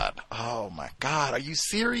my God, are you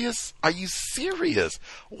serious?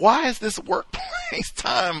 Why is this workplace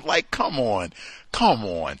time? Like, come on.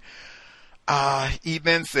 He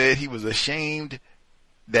then said he was ashamed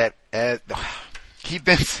that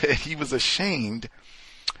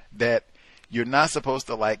you're not supposed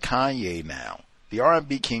to like Kanye now. The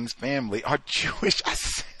R&B King's family are Jewish. I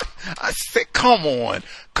said, come on.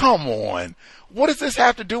 What does this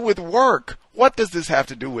have to do with work?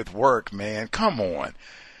 Man? Come on.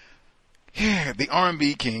 Yeah, the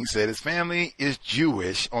R&B King said his family is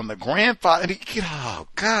Jewish on the grandfather.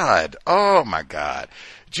 Oh my God.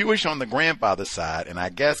 Jewish on the grandfather's side, and I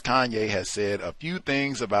guess Kanye has said a few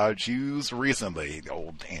things about Jews recently. The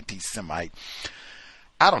old anti-Semite.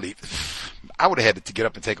 I would have had to get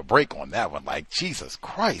up and take a break on that one. Like, Jesus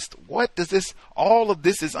Christ, what does this, all of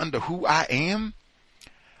this is under Who I Am?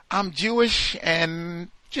 I'm Jewish, and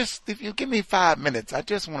just, if you give me 5 minutes, I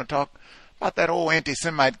just want to talk about that old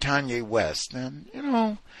anti-Semite Kanye West. And,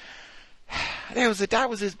 I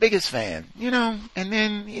was his biggest fan, and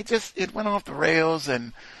then it went off the rails,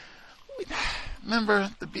 and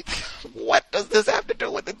remember, what does this have to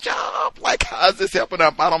do with the job? Like, how is this helping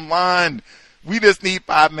our bottom line? We just need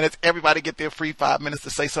 5 minutes. Everybody get their free 5 minutes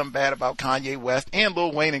to say something bad about Kanye West and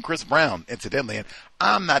Lil Wayne and Chris Brown, incidentally. And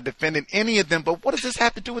I'm not defending any of them, but what does this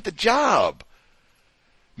have to do with the job?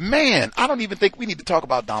 Man, I don't even think we need to talk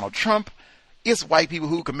about Donald Trump. It's white people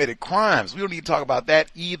who committed crimes. We don't need to talk about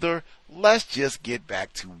that either. Let's just get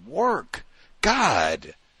back to work.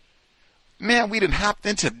 God. Man, we done hopped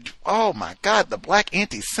into, oh my God, the black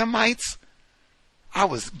anti-Semites. I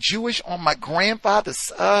was Jewish on my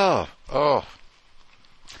grandfather's. Oh.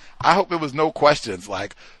 I hope there was no questions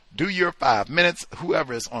like, Do your 5 minutes.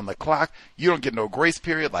 Whoever is on the clock, you don't get no grace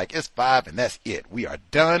period. Like, it's 5 and that's it. We are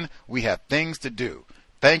done. We have things to do.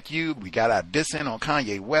 Thank you. We got our diss in on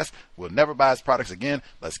Kanye West. We'll never buy his products again.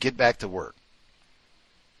 Let's get back to work.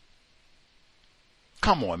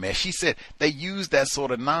 Come on, man. She said they use that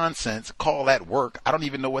sort of nonsense, call that work. I don't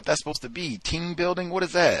even know what that's supposed to be. Team building? What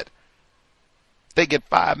is that? They get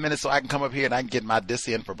 5 minutes so I can come up here and I can get my diss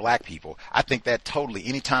in for black people. I think that totally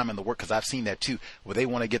any time in the work, because I've seen that too, where they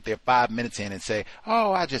want to get their 5 minutes in and say,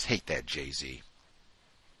 oh, I just hate that Jay-Z.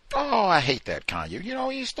 Oh, I hate that Kanye. You know,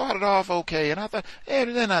 he started off okay, and I thought,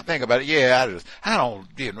 and then I think about it. Yeah, I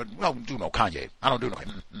don't do no Kanye. I don't do no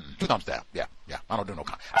 2 thumbs down. Yeah, I don't do no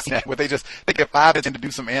Kanye. I see that where they get 5 minutes in to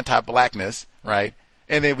do some anti-blackness, right?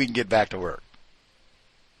 And then we can get back to work.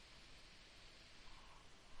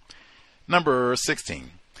 Number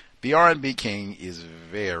 16. The R&B king is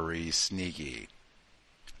very sneaky.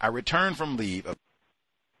 I returned from leave.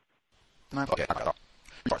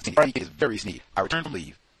 Is very sneaky. I returned from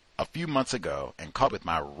leave a few months ago and caught with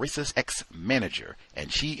my racist ex-manager,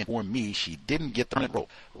 and she informed me she didn't get the permanent role.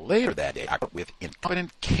 Later that day, I caught with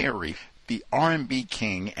incompetent Carrie, the R&B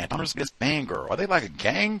king, and Honor's biggest fangirl. Are they like a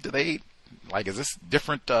gang? Do they, like, is this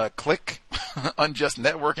different clique? Unjust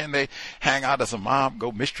networking? They hang out as a mob,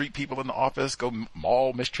 go mistreat people in the office, go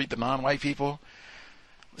mistreat the non-white people?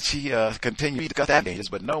 She continued to discuss that changes,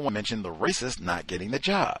 but no one mentioned the racist not getting the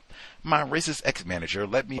job. My racist ex-manager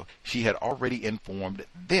let me know she had already informed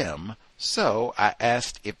them, so I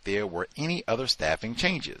asked if there were any other staffing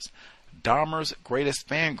changes. Dahmer's greatest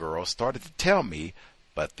fangirl started to tell me,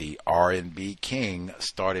 but the R&B king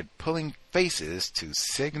started pulling faces to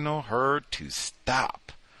signal her to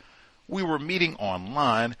stop. We were meeting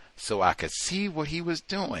online so I could see what he was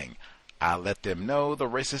doing. I let them know the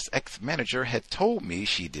racist ex-manager had told me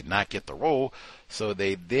she did not get the role, so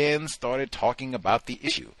they then started talking about the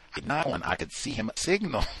issue. I could see him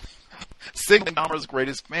signaling Dahmer's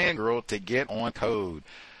greatest fangirl to get on code.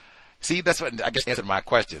 See, that's what I guess answered my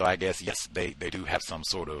question. So I guess, yes, they do have some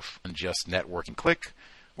sort of unjust networking clique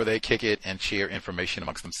where they kick it and share information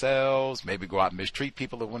amongst themselves, maybe go out and mistreat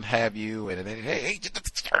people or what have you, and then, hey,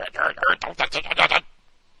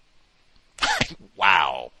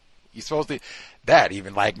 wow. You're supposed to, that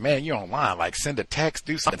even like, man, you're online, like send a text,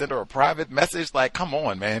 do something, or a private message, like, come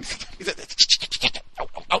on, man.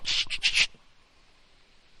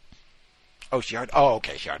 Oh, she already, oh,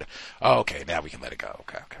 okay, she already, oh, okay, now we can let it go,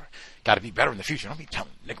 okay. Got to be better in the future. Don't be telling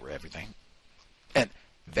nigger everything. And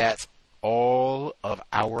that's all of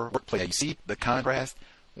our workplace. You see the contrast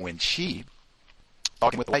when she,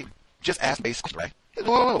 talking with the lady, just asked basic, right?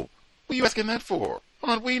 Whoa, what are you asking that for?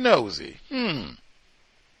 Aren't we nosy?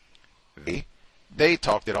 They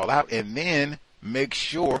talked it all out and then make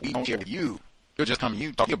sure we don't share with you. They'll just come to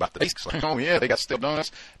you talking about the basics. Like, oh yeah, they got stale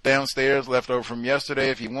donuts downstairs left over from yesterday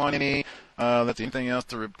if you want any. Let's see, anything else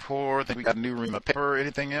to report? I think we got a new ream of paper.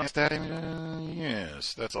 Anything else?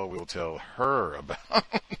 Yes, that's all we'll tell her about.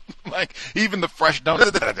 Like, even the fresh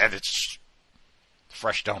donuts.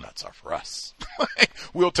 Fresh donuts are for us.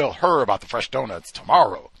 We'll tell her about the fresh donuts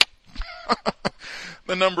tomorrow.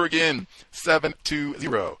 The number again,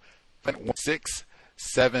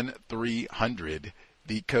 720-716-7300.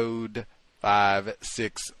 The code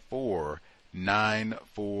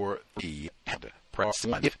 564-943. Press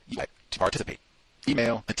 1 if you like to participate.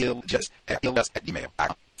 Email until just at email.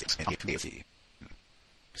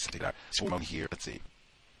 So here, let's see.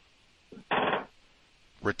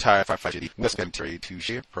 Retired firefighter West Cemetery to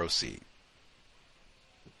share. Proceed.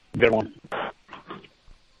 Good one.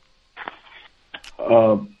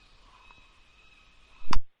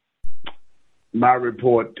 My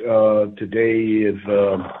report today is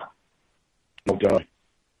the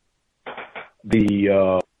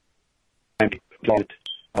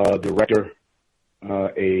director,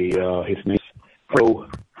 his name is Pro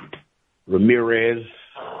Ramirez,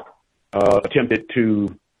 attempted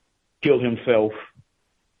to kill himself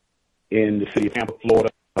in the city of Tampa, Florida.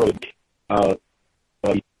 One of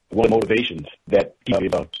the motivations that he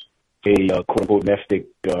did a quote-unquote domestic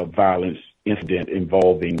violence incident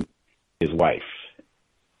involving his wife.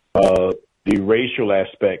 The racial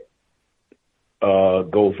aspect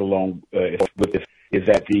goes along with this, is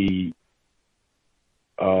that the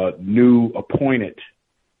new appointed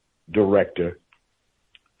director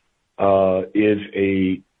is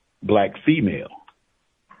a black female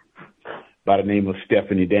by the name of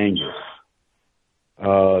Stephanie Daniels.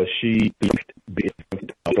 She due to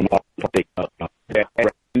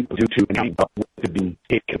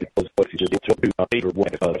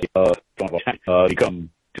become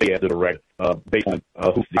today as the director based on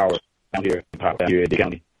who's the power down here in the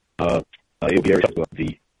county. It will be very tough of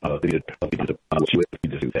the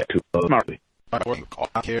that too smartly.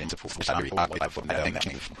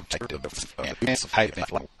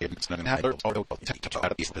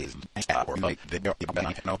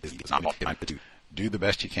 Do the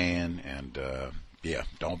best you can, and yeah,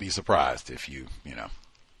 don't be surprised if you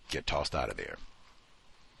get tossed out of there.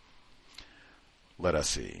 Let us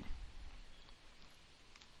see.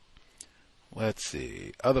 Let's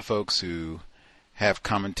see. Other folks who have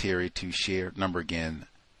commentary to share. Number again,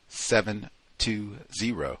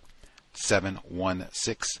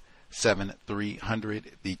 720-716-7300.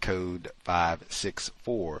 The code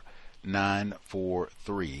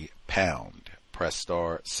 564-943#. Press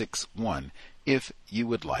star 61 if you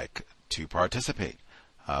would like to participate.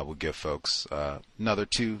 We'll give folks another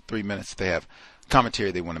 2-3 minutes. If they have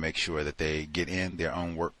commentary they want to make sure that they get in their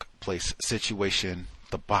own workplace situation.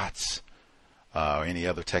 The bots, or any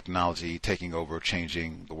other technology taking over,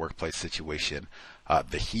 changing the workplace situation.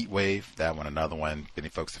 The heat wave, that one, another one. Many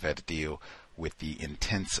folks have had to deal with the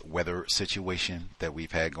intense weather situation that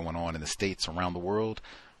we've had going on in the States, around the world.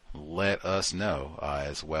 Let us know,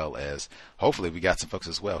 as well as hopefully we got some folks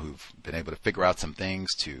as well who've been able to figure out some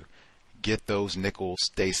things to get those nickels,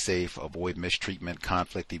 stay safe, avoid mistreatment,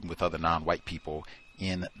 conflict, even with other non-white people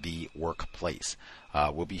in the workplace.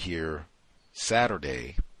 We'll be here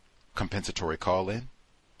Saturday, compensatory call-in,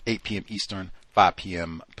 8 p.m. Eastern, 5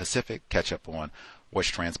 p.m. Pacific. Catch up on what's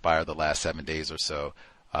transpired the last 7 days or so.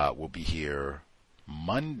 We'll be here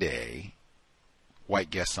Monday.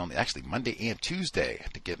 White guests only. Actually, Monday and Tuesday,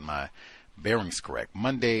 to get my bearings correct.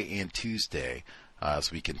 Monday and Tuesday,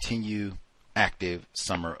 as we continue active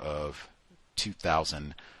summer of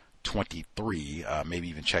 2023. Maybe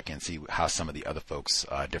even check in and see how some of the other folks,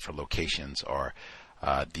 different locations, are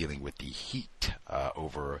dealing with the heat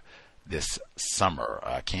over this summer.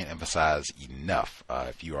 Can't emphasize enough.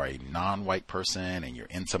 If you are a non-white person and you're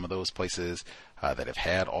in some of those places that have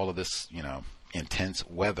had all of this, intense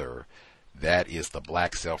weather, that is the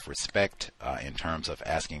black self-respect in terms of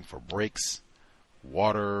asking for breaks,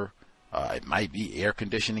 water. It might be air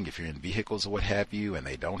conditioning if you're in vehicles or what have you, and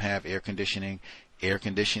they don't have air conditioning,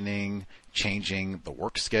 changing the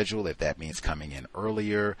work schedule if that means coming in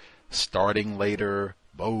earlier, starting later,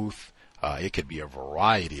 both. It could be a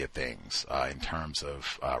variety of things in terms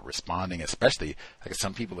of responding, especially like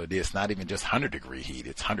some people it's not even just 100-degree heat,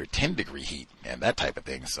 it's 110-degree heat and that type of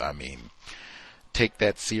thing. So, I mean, take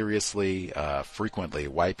that seriously. Frequently,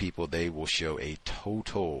 white people, they will show a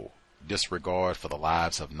total disregard for the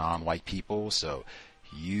lives of non-white people. So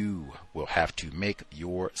you will have to make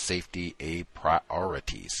your safety a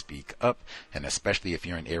priority. Speak up, and especially if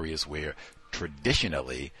you're in areas where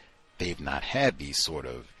traditionally they've not had these sort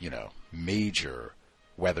of, major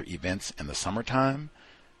weather events in the summertime,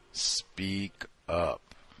 speak up.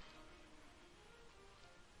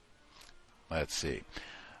 Let's see.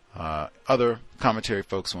 Other commentary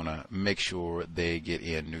folks want to make sure they get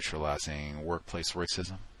in neutralizing workplace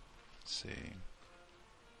racism. Let's see.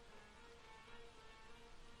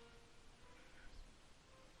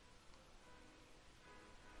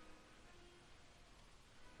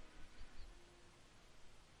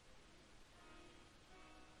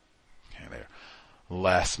 Okay, there.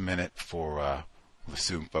 Last minute for, we'll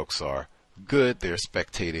assume folks are good. They're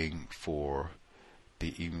spectating for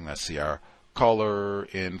the evening. Let's see. Our caller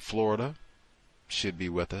in Florida should be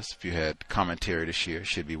with us. If you had commentary to share,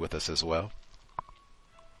 should be with us as well.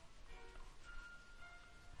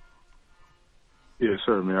 Yes,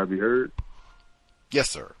 sir. May I be heard? Yes,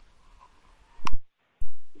 sir.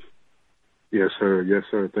 Yes, sir. Yes,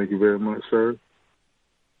 sir. Thank you very much, sir.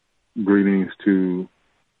 Greetings to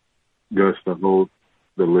Gus, the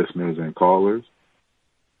listeners and callers.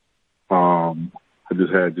 I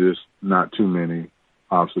just had not too many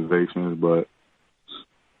observations, but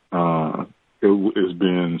it's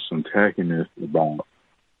been some tackiness about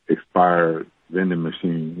expired vending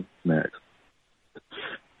machine snacks.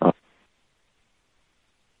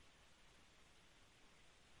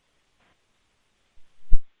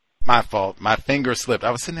 My fault. My finger slipped.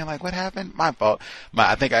 I was sitting there like, what happened? My fault.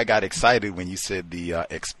 I think I got excited when you said the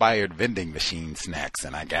expired vending machine snacks,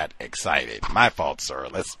 and I got excited. My fault, sir.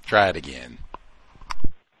 Let's try it again.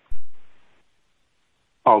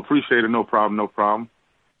 Oh, appreciate it. No problem.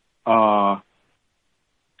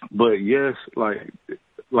 But yes, like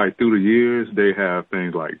through the years, they have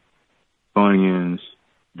things like Funyuns,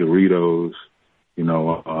 Doritos,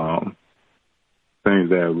 things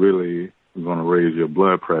that really are going to raise your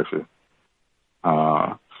blood pressure,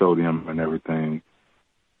 sodium and everything.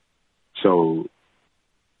 So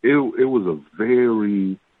it was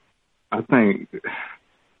I think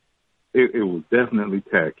it was definitely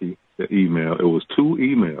tacky. the email. It was 2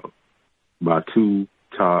 emails by 2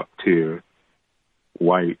 top tier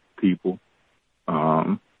white people.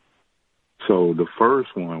 So the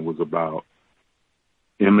first one was about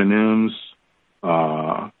M&M's,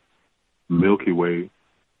 Milky Way,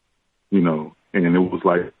 you know, and it was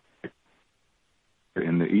like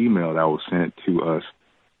in the email that was sent to us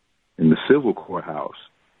in the civil courthouse.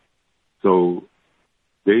 So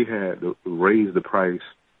they had to raise the price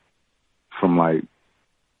from like,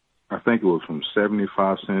 I think it was from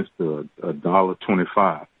 75 cents to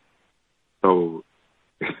 $1.25. So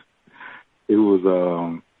it was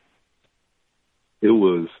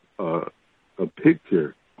a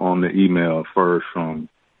picture on the email first from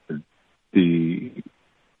the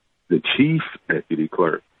chief deputy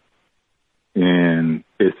clerk, and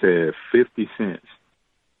it said 50 cents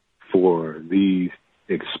for these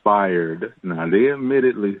expired. Now, they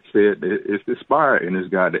admittedly said that it's expired, and it's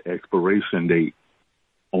got the expiration date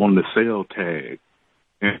on the sale tag,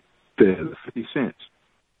 and it says 50 cents.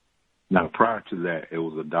 Now, prior to that, it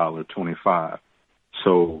was $1.25.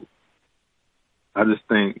 So I just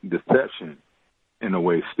think deception, in a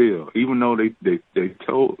way, still, even though they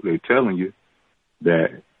telling you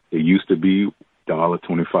that it used to be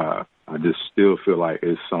 $1.25, I just still feel like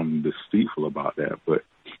it's something deceitful about that. But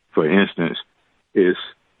for instance, it's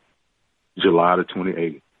July the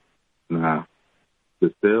 28th. Now,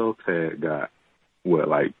 the sale tag got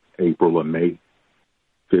like April or May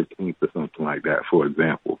 15th or something like that, for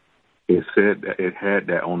example. It said that it had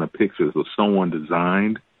that on the pictures of someone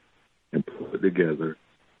designed and put together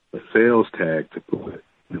a sales tag to put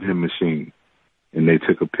in the machine. And they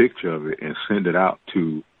took a picture of it and sent it out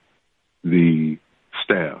to the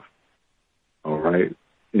staff. All right.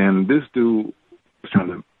 And this dude was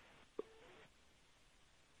trying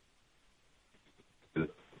to,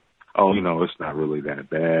 oh, you know, it's not really that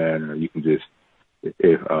bad. Or you can just,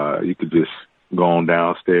 you could just go on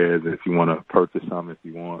downstairs if you want to purchase something, if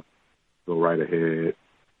you want, go right ahead.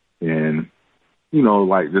 And, you know,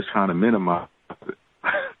 like just trying to minimize it.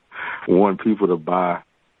 Want people to buy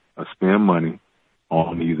or spend money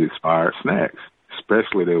on these expired snacks,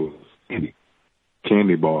 especially there was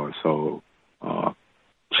candy bars, so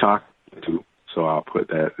chocolate too. So I'll put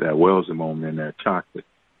that Wellesley moment in there, chocolate.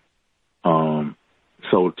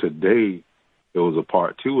 So today there was a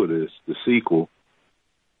part 2 of this, the sequel.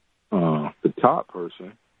 The top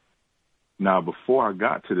person. Now, before I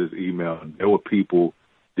got to this email, there were people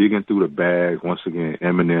digging through the bag. Once again,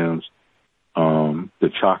 M&Ms, the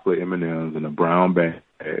chocolate M&Ms in a brown bag.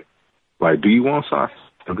 Like, do you want sauce?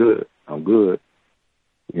 I'm good.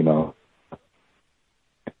 You know,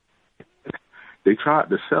 they tried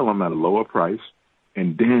to sell them at a lower price,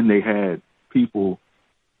 and then they had people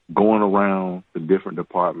going around the different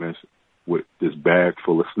departments with this bag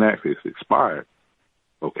full of snacks. It's expired.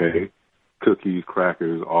 Okay, cookies,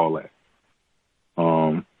 crackers, all that.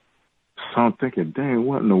 So I'm thinking, dang,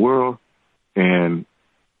 what in the world? And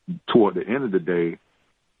toward the end of the day,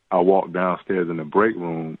 I walked downstairs in the break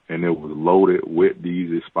room, and it was loaded with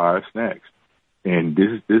these expired snacks. And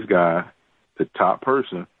this guy, the top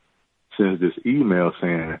person, sends this email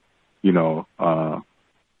saying, you know,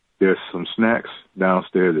 there's some snacks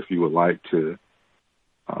downstairs if you would like to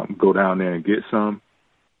go down there and get some.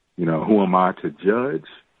 You know, who am I to judge?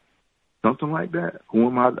 Something like that. Who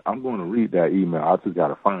am I? I'm going to read that email. I just got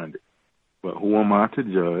to find it. But who am I to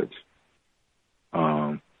judge?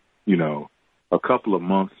 You know, a couple of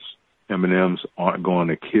months, M&Ms aren't going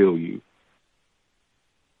to kill you.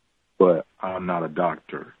 But I'm not a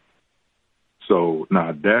doctor. So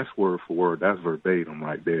now that's word for word. That's verbatim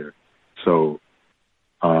right there. So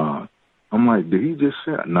I'm like, did he just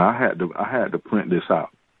say? No, I had to print this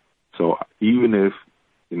out. So even if,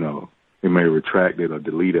 you know, it may retract it or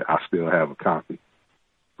delete it, I still have a copy.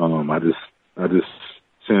 I just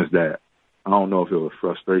sense that, I don't know if it was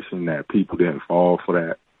frustration that people didn't fall for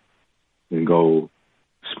that and go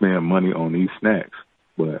spend money on these snacks.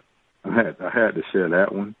 But I had to share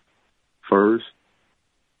that one first.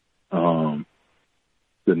 The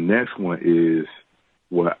next one is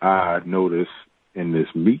what I noticed in this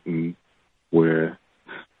meeting where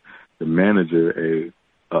the manager,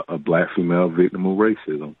 a black female victim of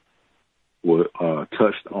racism,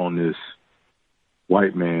 touched on this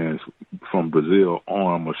white man's from Brazil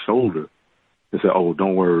arm or shoulder and said, oh,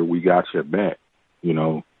 don't worry, we got your back, you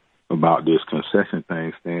know, about this concession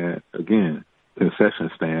stand,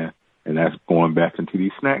 and that's going back into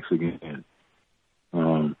these snacks again.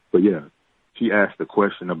 But yeah, she asked a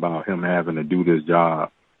question about him having to do this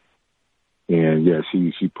job, and yeah,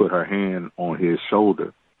 she put her hand on his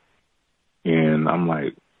shoulder, and I'm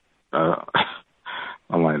like,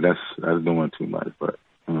 that's doing too much. But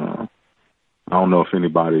I don't know if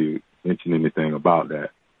anybody mentioned anything about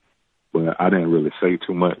that, but I didn't really say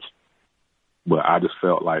too much. But I just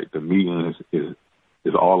felt like the meeting is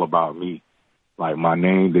all about me. Like my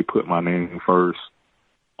name, they put my name first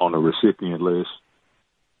on the recipient list.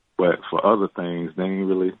 But for other things,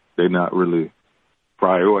 they're not really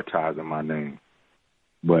prioritizing my name.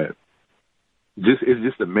 But it's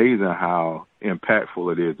just amazing how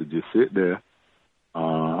impactful it is to just sit there,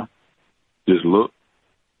 just look,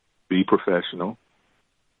 be professional.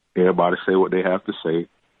 Everybody say what they have to say,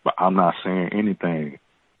 but I'm not saying anything.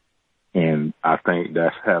 And I think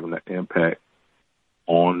that's having an impact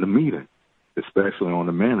on the meeting, especially on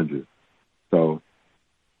the manager. So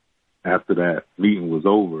after that meeting was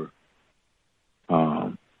over,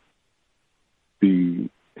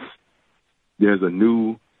 there's a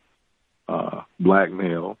new black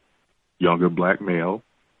male, younger black male.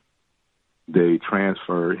 They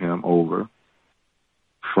transferred him over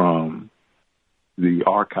from the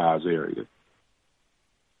archives area.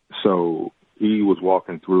 So he was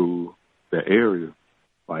walking through the area,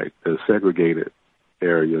 like the segregated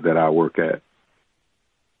area that I work at.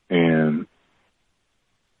 And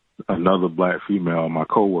another black female, my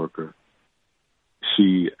coworker,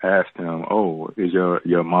 she asked him, "Oh, is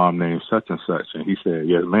your mom named such and such?" And he said,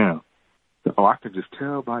 "Yes, ma'am." "Oh, I could just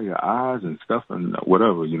tell by your eyes and stuff and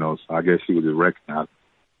whatever, So I guess she was just recognized.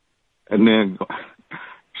 And then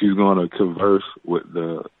she's going to converse with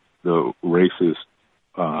the racist.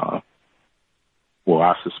 Well,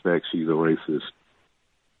 I suspect she's a racist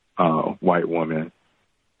white woman,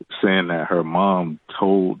 saying that her mom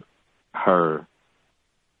told her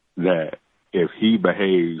that if he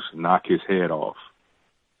behaves, knock his head off.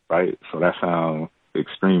 Right? So that sounds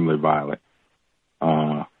extremely violent.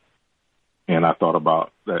 And I thought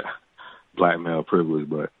about that black male privilege,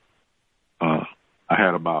 but I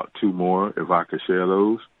had about two more if I could share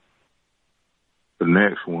those. The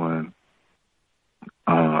next one,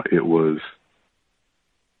 it was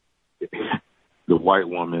the white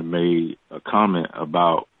woman made a comment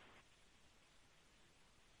about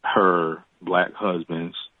her black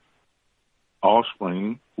husband's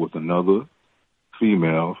offspring with another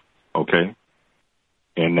female, okay,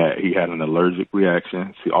 and that he had an allergic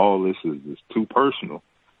reaction. See, all this is too personal,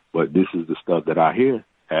 but this is the stuff that I hear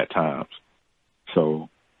at times. So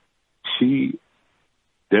she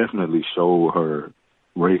definitely showed her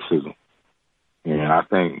racism, and I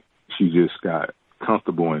think she just got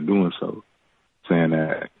comfortable in doing so, saying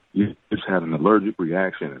that he just had an allergic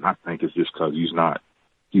reaction, and I think it's just because he's not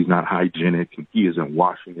hygienic and he isn't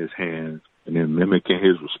washing his hands, and then mimicking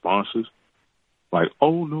his responses, like,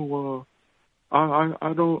 "Oh no, I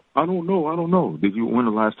don't know. When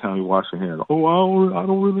the last time you washed your hands? Oh, I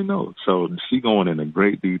don't really know." So she going into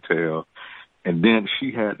great detail, and then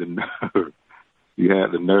she had the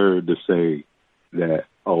nerve to say that,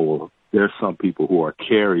 "Oh, there's some people who are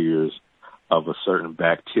carriers of a certain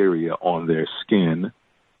bacteria on their skin."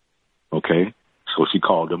 Okay, so she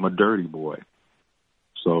called him a dirty boy.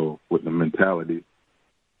 So with the mentality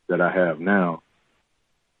that I have now,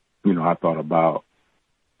 I thought about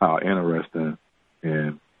how interesting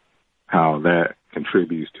and how that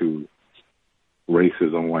contributes to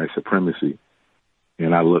racism, white supremacy.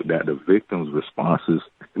 And I looked at the victims' responses,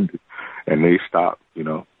 and they stopped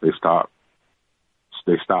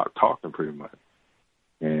talking pretty much.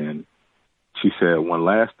 And she said one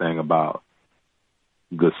last thing about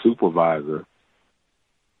the supervisor,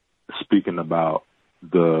 speaking about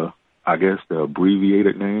the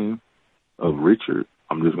abbreviated name of Richard.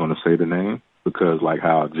 I'm just going to say the name because like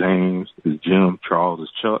how James is Jim, Charles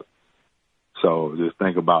is Chuck. So just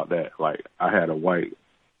think about that. Like I had a white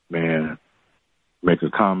man make a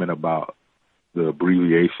comment about the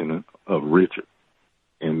abbreviation of Richard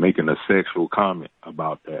and making a sexual comment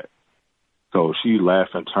about that. So she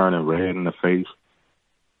laughing, turning red in the face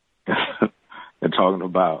and talking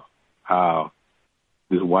about how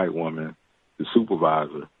this white woman, the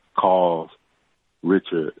supervisor, calls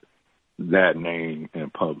Richard that name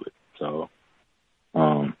in public. So,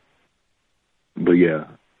 but yeah,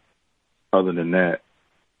 other than that,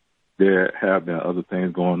 there have been other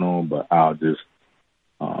things going on, but I'll just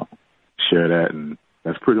share that, and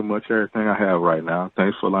that's pretty much everything I have right now.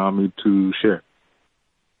 Thanks for allowing me to share.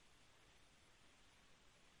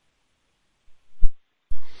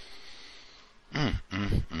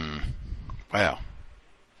 Wow.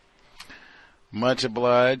 Much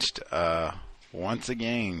obliged. Once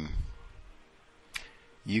again,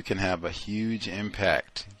 you can have a huge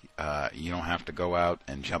impact. You don't have to go out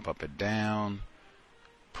and jump up and down,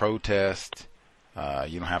 protest.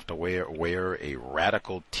 You don't have to wear a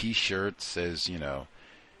radical T-shirt says,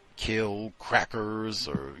 kill crackers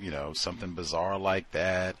or, something bizarre like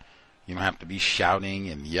that. You don't have to be shouting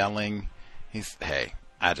and yelling. Hey,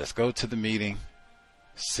 I just go to the meeting,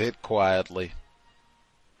 sit quietly.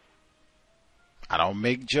 I don't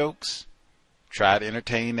make jokes. Try to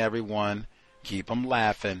entertain everyone. Keep them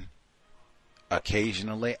laughing.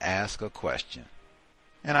 Occasionally ask a question.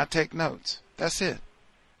 And I take notes. That's it.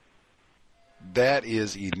 That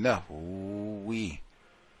is enough. Ooh-wee.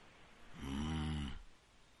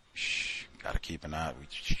 Gotta keep an eye.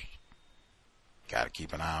 Gotta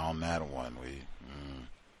keep an eye on that one.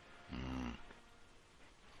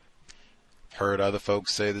 Heard other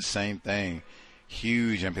folks say the same thing.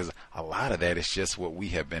 Huge, because a lot of that is just what we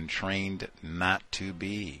have been trained not to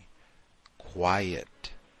be.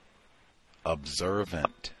 Quiet,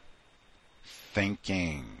 observant,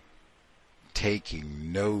 thinking,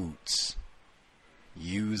 taking notes,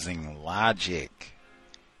 using logic,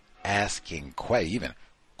 asking even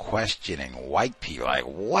questioning white people. Like,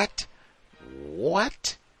 what?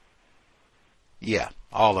 Yeah,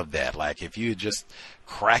 all of that. Like, if you're just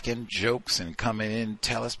cracking jokes and coming in and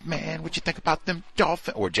tell us, man, what you think about them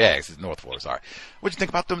Dolphins, or Jags, it's North Florida, sorry. What you think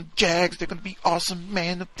about them Jags? They're going to be awesome,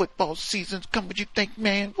 man. The football season's come. What you think,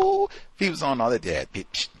 man? Woo. If he was on all that,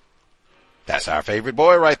 that's our favorite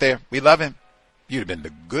boy right there. We love him. You'd have been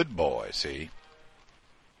the good boy, see?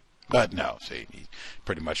 But no, see, he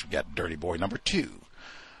pretty much got dirty boy number 2.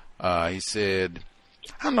 He said,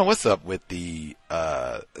 I don't know what's up with the,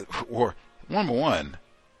 or number one,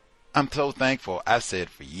 I'm so thankful. I said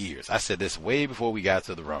for years, I said this way before we got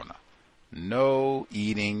to the Rona, no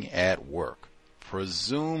eating at work.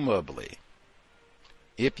 Presumably,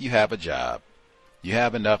 if you have a job, you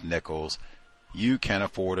have enough nickels, you can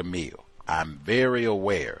afford a meal. I'm very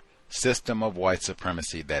aware, system of white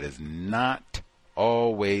supremacy, that is not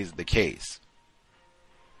always the case.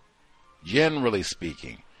 Generally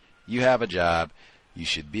speaking, you have a job, you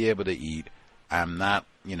should be able to eat. I'm not,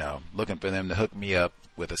 looking for them to hook me up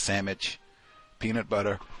with a sandwich, peanut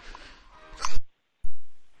butter.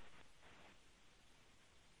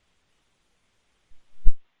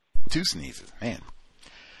 2 sneezes, man.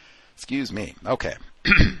 Excuse me. Okay.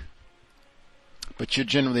 But you're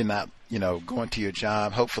generally not, going to your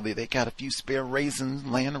job. Hopefully they got a few spare raisins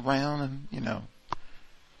laying around and,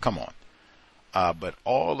 come on. But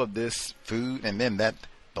all of this food, and then the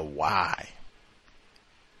why.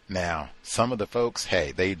 Now, some of the folks,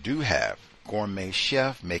 hey, they do have gourmet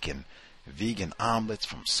chef making vegan omelets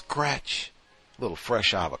from scratch, a little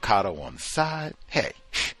fresh avocado on the side. Hey,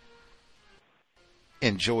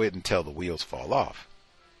 enjoy it until the wheels fall off,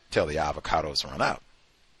 till the avocados run out.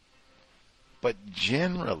 But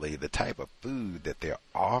generally, the type of food that they're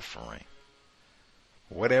offering,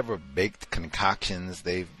 whatever baked concoctions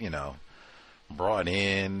they've, brought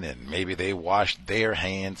in, and maybe they washed their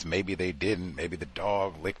hands, maybe they didn't, maybe the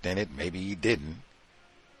dog licked in it, maybe he didn't,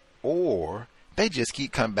 or they just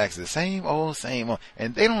keep coming back to the same old,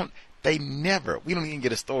 and we don't even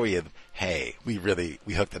get a story of, hey, we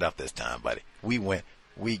hooked it up this time, buddy.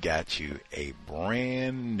 We got you a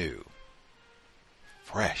brand new,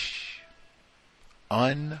 fresh,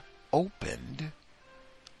 unopened,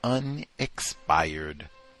 unexpired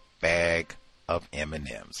bag of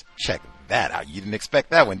M&Ms. Check that out. You didn't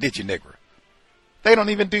expect that one, did you, nigger? They don't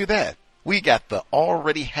even do that. We got the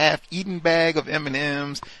already half-eaten bag of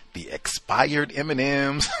M&Ms, the expired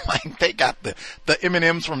M&Ms. Like, they got the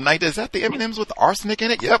M&Ms from night. Is that the M&Ms with the arsenic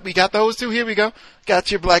in it? Yep, we got those too. Here we go.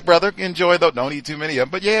 Got your black brother. Enjoy those. Don't eat too many of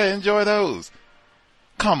them, but yeah, enjoy those.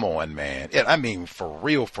 Come on, man. I mean, for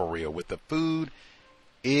real, with the food,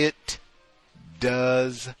 it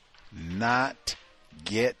does not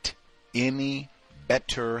get any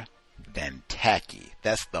better than tacky.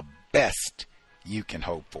 That's the best you can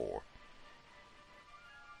hope for.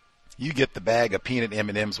 You get the bag of peanut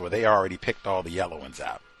M&Ms where they already picked all the yellow ones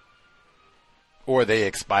out, or they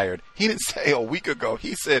expired. He didn't say a week ago.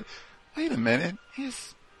 He said, wait a minute,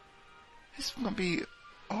 it's going to be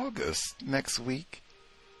August next week.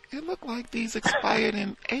 It looked like these expired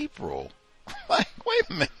in April. Like, wait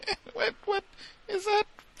a minute, what is that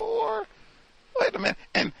for? Wait a minute.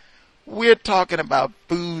 And we're talking about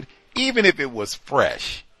food, even if it was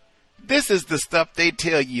fresh. This is the stuff they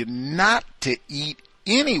tell you not to eat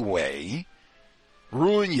anyway.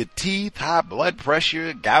 Ruin your teeth, high blood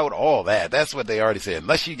pressure, gout, all that. That's what they already said.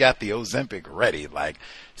 Unless you got the Ozempic ready. Like,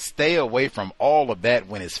 stay away from all of that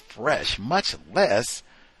when it's fresh. Much less,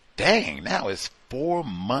 dang, now it's 4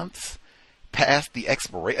 months past the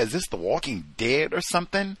expiration. Is this The Walking Dead or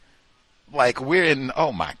something? Like, we're in,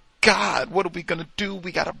 oh my God, what are we going to do?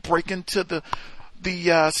 We got to break into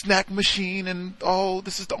the snack machine and, oh,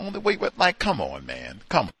 this is the only way. Like, come on, man.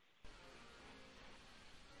 Come on.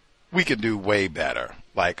 We can do way better,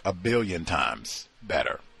 like 1 billion times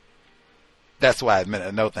better. That's why I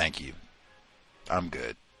admit, no thank you. I'm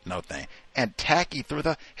good. No thank. And tacky through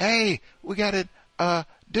the, hey, we got a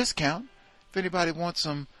discount. If anybody wants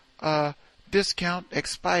some discount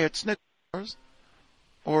expired Snickers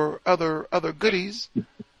or other goodies,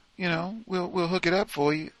 we'll hook it up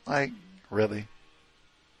for you. Like, really?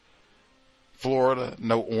 Florida,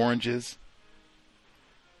 no oranges.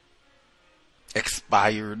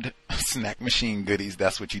 Expired snack machine goodies.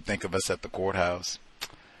 That's what you think of us at the courthouse.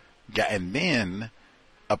 And then,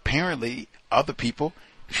 apparently, other people,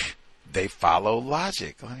 they follow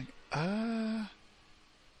logic. Like, I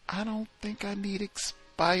don't think I need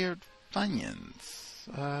expired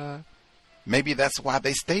Funyuns. Maybe that's why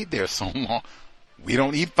they stayed there so long. We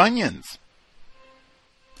don't eat Funyuns.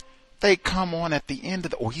 They come on at the end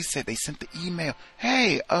of he said they sent the email.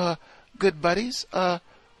 Hey, good buddies,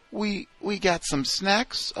 we got some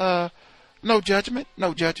snacks. No judgment.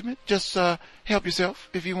 Just, help yourself.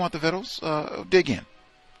 If you want the victuals, dig in.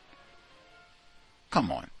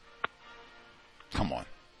 Come on.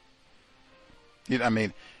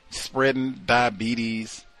 Spreading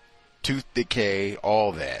diabetes, tooth decay,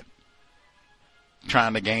 all that.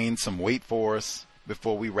 Trying to gain some weight for us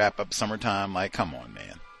before we wrap up summertime. Like, come on,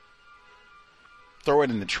 man. Throw it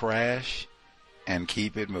in the trash and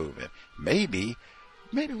keep it moving. Maybe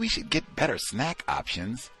we should get better snack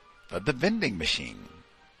options for the vending machine.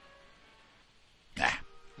 Nah.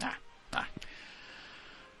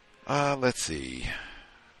 Let's see.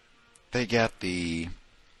 They got the...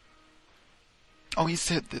 he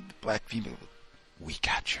said that the black female, we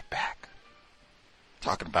got your back.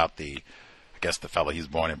 Talking about I guess the fellow, he's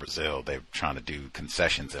born in Brazil. They're trying to do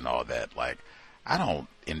concessions and all that. Like, I don't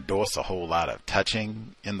endorse a whole lot of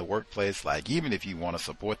touching in the workplace. Like, even if you want to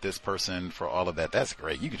support this person for all of that, that's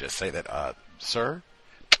great. You could just say that, sir,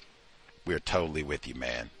 we're totally with you,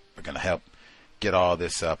 man. We're going to help get all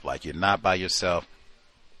this up. Like, you're not by yourself.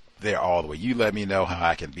 They're all the way. You let me know how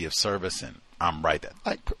I can be of service, and I'm right there.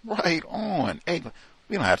 Like, right on. Hey,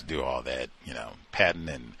 we don't have to do all that,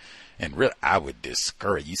 patent and really, I would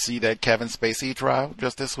discourage. You see that Kevin Spacey trial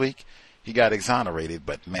just this week? He got exonerated,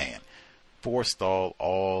 but man, forestall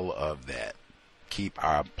all of that. Keep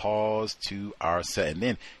our paws to ourselves. And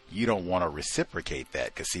then you don't want to reciprocate that,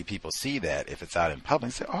 because see, people see that if it's out in public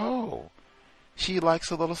and say, oh, she likes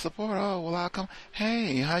a little support. Oh, well, I'll come.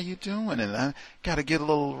 Hey, how you doing? And I got to get a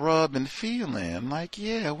little rub and feeling. Like,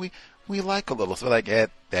 yeah, we like a little. So like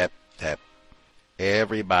that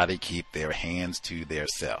everybody keep their hands to their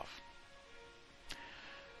self.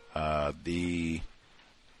 I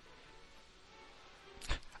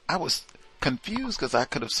was confused because I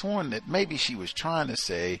could have sworn that maybe she was trying to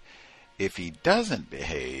say, if he doesn't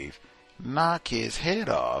behave, knock his head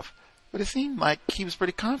off. But it seemed like he was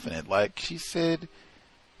pretty confident. Like she said,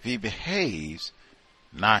 if he behaves,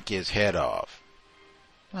 knock his head off.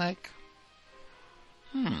 Like,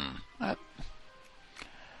 I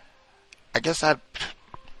guess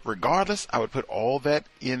regardless, I would put all that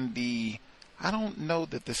in I don't know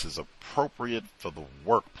that this is appropriate for the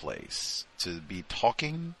workplace to be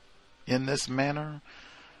talking in this manner.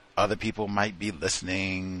 Other people might be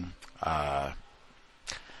listening. I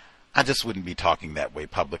just wouldn't be talking that way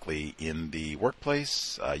publicly in the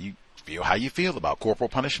workplace. You feel how you feel about corporal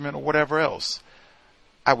punishment or whatever else.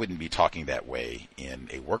 I wouldn't be talking that way in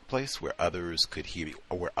a workplace where others could hear me,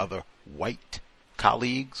 or where other white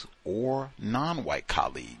colleagues or non-white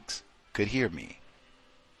colleagues could hear me.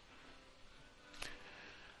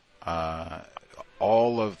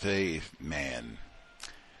 All of the,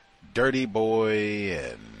 dirty boy,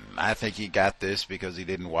 and I think he got this because he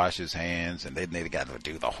didn't wash his hands, and then they got to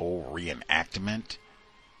do the whole reenactment.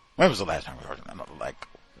 When was the last time we heard of that? Like,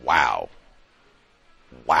 wow.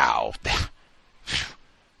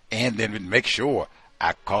 And then make sure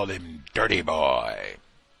I call him dirty boy.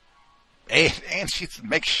 And she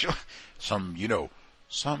make sure some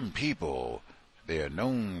people, they're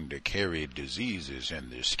known to carry diseases in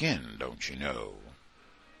their skin, don't you know?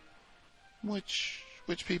 Which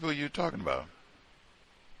people are you talking about?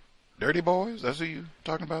 Dirty boys? That's who you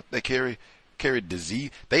talking about? They carry disease.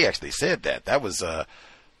 They actually said that. That was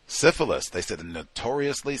syphilis. They said a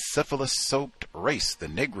notoriously syphilis-soaked race, the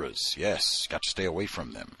Negros. Yes, got to stay away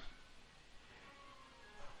from them.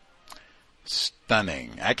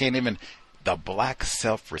 Stunning. I can't even... The black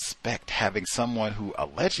self-respect, having someone who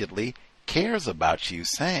allegedly cares about you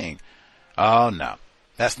saying, oh, no,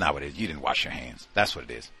 that's not what it is. You didn't wash your hands. That's what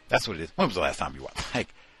it is. When was the last time you washed?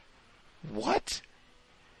 Like, what?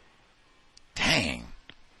 Dang.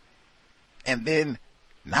 And then,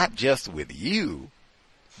 not just with you,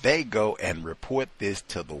 They go and report this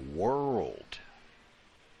to the world.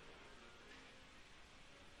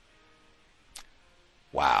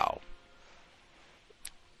 Wow.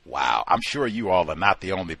 Wow. I'm sure you all are not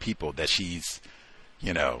the only people that she's,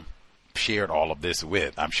 shared all of this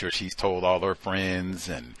with. I'm sure she's told all her friends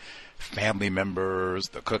and family members,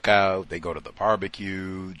 the cookout, they go to the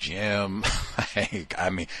barbecue, gym.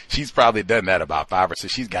 She's probably done that about 5 or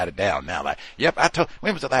 6. She's got it down now. Like, yep,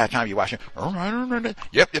 when was the last time you watched it?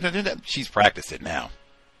 Yep. She's practiced it now.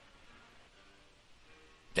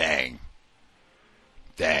 Dang.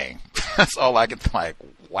 That's all I can like.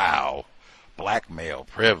 Wow. Black male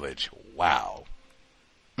privilege. Wow.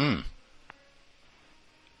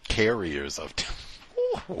 Carriers of.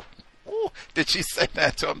 Did she say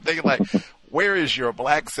that to him? I'm thinking like, where is your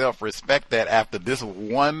black self-respect that after this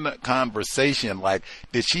one conversation? Like,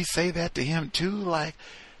 did she say that to him too? Like,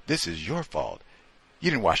 this is your fault.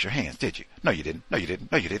 You didn't wash your hands, did you? No, you didn't. No, you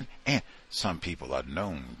didn't. No, you didn't. And some people are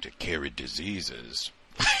known to carry diseases.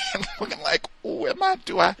 Looking like, oh,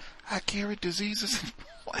 do I carry diseases?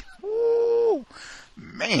 Like, oh,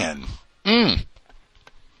 man.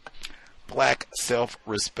 Black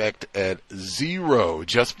self-respect at 0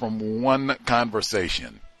 just from one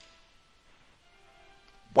conversation.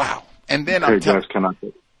 Wow. And then hey, guys, can I?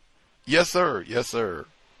 Yes, sir. Yes, sir.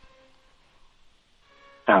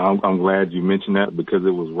 I'm glad you mentioned that because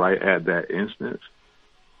it was right at that instance.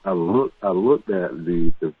 I looked at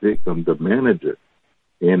the victim, the manager,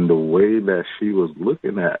 and the way that she was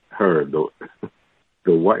looking at her, the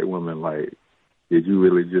white woman, like, did you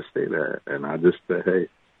really just say that? And I just said, hey,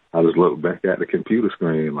 I just looked back at the computer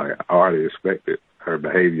screen, like, I already expected her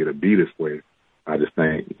behavior to be this way. I just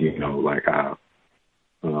think, like how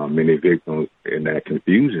many victims in that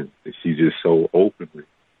confusion, she's just so openly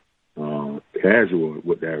casual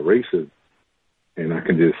with that racism. And I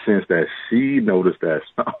can just sense that she noticed that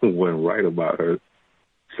something wasn't right about her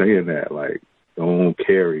saying that, like, stone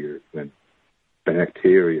carriers and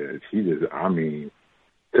bacteria. She just,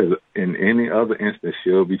 because in any other instance,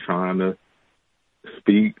 she'll be trying to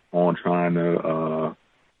speak on trying to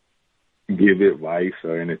give advice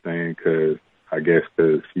or anything, because I guess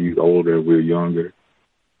because she's older, we're younger.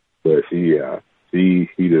 But she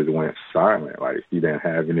just went silent, like she didn't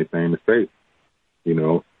have anything to say,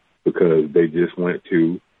 because they just went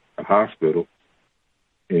to a hospital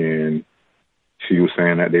and she was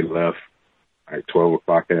saying that they left like 12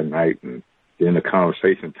 o'clock at night, and then the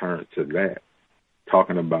conversation turned to that,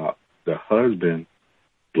 talking about the husband,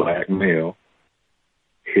 black male,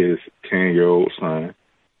 his 10-year-old son,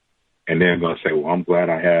 and then going to say, well, I'm glad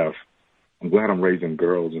I'm raising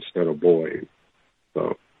girls instead of boys.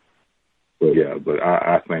 So, but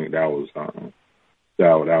I think that was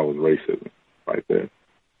racism right there.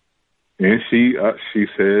 And she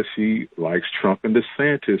says she likes Trump and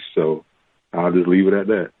DeSantis, so I'll just leave it at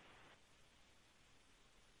that.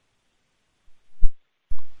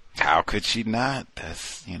 How could she not?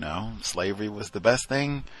 That's, slavery was the best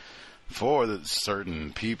thing for the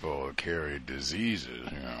certain people who carry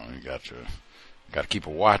diseases. You got to keep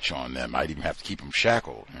a watch on them. Might even have to keep them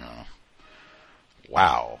shackled.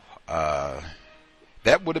 Wow.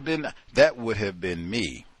 That would have been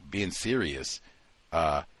me being serious.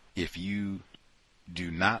 If you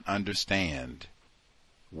do not understand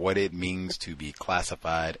what it means to be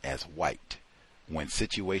classified as white when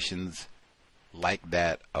situations like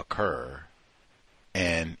that occur,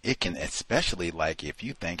 and it can, especially like if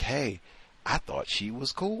you think, hey, I thought she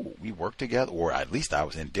was cool, we worked together, or at least I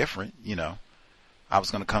was indifferent, I was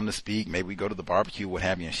going to come to speak, maybe we go to the barbecue, what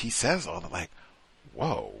have you, and she says all that, like,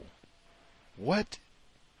 whoa, what,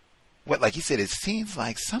 like you said, it seems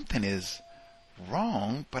like something is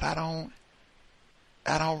wrong, but I don't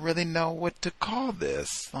really know what to call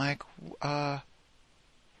this, like, and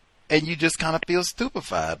you just kind of feel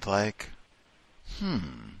stupefied, like,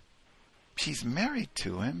 she's married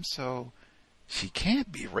to him, so she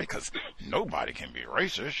can't be racist, because nobody can be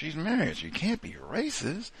racist. She's married. She can't be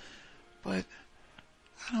racist. But,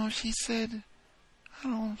 she said,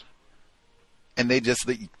 and they just,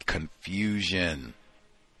 confusion.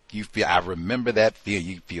 I remember that feel.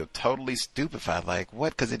 You feel totally stupefied, like,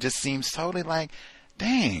 what? Because it just seems totally like,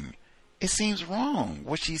 dang, it seems wrong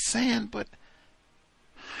what she's saying, but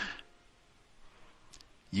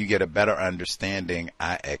you get a better understanding.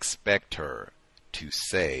 I expect her to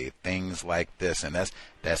say things like this, and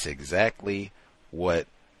that's exactly what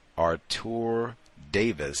Artur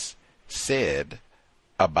Davis said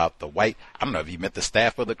about the white. I don't know if he meant the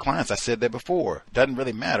staff or the clients. I said that before. Doesn't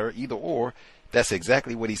really matter, either or. That's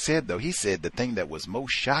exactly what he said, though. He said the thing that was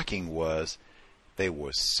most shocking was they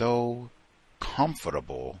were so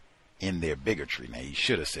comfortable in their bigotry. Now, he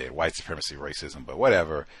should have said white supremacy, racism, but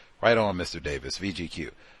whatever. Right on, Mr. Davis,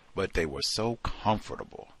 VGQ. But they were so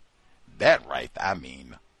comfortable. That right, I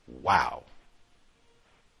mean, wow.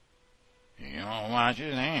 You don't wash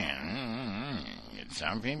your hands.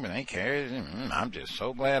 Some people, they carry it. I'm just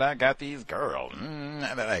so glad I got these girls.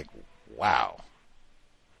 Like, wow.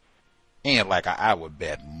 And like I would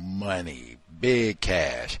bet money, big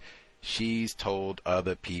cash, she's told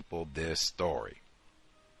other people this story.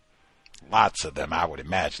 Lots of them, I would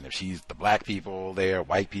imagine. If she's the black people there,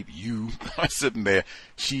 white people, you are sitting there,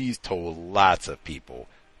 she's told lots of people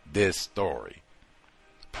this story.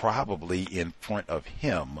 Probably in front of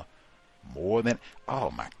him more than,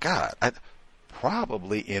 oh my God,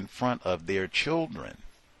 probably in front of their children.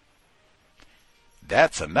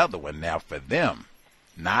 That's another one now for them.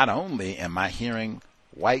 Not only am I hearing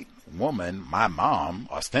white woman, my mom,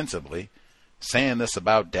 ostensibly, saying this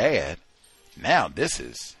about dad, now this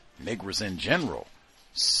is niggers in general.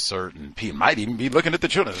 Certain people, might even be looking at the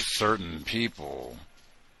children, certain people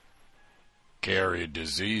carry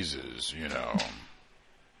diseases, you know.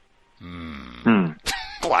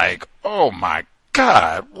 Like, oh my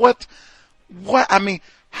God, what, I mean,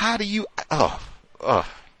 how do you,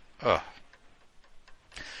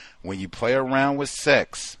 when you play around with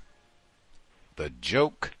sex, the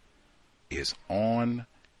joke is on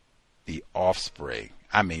the offspring.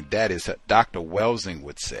 I mean, that is, Dr. Welsing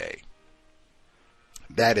would say,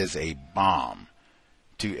 that is a bomb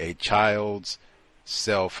to a child's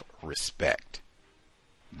self-respect.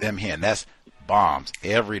 Them here, and that's bombs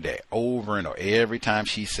every day, over and over. Every time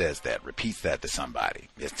she says that, repeats that to somebody,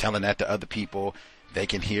 is telling that to other people. They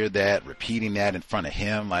can hear that, repeating that in front of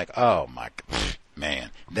him, like, oh my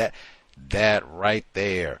man, that right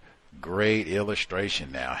there, great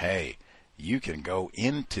illustration. Now, hey, you can go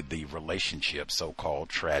into the relationship, so-called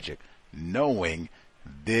tragic, knowing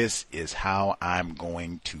this is how I'm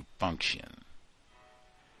going to function.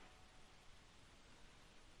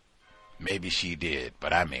 Maybe she did,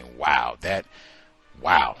 but I mean, wow.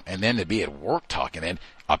 And then to be at work talking, and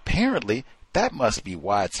apparently that must be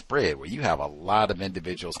widespread, where you have a lot of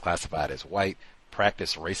individuals classified as white,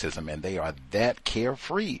 practice racism, and they are that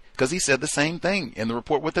carefree. Because he said the same thing in the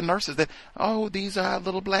report with the nurses, that, oh, these are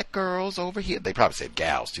little black girls over here. They probably said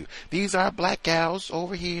gals too. These are black gals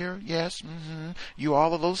over here. Yes. You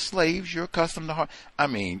all of those slaves, you're accustomed to I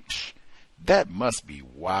mean, that must be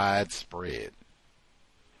widespread.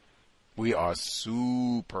 We are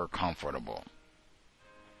super comfortable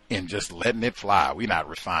in just letting it fly. We're not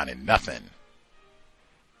refining nothing.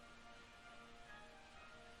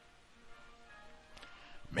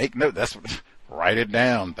 Make note. That's what, write it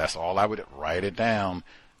down. That's all I would write it down.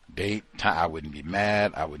 Date, time. I wouldn't be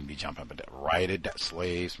mad. I wouldn't be jumping up and down. Write it down.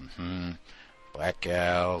 Slaves. Black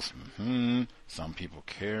gals. Some people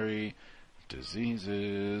carry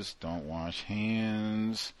diseases. Don't wash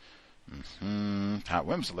hands.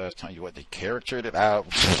 When's the last time they caricatured it out?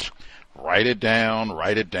 Write it down.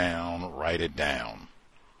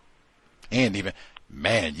 And even,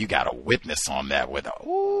 man, you got a witness on that with,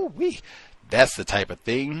 that's the type of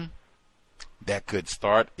thing that could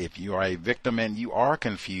start, if you are a victim and you are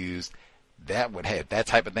confused, that would have, that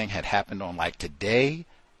type of thing had happened on like today,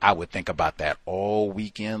 I would think about that all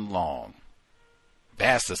weekend long.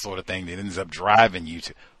 That's the sort of thing that ends up driving you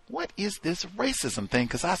to, what is this racism thing?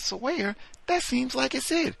 Because I swear, that seems like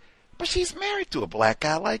it's it. But she's married to a black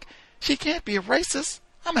guy. Like, she can't be a racist.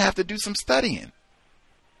 I'm going to have to do some studying.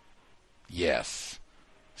 Yes,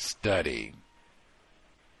 study.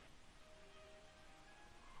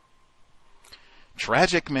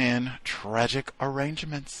 Tragic, man. Tragic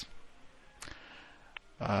arrangements.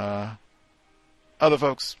 Other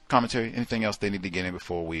folks, commentary, anything else they need to get in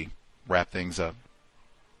before we wrap things up?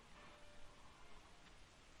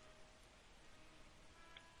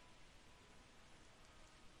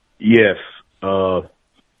 Yes, a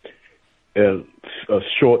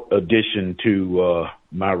short addition to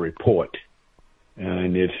my report,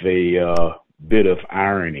 and it's a bit of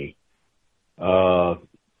irony. Back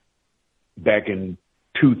in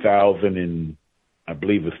 2000, and I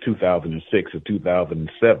believe it was 2006 or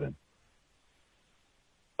 2007,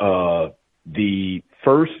 the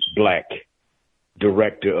first black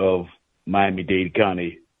director of Miami-Dade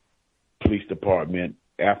County Police Department,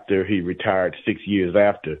 after he retired 6 years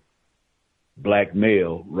after, black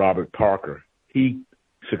male, Robert Parker, he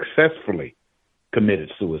successfully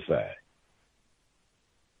committed suicide.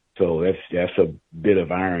 So that's a bit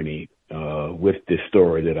of irony with this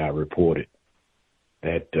story that I reported,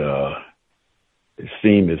 that it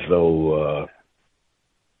seemed as though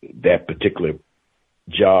that particular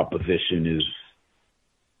job position is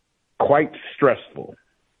quite stressful,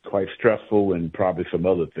 quite stressful and probably some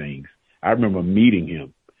other things. I remember meeting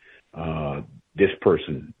him, this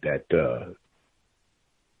person that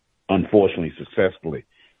unfortunately successfully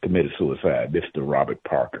committed suicide, Mr. Robert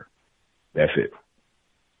Parker. That's it.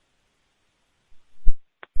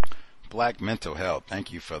 Black mental health.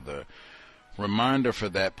 Thank you for the reminder for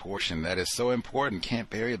that portion. That is so important. Can't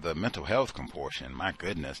bury the mental health portion. My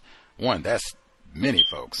goodness. One, that's many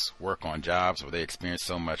folks work on jobs where they experience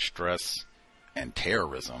so much stress and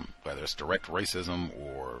terrorism, whether it's direct racism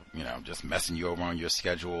or, just messing you over on your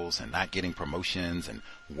schedules and not getting promotions and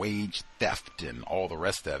wage theft and all the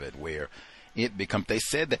rest of it, where it becomes, they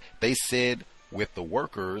said with the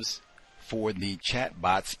workers for the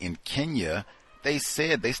chatbots in Kenya, they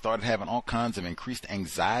said they started having all kinds of increased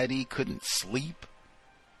anxiety, couldn't sleep,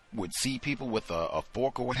 would see people with a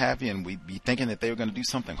fork or what have you, and we'd be thinking that they were going to do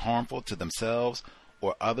something harmful to themselves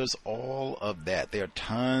or others. All of that. There are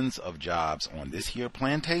tons of jobs on this here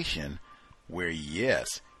plantation where,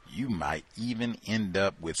 yes, you might even end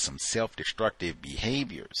up with some self-destructive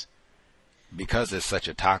behaviors because it's such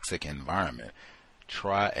a toxic environment.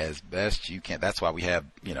 Try as best you can. That's why we have,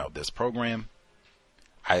 this program.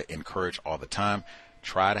 I encourage all the time,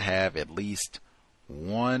 try to have at least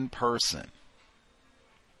one person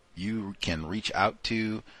you can reach out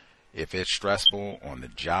to if it's stressful on the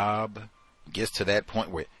job, gets to that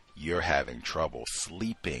point where you're having trouble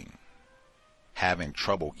sleeping, having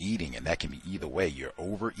trouble eating, and that can be either way. You're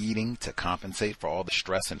overeating to compensate for all the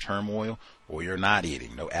stress and turmoil, or you're not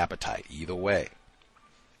eating, no appetite, either way.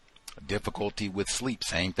 Difficulty with sleep,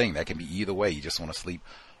 same thing. That can be either way. You just want to sleep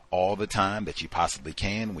all the time that you possibly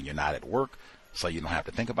can when you're not at work, so you don't have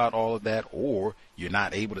to think about all of that, or you're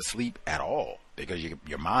not able to sleep at all because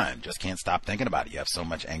your mind just can't stop thinking about it. You have so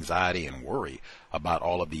much anxiety and worry about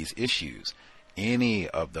all of these issues. Any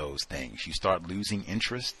of those things, you start losing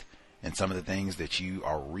interest in some of the things that you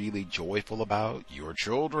are really joyful about, your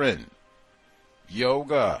children,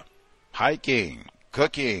 yoga, hiking,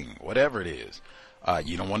 cooking, whatever it is.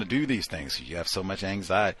 You don't want to do these things because you have so much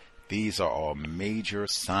anxiety. These are all major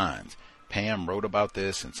signs. Pam wrote about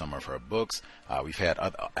this in some of her books. We've had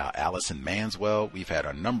Allison Manswell. We've had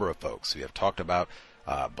a number of folks who have talked about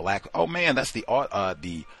black. Oh man, that's the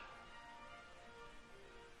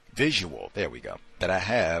visual. There we go. That I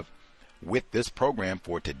have with this program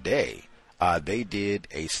for today. They did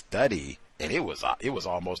a study, and it was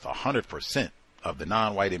almost 100% of the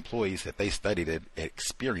non-white employees that they studied that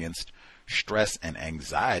experienced stress and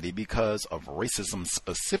anxiety because of racism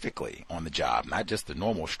specifically on the job, not just the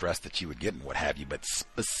normal stress that you would get and what have you, but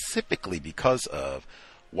specifically because of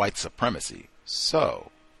white supremacy.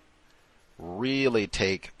 So really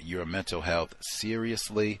take your mental health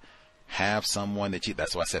seriously. Have someone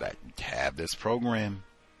that's why I said I have this program.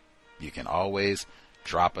 You can always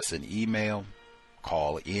drop us an email,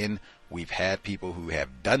 call in. We've had people who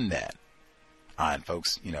have done that. And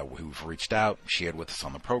folks, who've reached out, shared with us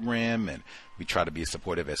on the program, and we try to be as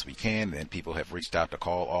supportive as we can. And people have reached out to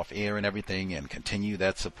call off air and everything and continue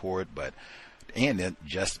that support. And then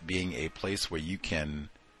just being a place where you can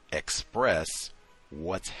express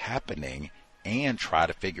what's happening and try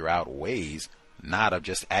to figure out ways, not of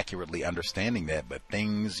just accurately understanding that, but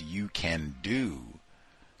things you can do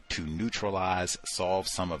to neutralize, solve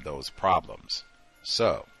some of those problems.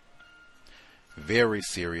 So, very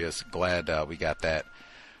serious. Glad we got that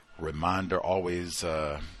reminder. Always,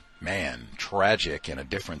 tragic in a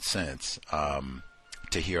different sense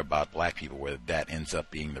to hear about black people where that ends up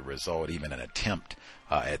being the result, even an attempt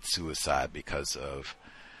at suicide because of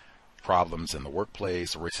problems in the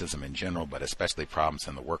workplace, racism in general, but especially problems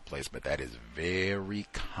in the workplace. But that is very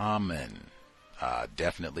common.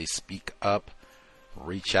 Definitely speak up,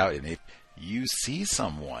 reach out, and if you see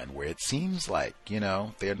someone where it seems like,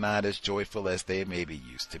 they're not as joyful as they maybe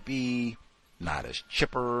used to be, not as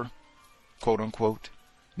chipper, quote unquote,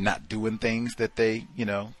 not doing things that they,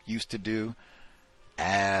 used to do,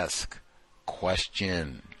 ask,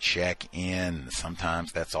 question, check in.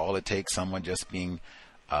 Sometimes that's all it takes, someone just being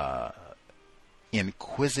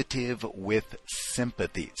inquisitive with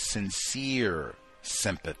sympathy, sincere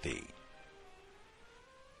sympathy.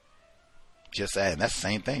 And that's the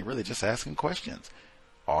same thing, really, just asking questions.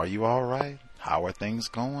 Are you all right? How are things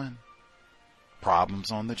going?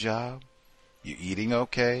 Problems on the job? You eating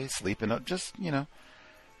okay? Sleeping up? Just,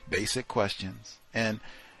 basic questions. And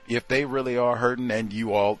if they really are hurting and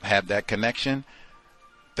you all have that connection,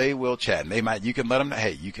 they will chat. And you can let them know,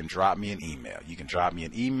 hey, you can drop me an email. You can drop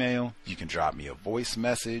me a voice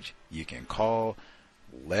message. You can call.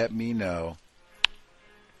 Let me know.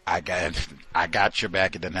 I got your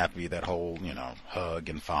back. It doesn't have to be that whole, hug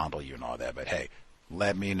and fondle you and all that. But hey,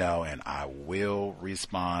 let me know and I will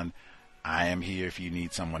respond. I am here if you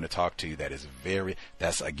need someone to talk to.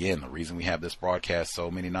 That's again the reason we have this broadcast.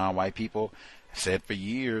 So many non-white people have said for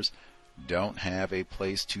years don't have a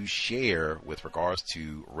place to share with regards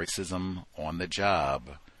to racism on the job.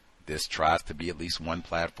 This tries to be at least one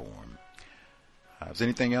platform. Is there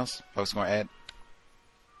anything else folks going to add?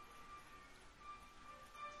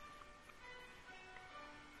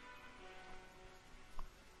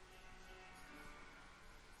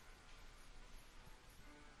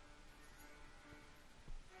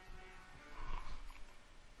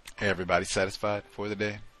 Everybody satisfied for the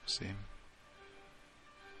day? See.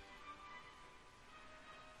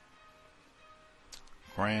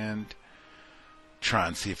 Grand. Try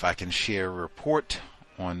and see if I can share a report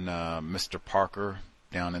on Mr. Parker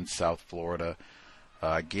down in South Florida.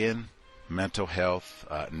 Again, mental health.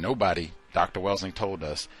 Nobody, Dr. Welsing told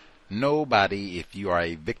us, nobody, if you are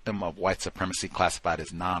a victim of white supremacy classified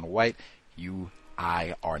as non-white,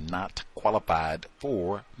 I are not qualified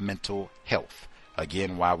for mental health.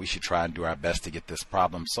 Again, why we should try and do our best to get this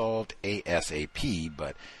problem solved ASAP.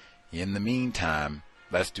 But in the meantime,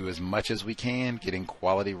 let's do as much as we can, getting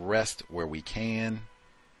quality rest where we can.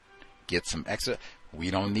 Get some extra.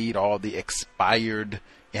 We don't need all the expired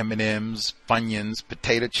M&Ms, Funyuns,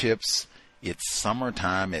 potato chips. It's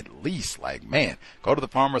summertime at least. Like, man, go to the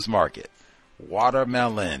farmer's market.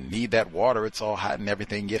 Watermelon. Need that water. It's all hot and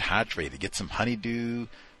everything. Get hydrated. Get some honeydew,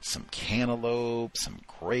 some cantaloupe, some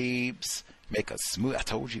grapes. Make a smoothie. I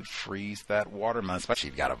told you, freeze that watermelon, especially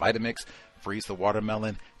if you got a Vitamix. Freeze the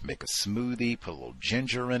watermelon. Make a smoothie. Put a little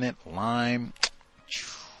ginger in it. Lime.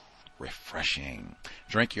 Refreshing.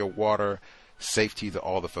 Drink your water. Safety to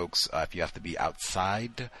all the folks. If you have to be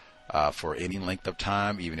outside for any length of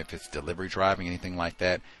time, even if it's delivery driving, anything like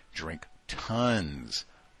that, drink tons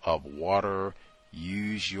of water.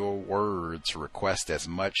 Use your words. Request as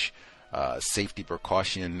much safety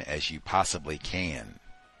precaution as you possibly can.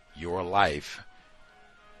 Your life,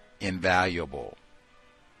 invaluable.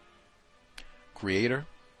 Creator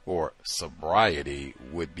or sobriety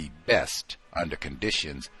would be best under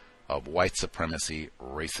conditions of white supremacy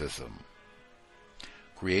racism.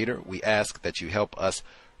 Creator, we ask that you help us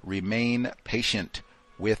remain patient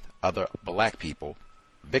with other black people,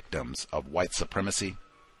 victims of white supremacy.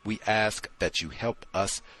 We ask that you help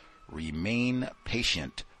us remain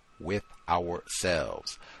patient with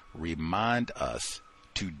ourselves. Remind us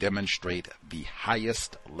to demonstrate the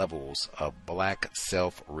highest levels of black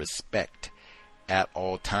self-respect at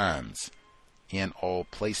all times, in all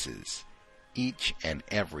places, each and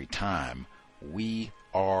every time we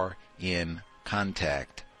are in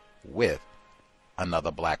contact with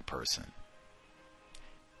another black person.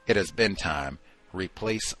 It has been time.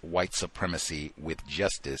 Replace white supremacy with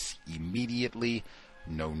justice immediately.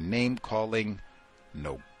 No name calling,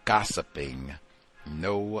 no gossiping,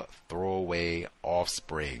 no throwaway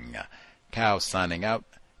offspring. Cow signing out.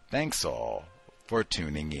 Thanks all for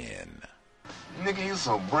tuning in. Nigga, you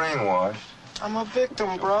so brainwashed. I'm a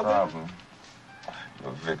victim, brother. Problem.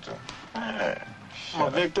 You're a victim. Man, I'm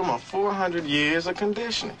a victim of 400 years of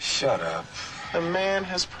conditioning. Shut up. The man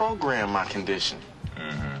has programmed my conditioning.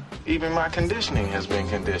 Mm-hmm. Even my conditioning has been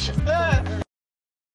conditioned.